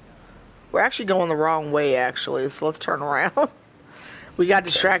 We're actually going the wrong way, actually, so let's turn around. We got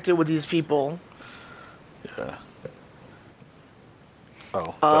distracted with these people. Yeah.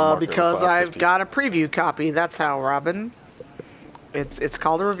 Oh. Because I've got a preview copy. That's how, Robin. It's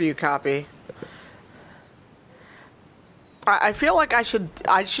called a review copy. I feel like I should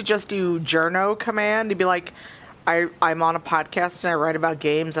just do journo command to be like, I'm on a podcast and I write about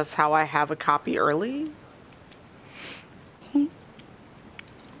games. That's how I have a copy early.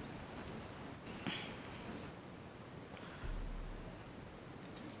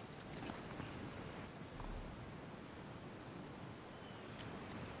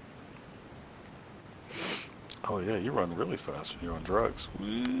 Oh yeah, you run really fast when you're on drugs.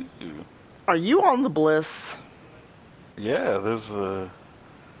 Woo. Are you on the bliss? Yeah, there's a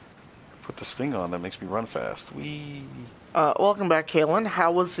put this thing on that makes me run fast. Wee. Welcome back, Kaylin.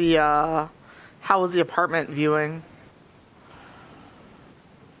 How was the apartment viewing?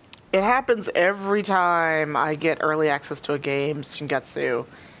 It happens every time I get early access to a game, Shingetsu.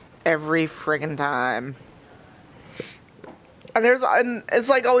 Every friggin' time. And it's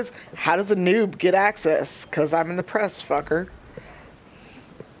like always, how does a noob get access? 'Cause I'm in the press, fucker.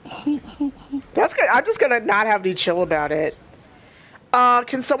 That's good. I'm just gonna not have any chill about it.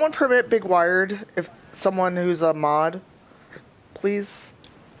 Can someone permit Big Wired? If someone who's a mod, please.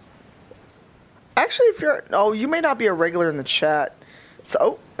 Actually, if you're, you may not be a regular in the chat.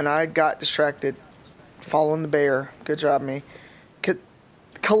 So, and I got distracted. Following the bear. Good job, me.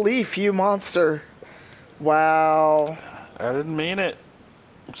 Khalif, you monster. Wow. I didn't mean it.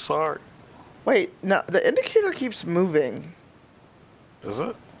 I'm sorry. Wait, no, the indicator keeps moving. Is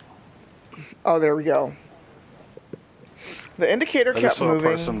it? Oh, there we go. The indicator kept moving. I saw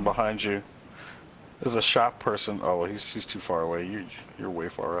a person behind you. There's a shop person. Oh, he's too far away. You're way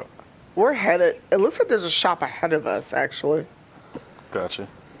far up. We're headed. It looks like there's a shop ahead of us, actually. Gotcha.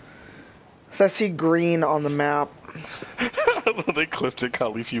 So I see green on the map. They clipped it,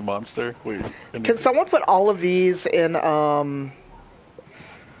 Khalif, you monster. Wait. Can someone put all of these in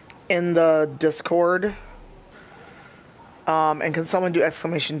the Discord? And can someone do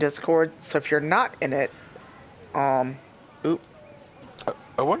exclamation Discord? So if you're not in it, oop.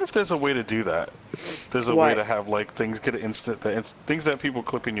 I wonder if there's a way to do that. There's a way to have like things get things that people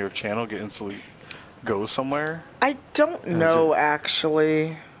clip in your channel get instantly go somewhere. I don't know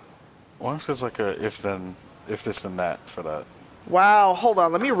actually. I wonder if there's like a if this then that for that. Wow, hold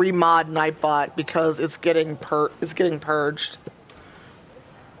on. Let me remod Nightbot because it's getting purged.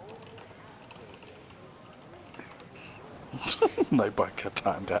 Nightbot got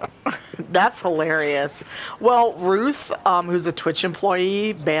timed out. That's hilarious. Well, Ruth, who's a Twitch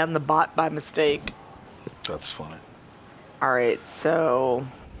employee, banned the bot by mistake. That's funny. Alright, so...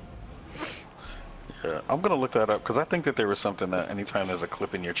 Yeah, I'm gonna look that up because I think that there was something that anytime there's a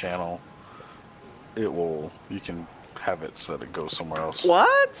clip in your channel, you can have it so that it goes somewhere else.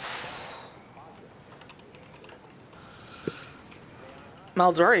 What?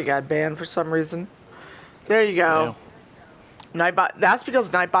 Maldori got banned for some reason. There you go. Yeah. Nightbot. That's because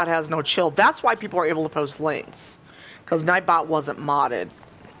Nightbot has no chill. That's why people are able to post links. Because Nightbot wasn't modded.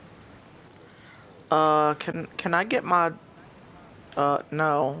 Can I get my...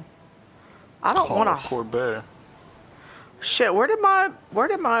 no. I don't want to... Poor bear. Shit, where did my...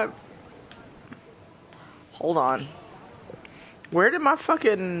 Hold on. Where did my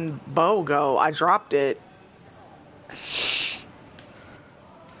fucking bow go? I dropped it.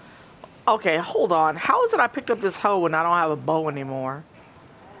 Okay, hold on. How is it I picked up this hoe when I don't have a bow anymore?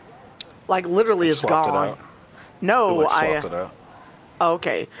 Like, literally it's gone. No, swapped it out.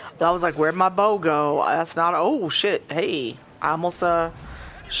 Okay. I was like, where'd my bow go? That's not... Oh, shit. Hey. I almost,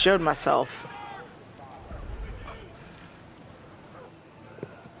 showed myself.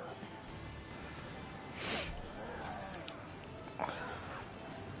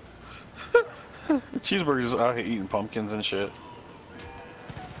 Cheeseburgers out here eating pumpkins and shit.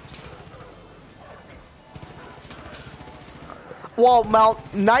 Well,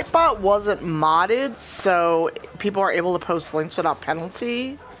 Nightbot wasn't modded, so people are able to post links without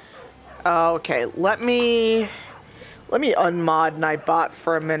penalty. Okay, let me unmod Nightbot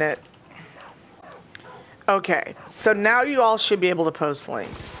for a minute. Okay, so now you all should be able to post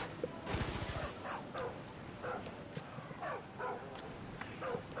links.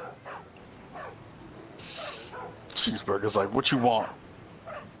 Cheeseburger's like, what you want?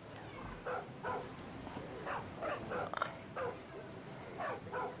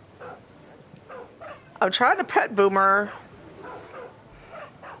 I'm trying to pet Boomer.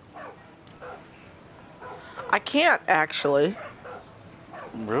 I can't actually.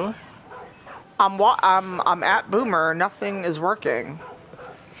 Really? I'm at Boomer. Nothing is working.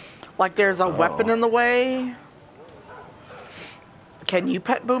 Like there's a weapon in the way. Can you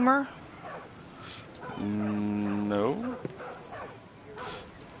pet Boomer? No.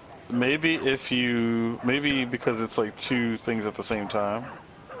 Maybe because it's like two things at the same time.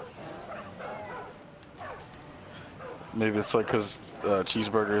 Maybe it's like because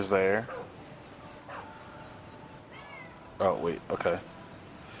Cheeseburger is there. Oh, wait, okay.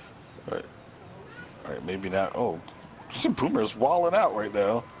 Alright. Alright, maybe not. Oh, Boomer's walling out right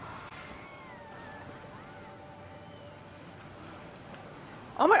now.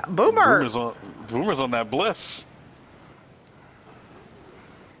 Oh my, Boomer! Boomer's on that bliss.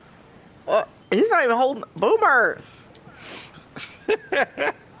 He's not even holding... Boomer!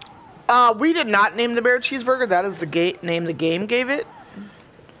 We did not name the bear Cheeseburger. That is the name the game gave it.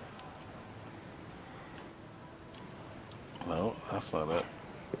 No, that's not it.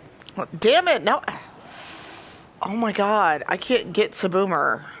 Damn it, no. Oh my god, I can't get to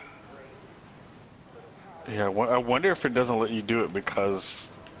Boomer. Yeah, I wonder if it doesn't let you do it because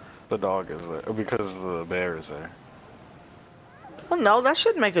the dog is there, or because the bear is there. Well, no, that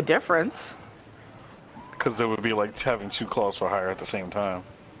shouldn't make a difference. Because it would be like having two claws for hire at the same time.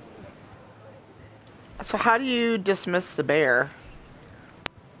 So how do you dismiss the bear?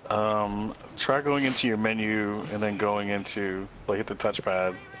 Try going into your menu and then going into, like, hit the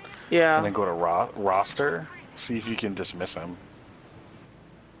touchpad. Yeah. And then go to roster. See if you can dismiss him.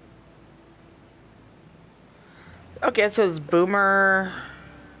 Okay, it says Boomer.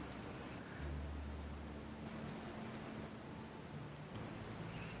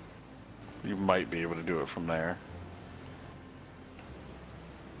 You might be able to do it from there.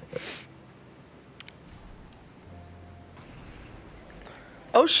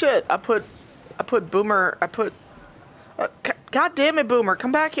 Oh shit! I put Boomer. God damn it, Boomer!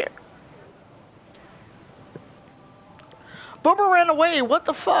 Come back here. Boomer ran away. What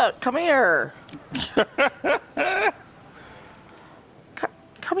the fuck? Come here.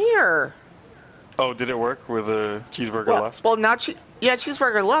 Come here. Oh, did it work with a Cheeseburger left? Well, now yeah,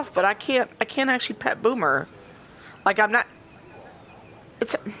 Cheeseburger left, but I can't actually pet Boomer. Like I'm not.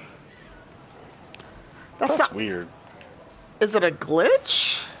 That's not weird. Is it a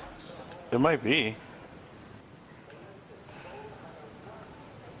glitch? It might be.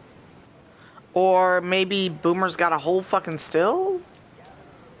 Or maybe Boomer's got a whole fucking still?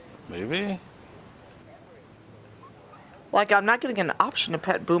 Maybe. Like, I'm not getting an option to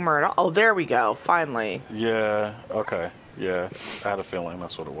pet Boomer at all. Oh, there we go. Finally. Yeah, okay. Yeah, I had a feeling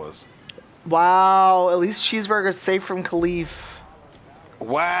that's what it was. Wow, at least Cheeseburger's safe from Khalif.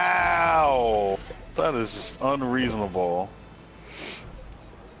 Wow! That is just unreasonable.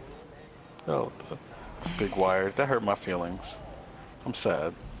 Oh, the big wire. That hurt my feelings. I'm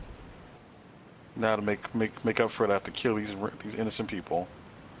sad. Now to make up for it, I have to kill these innocent people.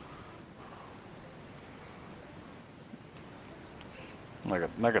 I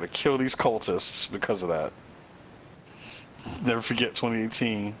gotta kill these cultists because of that. Never forget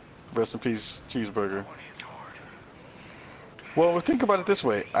 2018. Rest in peace, Cheeseburger. Well, think about it this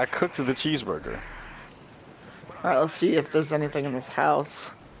way. I cooked the cheeseburger. Alright, let's see if there's anything in this house.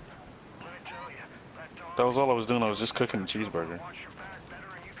 That was all I was doing. I was just cooking the cheeseburger.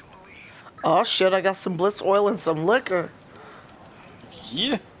 Oh shit, I got some bliss oil and some liquor.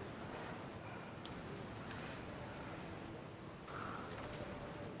 Yeah.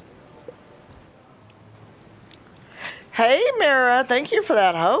 Hey Mira, thank you for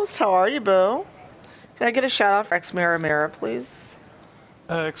that host. How are you, boo? Can I get a shout out for X Mira, please?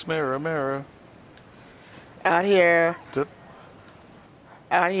 X Mira. Out here.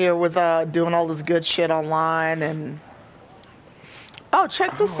 Out here with doing all this good shit online and oh,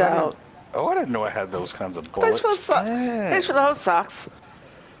 check this out. I didn't know I had those kinds of bullets. Thanks for the host socks.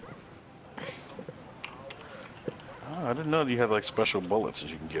 Oh, I didn't know you had like special bullets that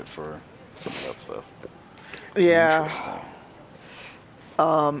you can get for some of that stuff. Yeah.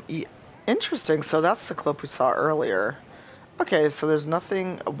 Interesting. So that's the clip we saw earlier. Okay, so there's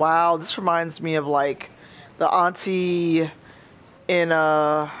nothing. Wow, this reminds me of like the auntie in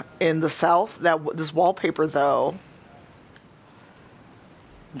the South. This wallpaper though.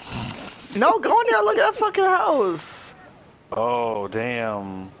 No, go in there and look at that fucking house. Oh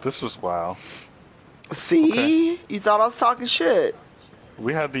damn! This was wow. See, okay. You thought I was talking shit.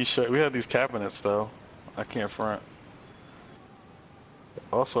 We had these cabinets though. I can't front.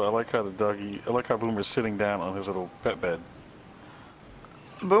 Also, I like how Boomer's sitting down on his little pet bed.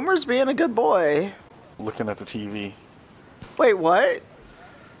 Boomer's being a good boy. Looking at the TV. Wait, what?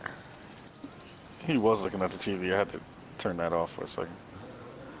 He was looking at the TV. I had to turn that off for a second.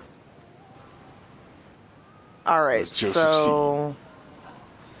 Alright, so...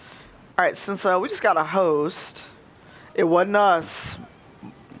 Alright, since we just got a host, it wasn't us.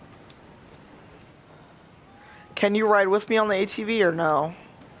 Can you ride with me on the ATV or no?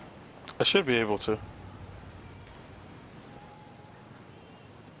 I should be able to.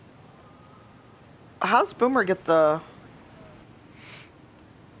 How does Boomer get the...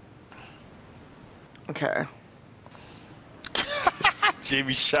 Okay.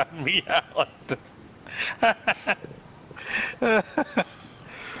 Jamie shot me out.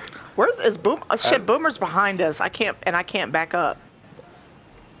 Where's is Boom? Oh, shit, Boomer's behind us. I can't back up.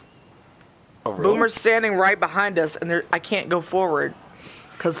 Oh, really? Boomer's standing right behind us, and I can't go forward.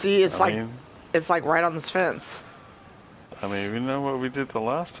 Cause see, it's like right on this fence. I mean, we know what we did the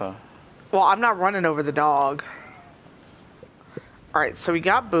last time. Well, I'm not running over the dog. All right, so we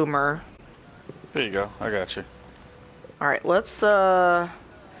got Boomer. There you go. I got you. All right, let's. All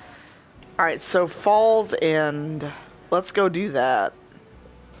right, so Falls End. Let's go do that.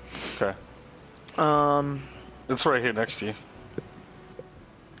 Okay. It's right here next to you.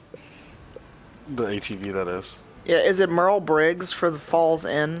 The ATV, that is. Yeah, is it Merle Briggs for the Falls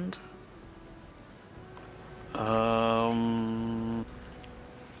End? Because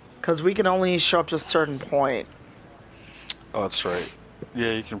we can only show up to a certain point. Oh, that's right.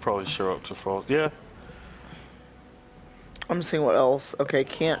 Yeah, you can probably show up to Falls. Yeah. I'm seeing what else. Okay,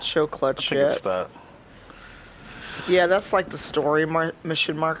 can't show clutch I yet. think it's that. Yeah, that's like the story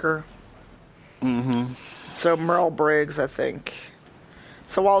mission marker. Mm-hmm. So Merle Briggs, I think.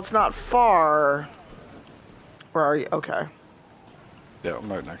 So while it's not far, where are you? Okay. Yeah, I'm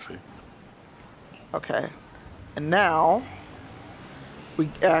right next to you. Okay. And now we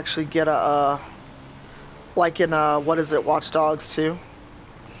actually get a like in what is it, Watch Dogs 2?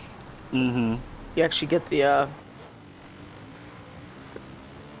 Mm-hmm. You actually get the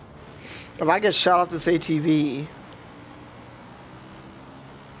if I get shot off this ATV.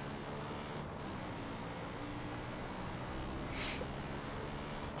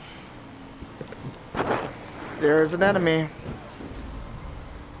 There's an enemy.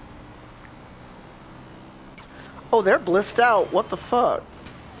 Oh, they're blissed out. What the fuck?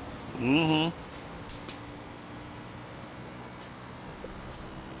 Mm-hmm.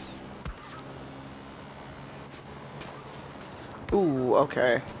 Ooh,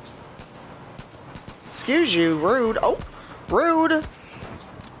 okay. Excuse you, rude. Oh, rude.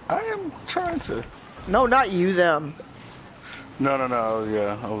 I am trying to. No, not you, them. No.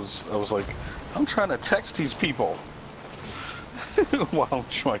 Yeah, I was like, I'm trying to text these people while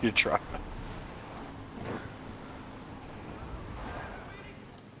you're trying.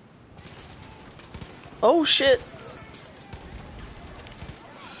 Oh shit.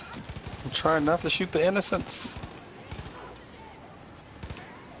 I'm trying not to shoot the innocents.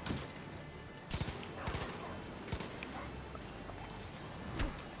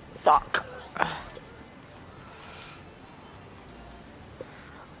 Fuck.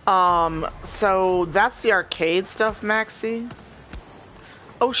 So that's the arcade stuff, Maxie?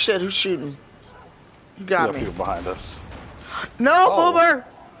 Oh shit, who's shooting? You got me. People behind us. No, Boomer!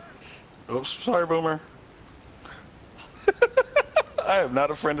 Oops, sorry, Boomer. I am not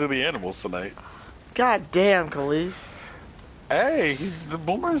a friend of the animals tonight. God damn, Khalif. Hey, the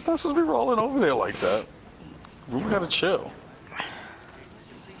Boomer is not supposed to be rolling over there like that. We gotta chill.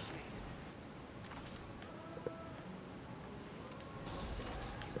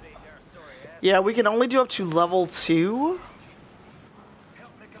 Yeah, we can only do up to level 2.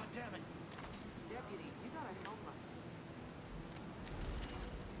 Help me, goddammit. Deputy, you gotta help us.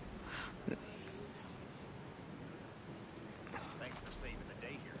 Thanks for saving the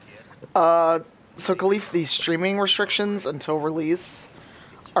day here, kid. So Khalif, the streaming restrictions until release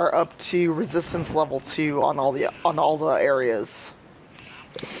are up to resistance level 2 on all the areas.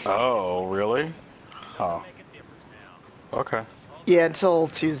 Oh, really? Huh. Okay. Yeah, until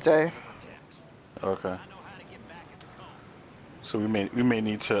Tuesday. Okay. So we may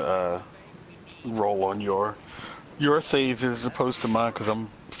need to roll on your save as opposed to mine because I'm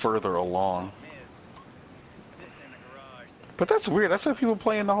further along. But that's weird. I saw people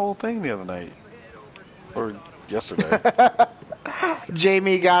playing the whole thing the other night or yesterday.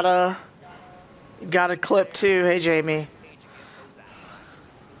 Jamie got a clip too. Hey, Jamie.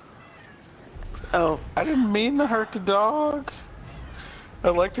 Oh. I didn't mean to hurt the dog. I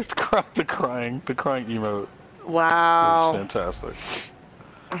like the crying emote. Wow. It's fantastic.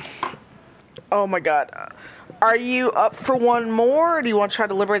 Oh my god. Are you up for one more, or do you want to try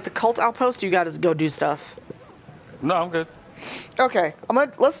to liberate the cult outpost? You gotta go do stuff. No, I'm good. Okay,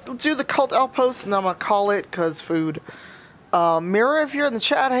 let's do the cult outpost, and I'm gonna call it cause food. Mira, if you're in the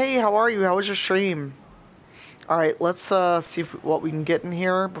chat, hey, how are you? How was your stream? All right, let's see what we can get in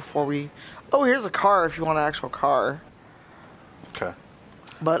here before we. Oh, here's a car if you want an actual car. Okay.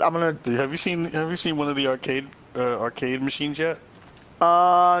 But I'm gonna. Have you seen one of the arcade machines yet?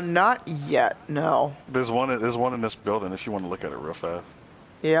 Not yet. No. There's one in this building. If you want to look at it real fast.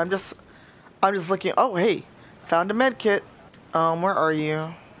 Yeah, I'm just looking. Oh, hey, found a med kit. Where are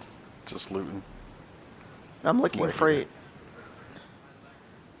you? Just looting. I'm looking Right for here. it.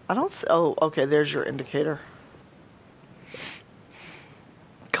 I don't see, oh, okay, there's your indicator.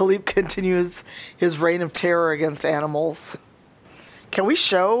 Khalib continues his reign of terror against animals. Can we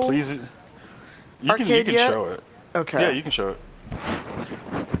show Please, you arcade can yet? show it. Okay. Yeah, you can show it.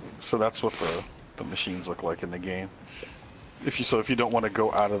 So that's what the machines look like in the game. If you don't want to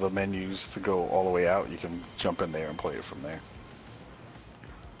go out of the menus to go all the way out, you can jump in there and play it from there,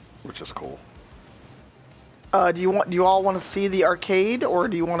 which is cool. Do you all want to see the arcade, or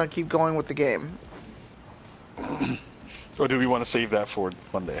do you want to keep going with the game? Or do we want to save that for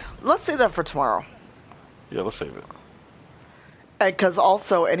Monday? Let's save that for tomorrow. Yeah, let's save it. Because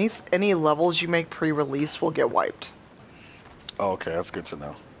also, any levels you make pre-release will get wiped. Oh, okay, that's good to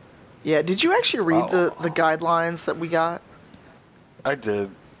know. Yeah, did you actually read the guidelines that we got? I did,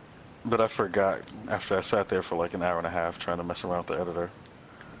 but I forgot after I sat there for like an hour and a half trying to mess around with the editor.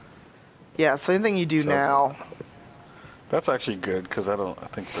 Yeah, so anything you do now... That's actually good, because I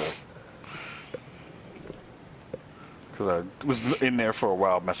think because I was in there for a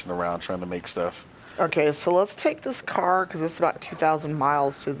while messing around trying to make stuff. Okay, so let's take this car, because it's about 2,000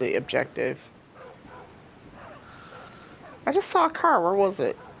 miles to the objective. I just saw a car, where was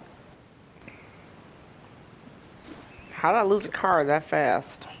it? How did I lose a car that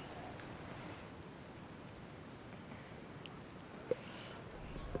fast?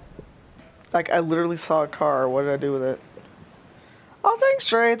 Like, I literally saw a car, what did I do with it? Oh, thanks,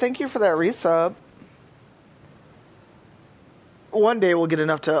 Trey, thank you for that resub. One day we'll get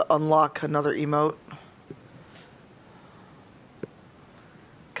enough to unlock another emote.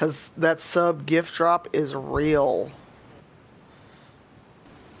 Because that sub gift drop is real.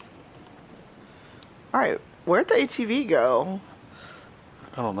 Alright, where'd the ATV go?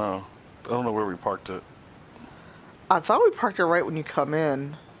 I don't know. I don't know where we parked it. I thought we parked it right when you come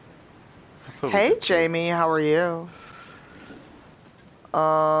in. Hey, Jamie, how are you?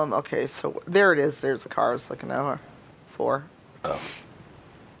 Okay, so there it is. There's the car I was looking for. Oh.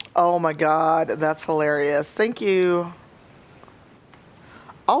 Oh my god, that's hilarious. Thank you.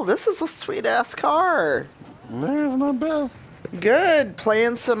 Oh, this is a sweet-ass car. There's not bad. Good.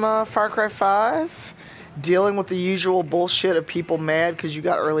 Playing some Far Cry 5. Dealing with the usual bullshit of people mad because you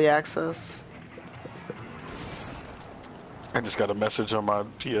got early access. I just got a message on my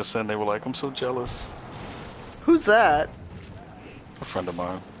PSN. They were like, I'm so jealous. Who's that? A friend of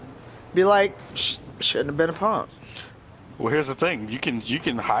mine. Be like, shouldn't have been a punk. Well, here's the thing. You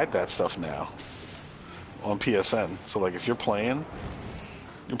can hide that stuff now on PSN. So, like, if you're playing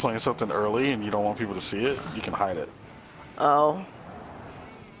something early and you don't want people to see it, you can hide it. Oh.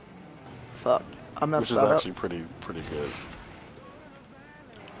 Fuck. I messed that up. Which is actually pretty good.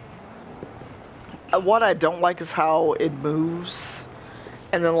 What I don't like is how it moves,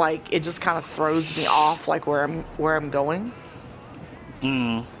 and then like it just kind of throws me off, like where I'm going.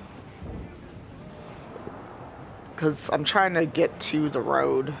 Because I'm trying to get to the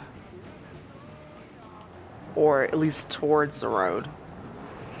road, or at least towards the road.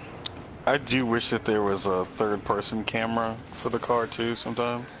 I do wish that there was a third-person camera for the car too.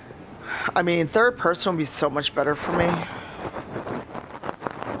 Sometimes. I mean, third person would be so much better for me.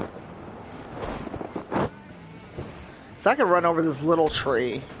 So I could run over this little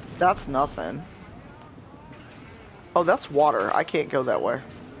tree. That's nothing. Oh, that's water. I can't go that way.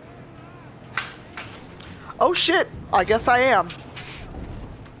 Oh shit! I guess I am.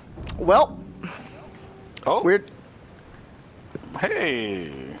 Well. Oh. Weird.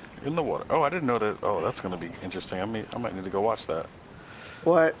 Hey, in the water. Oh, I didn't know that. Oh, that's gonna be interesting. I might need to go watch that.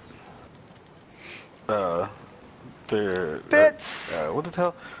 What? Fitz. What the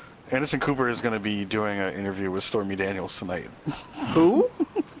hell? Anderson Cooper is going to be doing an interview with Stormy Daniels tonight. Who?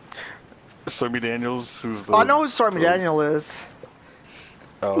 Stormy Daniels, who's the... I know who Stormy Daniels is.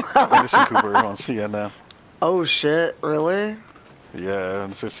 Oh, Anderson Cooper on CNN. Oh shit, really? Yeah,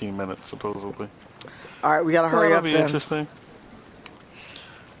 in 15 minutes, supposedly. Alright, we gotta hurry up then. That'll be interesting.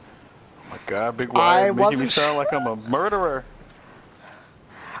 Oh my god, Big Wide making me sound like I'm a murderer.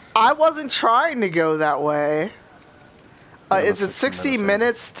 I wasn't trying to go that way. Is it 60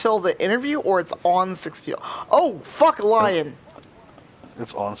 minutes till the interview, or it's on 60? Oh, fuck, a lion.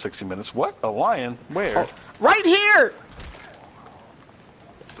 It's on 60 minutes. What? A lion? Where? Oh, right here!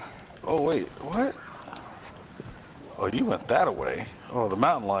 Oh, wait. What? Oh, you went that way. Oh, the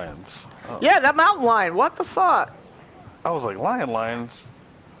mountain lions. Oh. Yeah, that mountain lion. What the fuck? I was like, lions.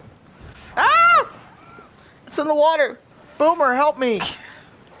 Ah! It's in the water. Boomer, help me.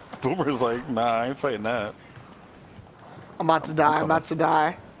 Boomer's like, nah, I ain't fighting that. I'm about to die. I'm about to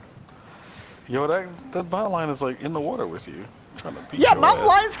die. Yo, that mountain lion is like in the water with you. Trying to beat yeah, your mountain ass.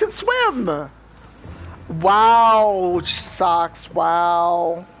 lions can swim. Wow, socks.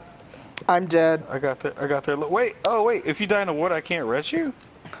 Wow. I'm dead. I got there. Wait, if you die in the water, I can't res you?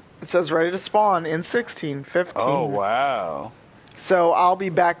 It says ready to spawn in 16, 15. Oh, wow. So I'll be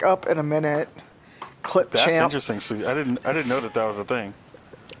back up in a minute. Clip That's champ. interesting. So I didn't know that was a thing.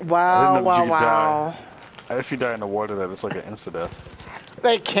 Wow, I didn't know that you could wow. die. If you die in the water, that it's like an insta-death.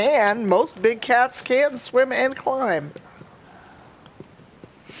 They can. Most big cats can swim and climb.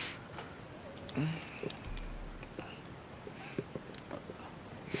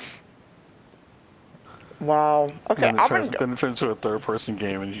 Wow. Okay, Then it turns into a third-person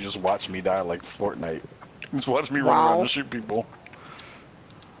game, and you just watch me die like Fortnite. Just watch me run around and shoot people.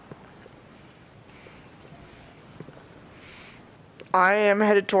 I am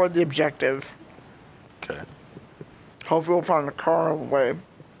headed toward the objective. Okay. Hopefully we'll find the car on the way.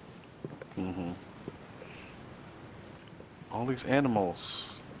 Mm-hmm. All these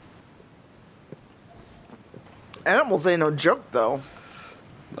animals. Animals ain't no joke, though.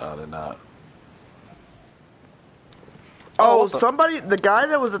 No, they're not. Oh, the guy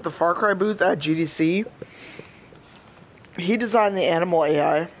that was at the Far Cry booth at GDC, he designed the animal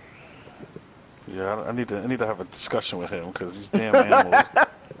AI. Yeah, I need to have a discussion with him because these damn animals.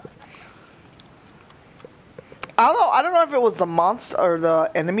 I don't know if it was the monster or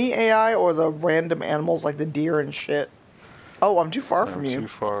the enemy AI or the random animals like the deer and shit. Oh, I'm too far from you. Too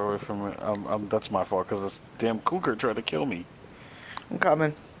far away from it. That's my fault because this damn cougar tried to kill me. I'm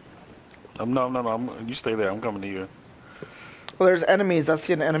coming. No. You stay there. I'm coming to you. Well, there's enemies. I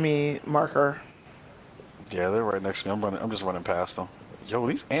see an enemy marker. Yeah, they're right next to me. I'm just running past them. Yo,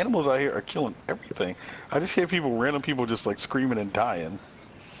 these animals out here are killing everything. I just hear random people just like screaming and dying.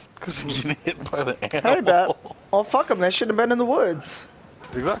 Because they're getting hit by the animal. Hey, bet. Oh, fuck them. They shouldn't have been in the woods.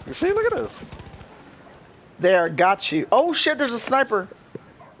 Exactly. See, look at this. There, got you. Oh, shit, there's a sniper.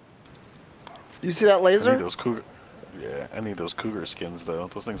 You see that laser? I need those cougar. Yeah, I need those cougar skins, though.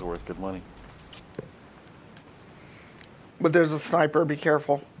 Those things are worth good money. But there's a sniper. Be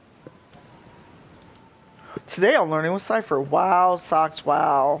careful. Today I'm learning with Cypher. Wow, socks,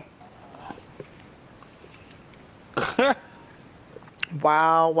 wow.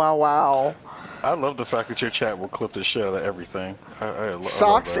 Wow. I love the fact that your chat will clip the shit out of everything.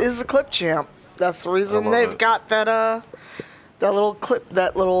 Socks is the clip champ. That's the reason they've got that little clip,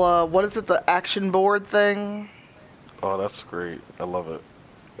 that little what is it, the action board thing? Oh, that's great. I love it.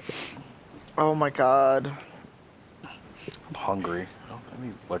 Oh my god. I'm hungry. I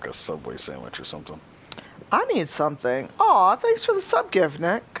need like a Subway sandwich or something. I need something. Aw, thanks for the sub gift,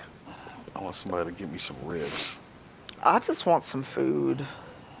 Nick. I want somebody to give me some ribs. I just want some food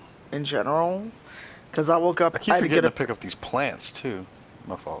in general. Because I woke up, I keep had to forgetting get to pick up these plants too.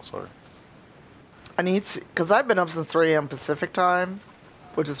 My fault, sorry. I need to, because I've been up since 3 a.m. Pacific time,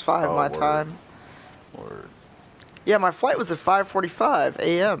 which is 5 my time. Word. Yeah, my flight was at 5:45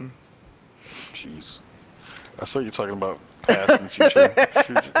 a.m. Jeez. I saw you talking about past and future.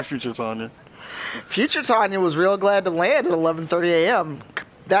 Future Tanya. Future Tanya was real glad to land at 11:30 a.m.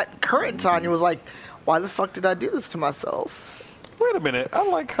 That current Tanya was like, why the fuck did I do this to myself? Wait a minute. I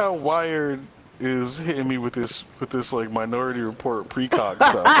like how Wired is hitting me with this like Minority Report precog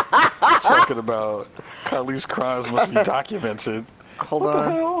stuff. Talking about how these crimes must be documented. Hold what on.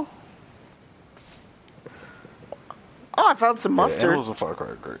 The hell? Oh, I found some mustard. Animals and Far Cry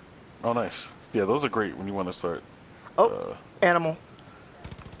are great. Oh, nice. Yeah, those are great when you want to start. Oh, animal.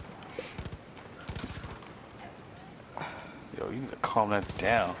 Yo, you need to calm that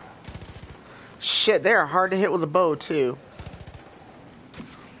down. Shit, they are hard to hit with a bow, too.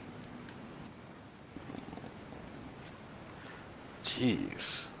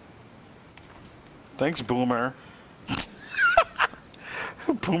 Jeez. Thanks, Boomer.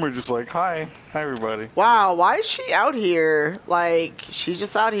 Boomer just like, hi everybody. Wow, why is she out here? Like, she's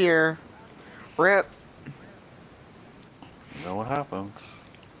just out here. Rip. You know what happens.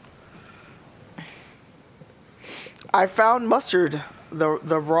 I found mustard, the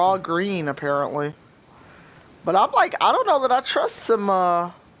raw green apparently. But I'm like, I don't know that I trust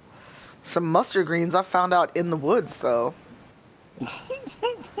some mustard greens I found out in the woods though.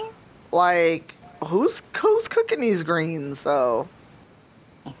 Like, who's cooking these greens though?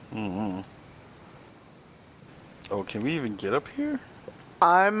 Mm-hmm. Oh, can we even get up here?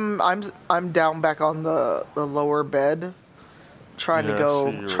 I'm down back on the lower bed, trying to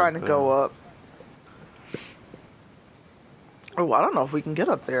go up. Oh, I don't know if we can get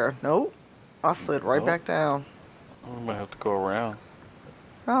up there. Nope. I slid right back down. We might have to go around.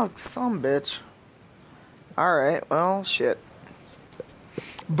 Oh, some bitch. Alright, well, shit.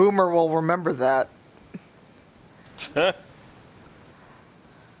 Boomer will remember that.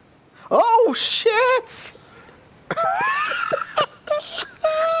 Oh, Oh shit!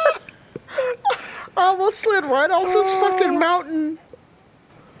 I almost slid right off this fucking mountain.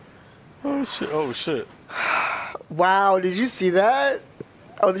 Oh shit! Oh shit! Wow, did you see that?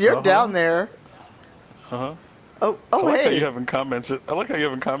 Oh, you're down there. Uh-huh. Oh, I like hey. how you haven't commented. I like how you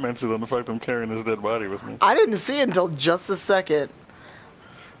haven't commented on the fact I'm carrying this dead body with me. I didn't see it until just a second.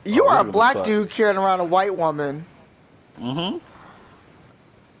 You are a black dude carrying around a white woman. Mm-hmm.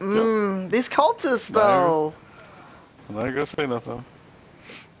 Yep. These cultists, though. I'm not gonna say nothing.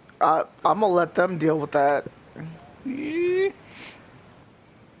 I'm gonna let them deal with that.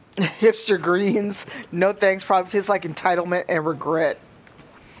 Hipster greens. No thanks. Probably tastes like entitlement and regret.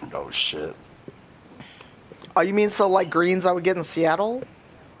 Oh shit. Oh, you mean so like greens I would get in Seattle?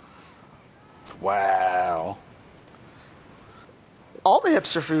 Wow. All the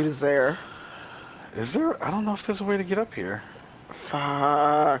hipster food is there. Is there? I don't know if there's a way to get up here.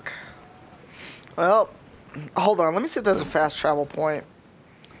 Fuck. Well, hold on. Let me see if there's a fast travel point.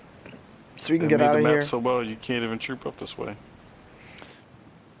 So we can get out of here. So well, you can't even troop up this way.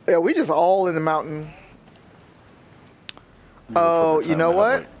 Yeah, we just all in the mountain. Oh, you know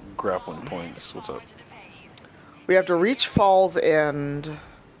what? Like, grappling points. What's up? We have to reach Falls End.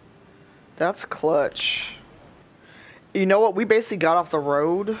 That's clutch. You know what? We basically got off the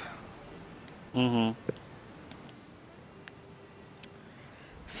road. Mm-hmm.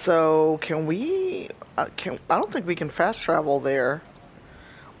 So can we? I don't think we can fast travel there.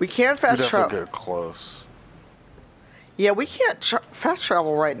 We can fast travel. We'd have to get close. Yeah, we can't fast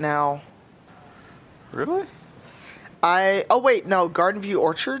travel right now. Really? Oh wait, no. Garden View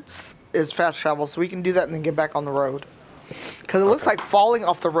Orchards is fast travel, so we can do that and then get back on the road. Because it looks like falling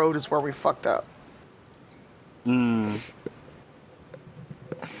off the road is where we fucked up. Hmm.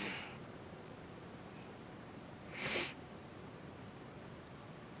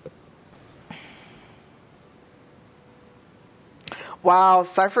 Wow,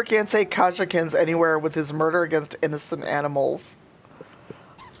 Cypher can't say Kajakins anywhere with his murder against innocent animals.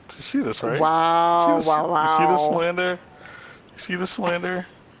 You see this, right? Wow, you see this, wow. You see the slander? You see the slander?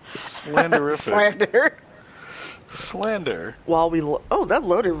 Slanderific. Slander. Slander. While we oh, that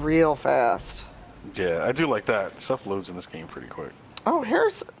loaded real fast. Yeah, I do like that. Stuff loads in this game pretty quick. Oh,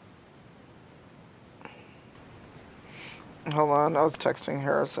 Harrison. Hold on, I was texting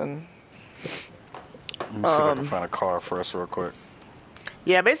Harrison. Let me see if I can find a car for us real quick.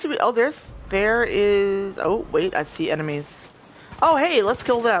 Yeah, basically, there is, oh, wait, I see enemies. Oh, hey, let's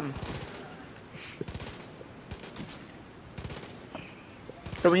kill them.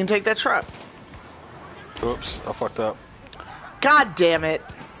 So we can take that truck. Oops, I fucked up. God damn it.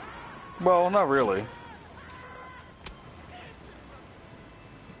 Well, not really.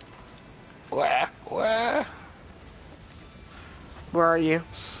 Wah, wah. Where are you?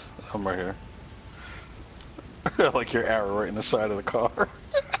 I'm right here. Like your arrow right in the side of the car.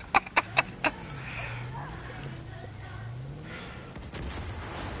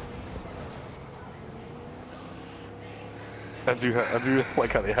 I do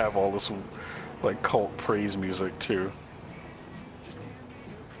like how they have all this like cult praise music too.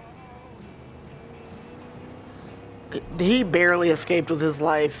 He barely escaped with his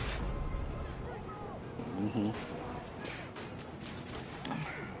life. Mm-hmm.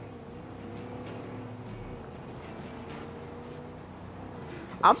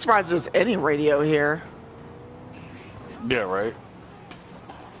 I'm surprised there's any radio here. Yeah, right.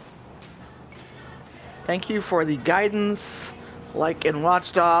 Thank you for the guidance, like in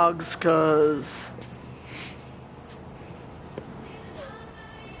Watch Dogs, cause...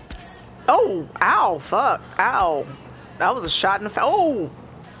 Oh! Ow! Fuck! Ow! That was a shot in the oh!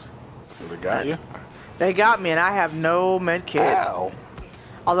 They got you? They got me and I have no med kit. Ow!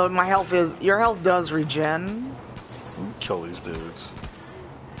 Although your health does regen. Kill these dudes.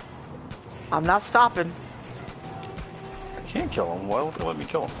 I'm not stopping. I can't kill them. Why won't they let me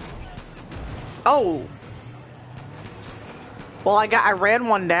kill them? Oh. Well, I ran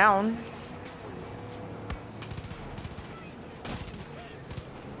one down.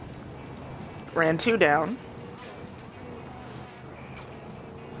 Ran two down.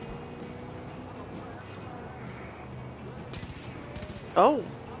 Oh.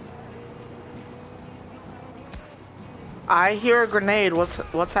 I hear a grenade.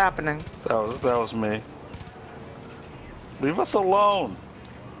 What's happening? That was me. Leave us alone.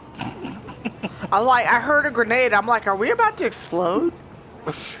 I heard a grenade. I'm like, are we about to explode?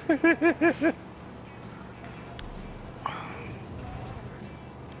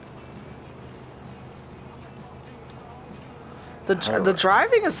 The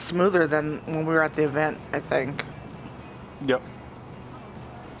driving is smoother than when we were at the event, I think. Yep.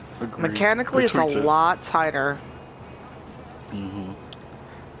 Agreed. Mechanically, it's a Retweets it. lot tighter. Mm-hmm.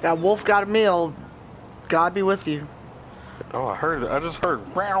 That wolf got a meal. God be with you. Oh, I heard it. I just heard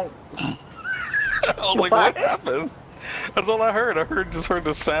round. I was like, what happened? That's all I heard. Just heard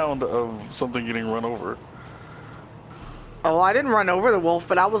the sound of something getting run over. Oh, I didn't run over the wolf,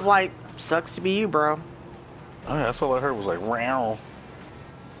 but I was like, sucks to be you, bro. Oh, yeah, that's all I heard was like round.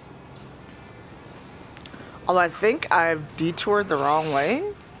 Although I think I've detoured the wrong way.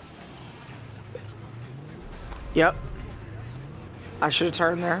 Yep. I should have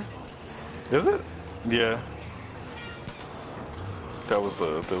turned there. Is it? Yeah. There was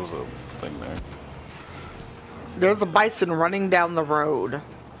a thing there. There's a bison running down the road.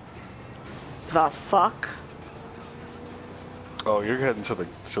 The fuck? Oh, you're heading to the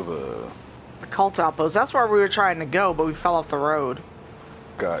The cult outpost. That's where we were trying to go, but we fell off the road.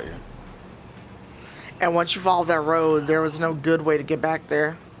 Got you. And once you follow that road, there was no good way to get back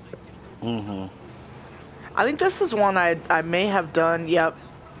there. Mm-hmm. I think this is one I may have done. Yep.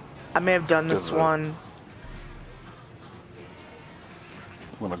 I may have done this one.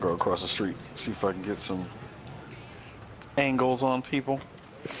 I'm gonna go across the street, see if I can get some angles on people.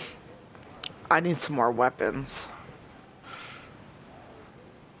 I need some more weapons.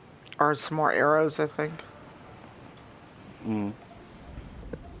 Or some more arrows, I think. Mm.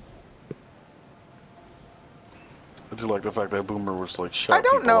 I do like the fact that Boomer was like shot. I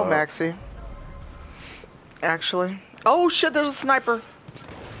don't know, out. Maxie. Actually. Oh shit, there's a sniper.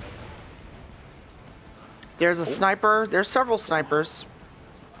 There's a sniper. There's several snipers.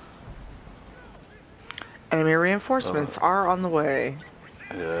 Enemy reinforcements are on the way.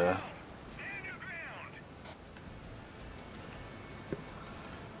 Yeah.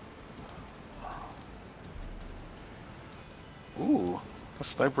 Ooh, the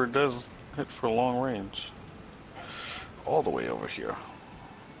sniper does hit for long range. All the way over here.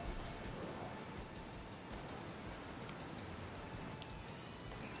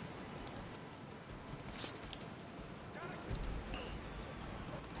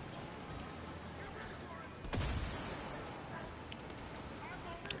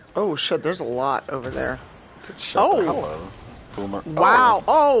 Oh shit, there's a lot over there. Shut the hell out of Boomer. Wow.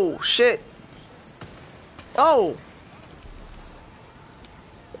 Oh shit. Oh.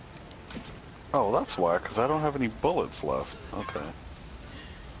 Oh, that's why, because I don't have any bullets left. Okay.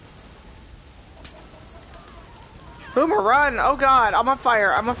 Boomer, run! Oh god, I'm on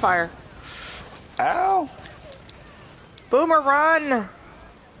fire. I'm on fire. Ow! Boomer, run!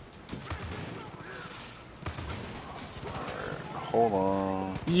 Hold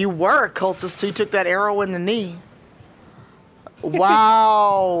on. You were a cultist who took that arrow in the knee.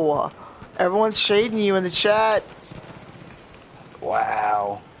 Wow. Everyone's shading you in the chat.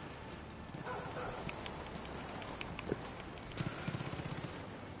 Wow.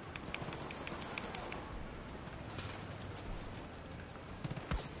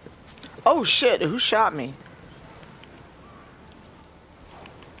 Oh shit, who shot me?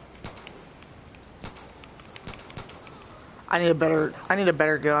 I need a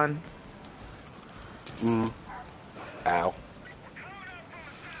better gun. Ow.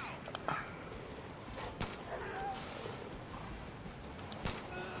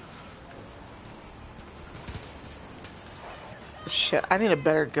 Shit, I need a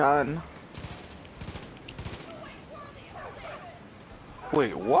better gun.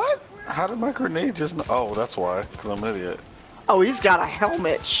 Wait, what? How did my grenade just... Oh, that's why. Because I'm an idiot. Oh, he's got a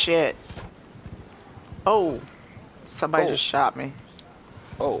helmet. Shit. Oh. Somebody just shot me.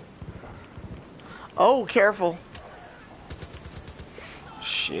 Oh. Oh, careful.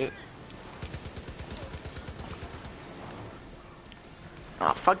 Shit. Oh,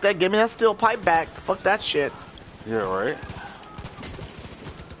 fuck that. Give me that steel pipe back. Fuck that shit. Yeah, right?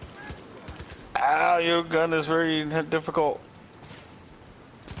 Ow, your gun is very difficult.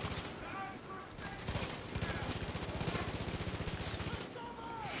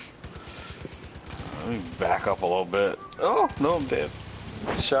 Let me back up a little bit. Oh, no, I'm dead.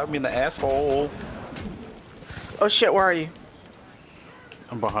 Shot me in the asshole. Oh shit, where are you?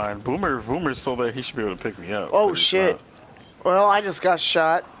 I'm behind. Boomer's still there. He should be able to pick me up. Oh shit. Well, I just got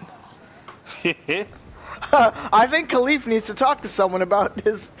shot. I think Khalif needs to talk to someone about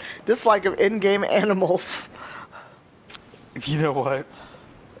his dislike of in-game animals. You know what?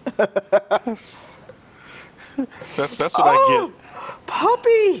 that's what I get.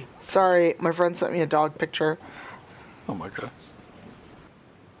 Puppy! Sorry, my friend sent me a dog picture. Oh my god.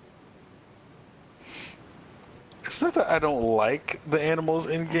 It's not that I don't like the animals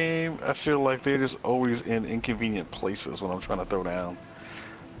in game. I feel like they're just always in inconvenient places when I'm trying to throw down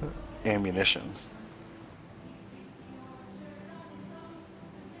ammunition.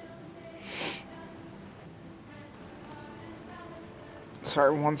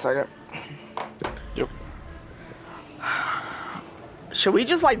 Sorry, 1 second. Yep. Should we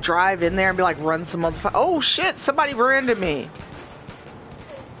just like drive in there and be like, run some motherfucker? Oh shit! Somebody ran into me.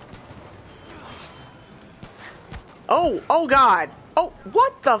 Oh god. Oh,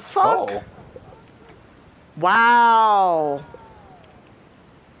 what the fuck? Oh. Wow.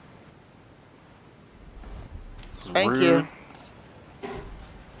 Thank Rude. you.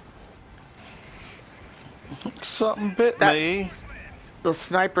 Something bit me. The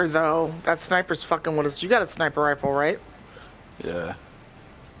sniper though, that sniper's fucking with us. You got a sniper rifle, right? Yeah.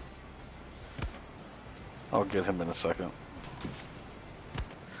 I'll get him in a second.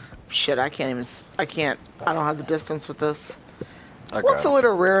 Shit, I don't have the distance with this. I What's got a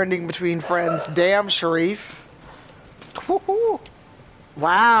little rear ending between friends? Damn, Sharif.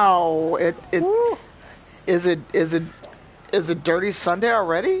 Wow. Is it Dirty Sunday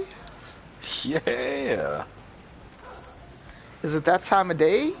already? Yeah. Is it that time of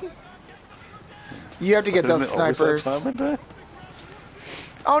day? You have to get those Isn't it always snipers. that time of day?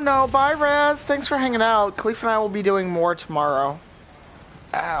 Oh no, bye Raz. Thanks for hanging out. Cleef and I will be doing more tomorrow.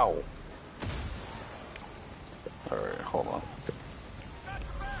 Ow. Alright, hold on.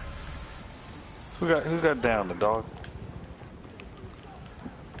 Who got down, the dog?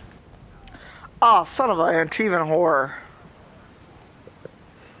 Oh, son of an Antivan whore.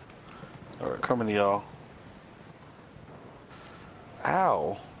 Alright, coming to y'all.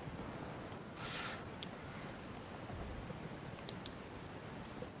 Ow.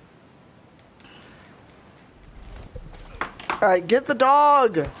 Alright, get the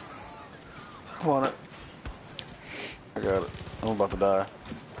dog! I want it. I got it. I'm about to die.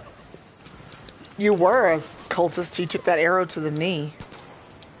 You were a cultist. You took that arrow to the knee.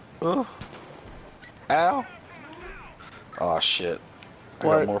 Ugh. Ow. Oh shit. I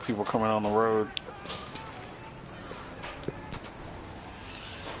got more people coming on the road.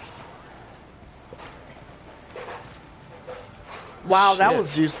 Wow, that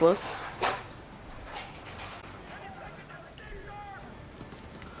was useless.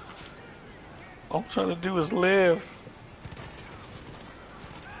 All I'm trying to do is live.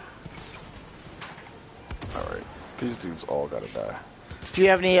 Alright, these dudes all gotta die. Do you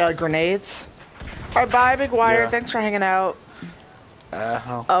have any grenades? Alright, bye, Big Wire. Yeah. Thanks for hanging out.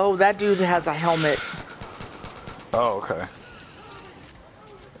 Oh, that dude has a helmet. Oh, okay.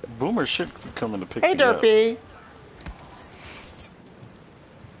 Boomer should be coming to pick Hey, me up. Derpy.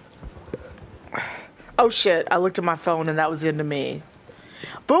 Oh shit, I looked at my phone and that was the end of me.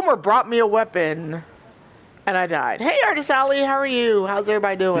 Boomer brought me a weapon and I died. Hey, Artist Alley, how are you? How's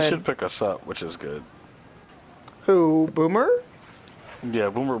everybody doing? He should pick us up, which is good. Who, Boomer? Yeah,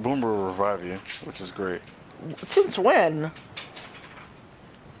 Boomer will revive you, which is great. Since when?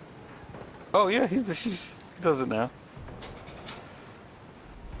 Oh yeah, he does it now.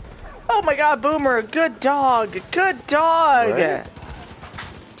 Oh my god, Boomer, good dog, good dog! Right?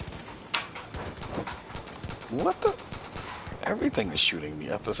 What the? Everything is shooting me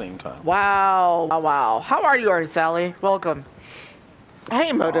at the same time. Wow, wow. How are you, Artist Alley? Welcome.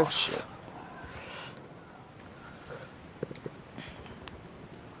 Hey, Modus. Oh, shit.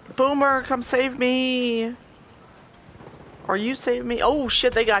 Boomer, come save me. Or you save me. Oh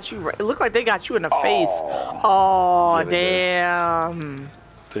shit, they got you. It looked like they got you in the face. Oh, yeah, damn.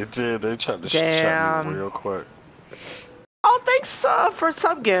 They did. They tried to shut me real quick. Oh, thanks for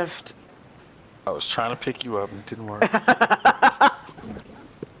sub gift. I was trying to pick you up and it didn't work.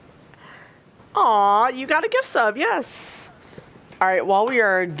 Aw, you got a gift sub, yes. Alright, while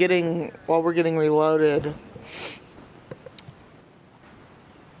we're getting reloaded.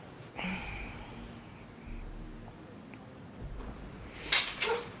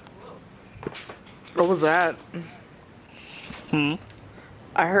 What was that? I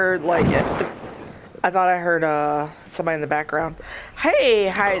heard I thought I heard somebody in the background. Hey,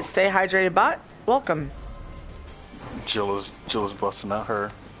 hi, stay hydrated bot. Welcome. Jill is busting out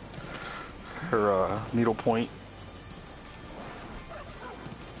her needle point.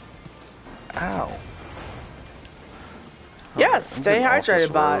 Ow. Yes, I'm stay getting off this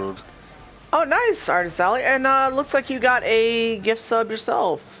hydrated bot. road. Oh, nice, Artist Alley. And looks like you got a gift sub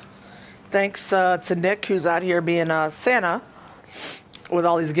yourself. Thanks to Nick, who's out here being Santa with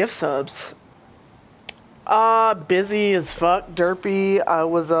all these gift subs. Busy as fuck, derpy. I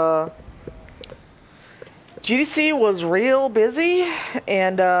was GDC was real busy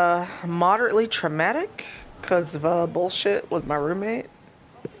and moderately traumatic because of bullshit with my roommate.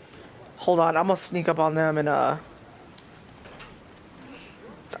 Hold on, I'm gonna sneak up on them and I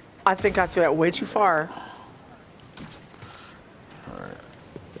think I threw that way too far.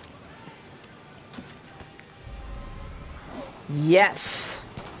 Yes.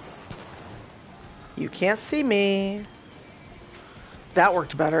 You can't see me. That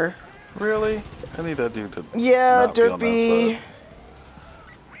worked better. Really? I need that dude to Yeah, not be on that Derpy. side.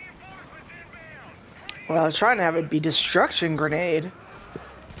 Well, I was trying to have it be destruction grenade.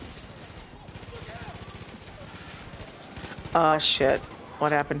 Shit.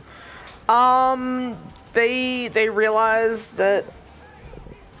 What happened? They realized that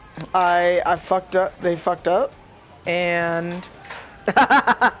I fucked up. They fucked up, and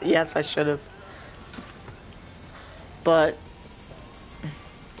yes, I should have. But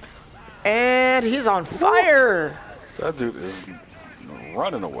and he's on fire. That dude is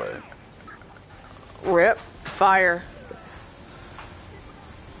running away. Rip fire.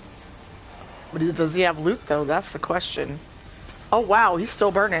 But does he have loot though? That's the question. Oh wow, he's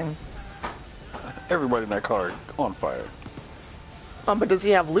still burning. Everybody in that car on fire. But does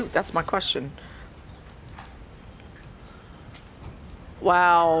he have loot? That's my question.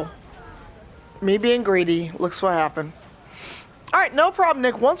 Wow. Me being greedy. Looks what happened. Alright, no problem,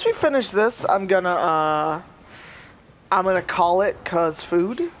 Nick. Once we finish this, I'm gonna call it, cause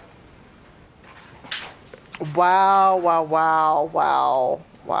food. Wow, wow, wow, wow,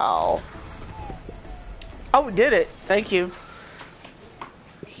 wow. Oh, we did it. Thank you.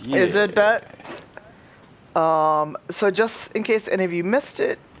 Yeah. Is it bet? So just in case any of you missed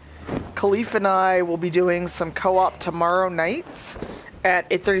it, Khalif and I will be doing some co-op tomorrow night at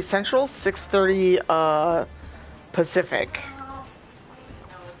 8:30 Central, 6:30 Pacific.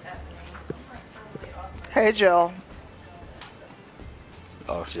 Hey, Jill.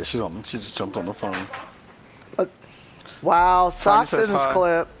 Oh yeah, she just jumped on the phone. Wow, Socks in this hi.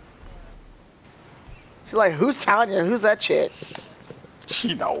 clip. She's like, who's Tanya? Who's that chick?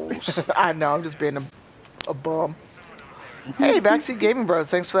 She knows. I know, I'm just being a bum. Hey, Backseat Gaming Bros,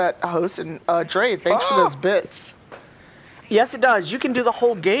 thanks for that host. And Dre, thanks for those bits. Yes, it does. You can do the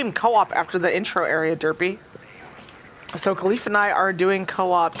whole game co-op after the intro area, Derpy. So Khalif and I are doing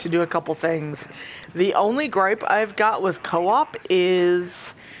co-op to do a couple things. The only gripe I've got with co-op is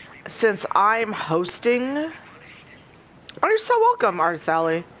since I'm hosting... Oh, you're so welcome, Art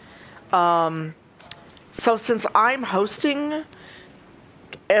Sally. So since I'm hosting,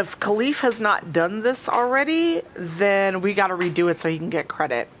 if Khalif has not done this already, then we gotta redo it so he can get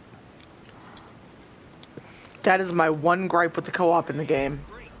credit. That is my one gripe with the co-op in the game.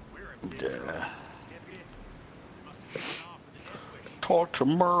 Yeah. Talk to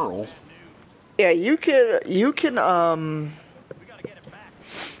Merle. Yeah, you can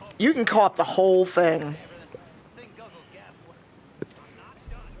co-op the whole thing.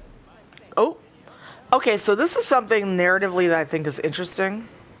 Oh, okay, so this is something narratively that I think is interesting.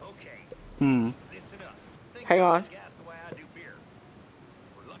 Hang on.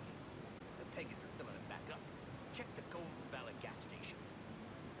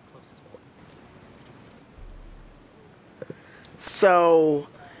 So,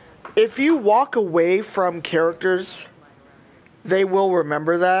 if you walk away from characters, they will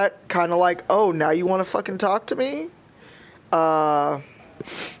remember that. Kind of like, oh, now you want to fucking talk to me?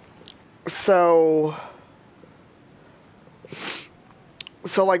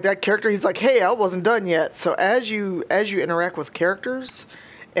 So like that character, he's like, hey, I wasn't done yet. So as you interact with characters,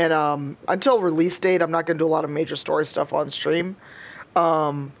 and until release date, I'm not going to do a lot of major story stuff on stream.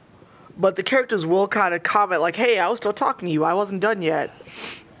 But the characters will kind of comment like, hey, I was still talking to you. I wasn't done yet.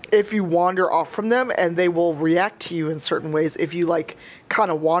 If you wander off from them, and they will react to you in certain ways if you like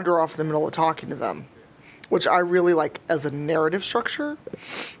kind of wander off in the middle of talking to them, which I really like as a narrative structure.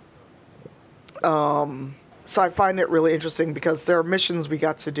 So I find it really interesting because there are missions we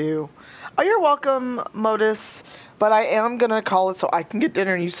got to do. Oh, you're welcome, Modus. But I am going to call it so I can get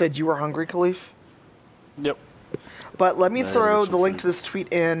dinner, and you said you were hungry, Khalif? Yep. But let me throw the link to this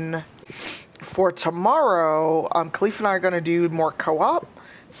tweet in for tomorrow. Khalif and I are going to do more co-op.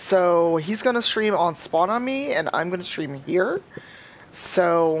 So he's going to stream on Spawn on Me, and I'm going to stream here.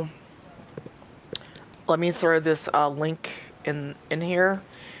 So let me throw this link in here.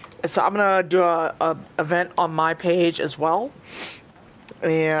 So I'm going to do a event on my page as well.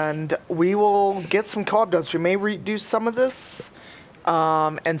 And we will get some co-op done. So we may redo some of this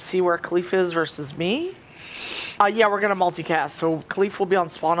and see where Khalif is versus me. Yeah, we're going to multicast. So Khalif will be on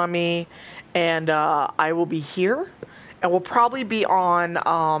Spawn on Me, and I will be here. And we'll probably be on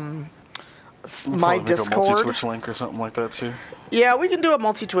my Discord. A multi-Twitch link or something like that too. Yeah, we can do a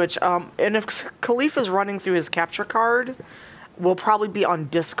multi-Twitch. And if Khalif is running through his capture card, we'll probably be on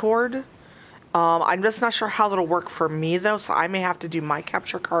Discord. I'm just not sure how that'll work for me though, so I may have to do my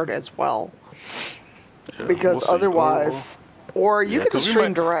capture card as well. Yeah, because otherwise, or you can just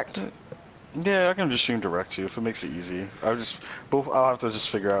stream direct. Yeah, I can just stream direct to you if it makes it easy. I'll have to just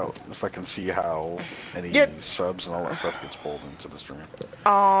figure out if I can see how any subs and all that stuff gets pulled into the stream.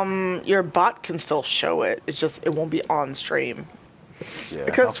 Your bot can still show it. It's just, it won't be on stream. Yeah,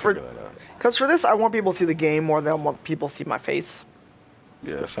 because I'll figure that out. Because for this, I want people to see the game more than I want people to see my face.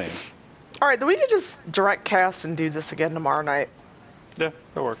 Yeah, same. Alright, then we can just direct cast and do this again tomorrow night. Yeah,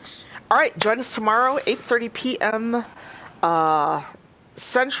 that works. Alright, join us tomorrow, 8:30 p.m.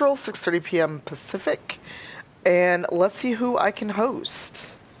 Central, 6:30 p.m. Pacific. And let's see who I can host.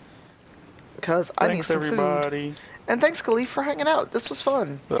 Because I need some everybody. food. And thanks, Khalif, for hanging out. This was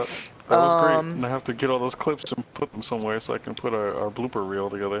fun. That was great. And I have to get all those clips and put them somewhere so I can put our blooper reel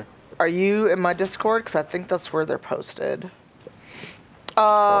together. Are you in my Discord? Because I think that's where they're posted.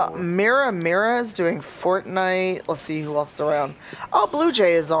 Mira is doing Fortnite. Let's see who else is around. Oh, Blue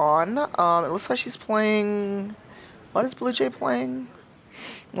Jay is on. It looks like she's playing... What is Blue Jay playing?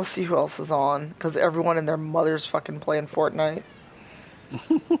 Let's see who else is on. Because everyone and their mother's fucking playing Fortnite.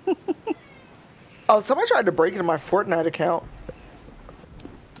 Oh, somebody tried to break into my Fortnite account.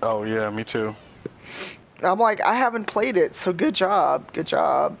 Oh, yeah, me too. I'm like, I haven't played it, so good job. Good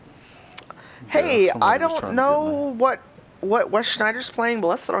job. Hey, I don't know what Wes Schneider's playing, but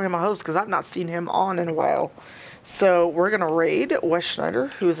let's throw him a host because I've not seen him on in a while. So we're going to raid Wes Schneider,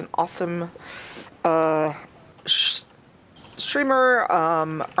 who is an awesome streamer,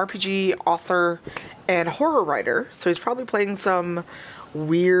 RPG author, and horror writer. So he's probably playing some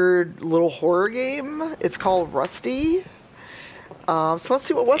weird little horror game. It's called Rusty. So let's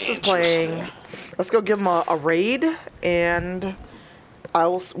see what Wes is playing. Let's go give him a raid, and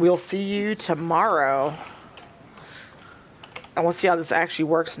we'll see you tomorrow. And we'll see how this actually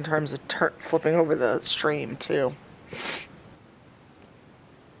works in terms of flipping over the stream, too.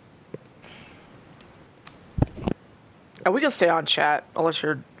 And we can stay on chat, unless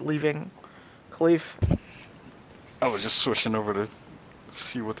you're leaving, Khalif. I was just switching over to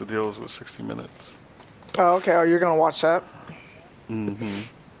see what the deal is with 60 minutes. Oh, okay. Oh, you're going to watch that? Mm-hmm.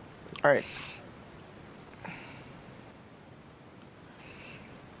 Alright.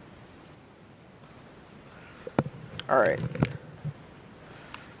 Alright.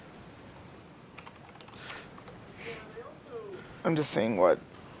 I'm just seeing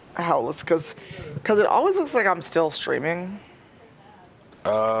how it looks, because it always looks like I'm still streaming.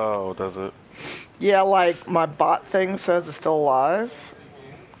 Oh, does it? Yeah, like my bot thing says it's still live.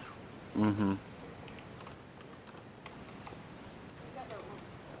 Mm-hmm.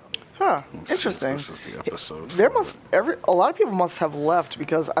 Huh. Interesting. This is the episode. A lot of people must have left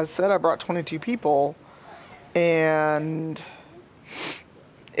because I said I brought 22 people, and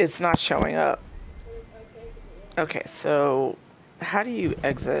it's not showing up. Okay, so how do you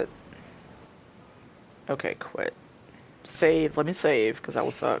exit? Okay, quit. Save. Let me save because that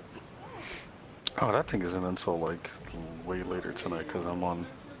will suck. Oh, that thing isn't until like way later tonight because I'm on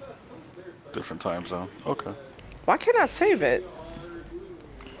different time zone. Okay. Why can't I save it?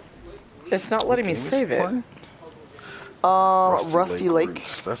 It's not letting me save it. Rusty Lake.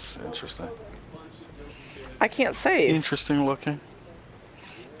 Roots. That's interesting. I can't save. Interesting looking.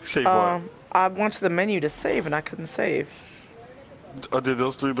 Save what? I went to the menu to save and I couldn't save. Did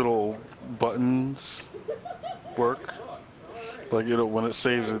those three little buttons work? Like, you know, when it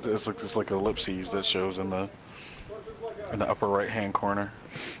saves, it's like ellipses that shows in the upper right hand corner.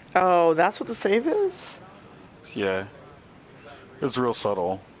 Oh, that's what the save is? Yeah. It's real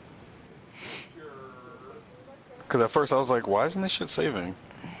subtle. Because at first I was like, why isn't this shit saving?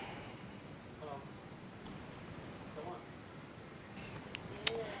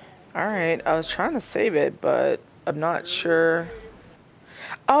 Alright, I was trying to save it, but I'm not sure.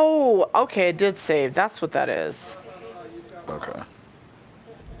 Oh, okay, it did save. That's what that is. Okay.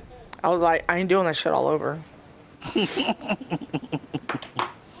 I was like, I ain't doing that shit all over.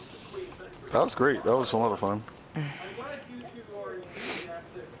 That was great. That was a lot of fun. I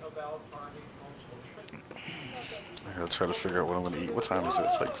gotta try to figure out what I'm gonna eat. What time is it?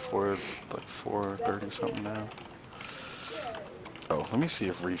 It's like 4:30 something now. Oh, let me see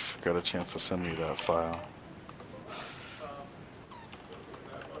if Reef got a chance to send me that file.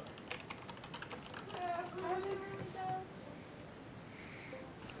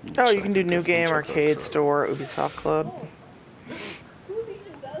 Oh, you can do New Game, Arcade Store, Ubisoft Club.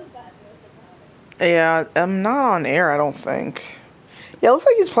 Yeah, I'm not on air, I don't think. Yeah, it looks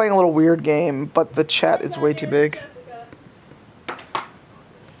like he's playing a little weird game, but the chat is way too big.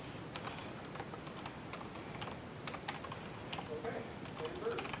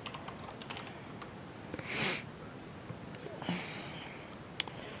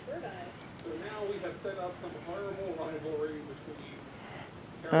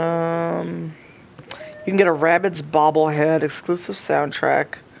 You can get a Rabbids bobblehead, exclusive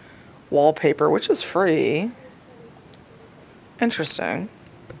soundtrack, wallpaper, which is free. Interesting.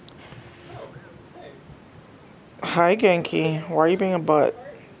 Hi, Genki. Why are you being a butt?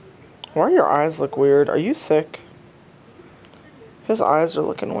 Why do your eyes look weird? Are you sick? His eyes are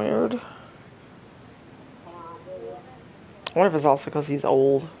looking weird. I wonder if it's also because he's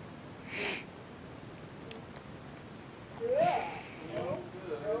old.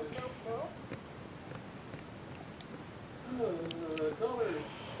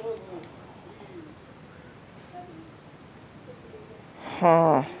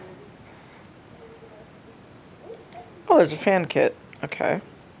 Huh. Oh, there's a fan kit. Okay.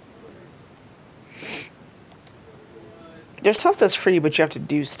 There's stuff that's free, but you have to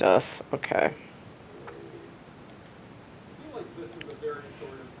do stuff. Okay.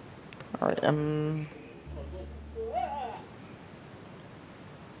 Alright,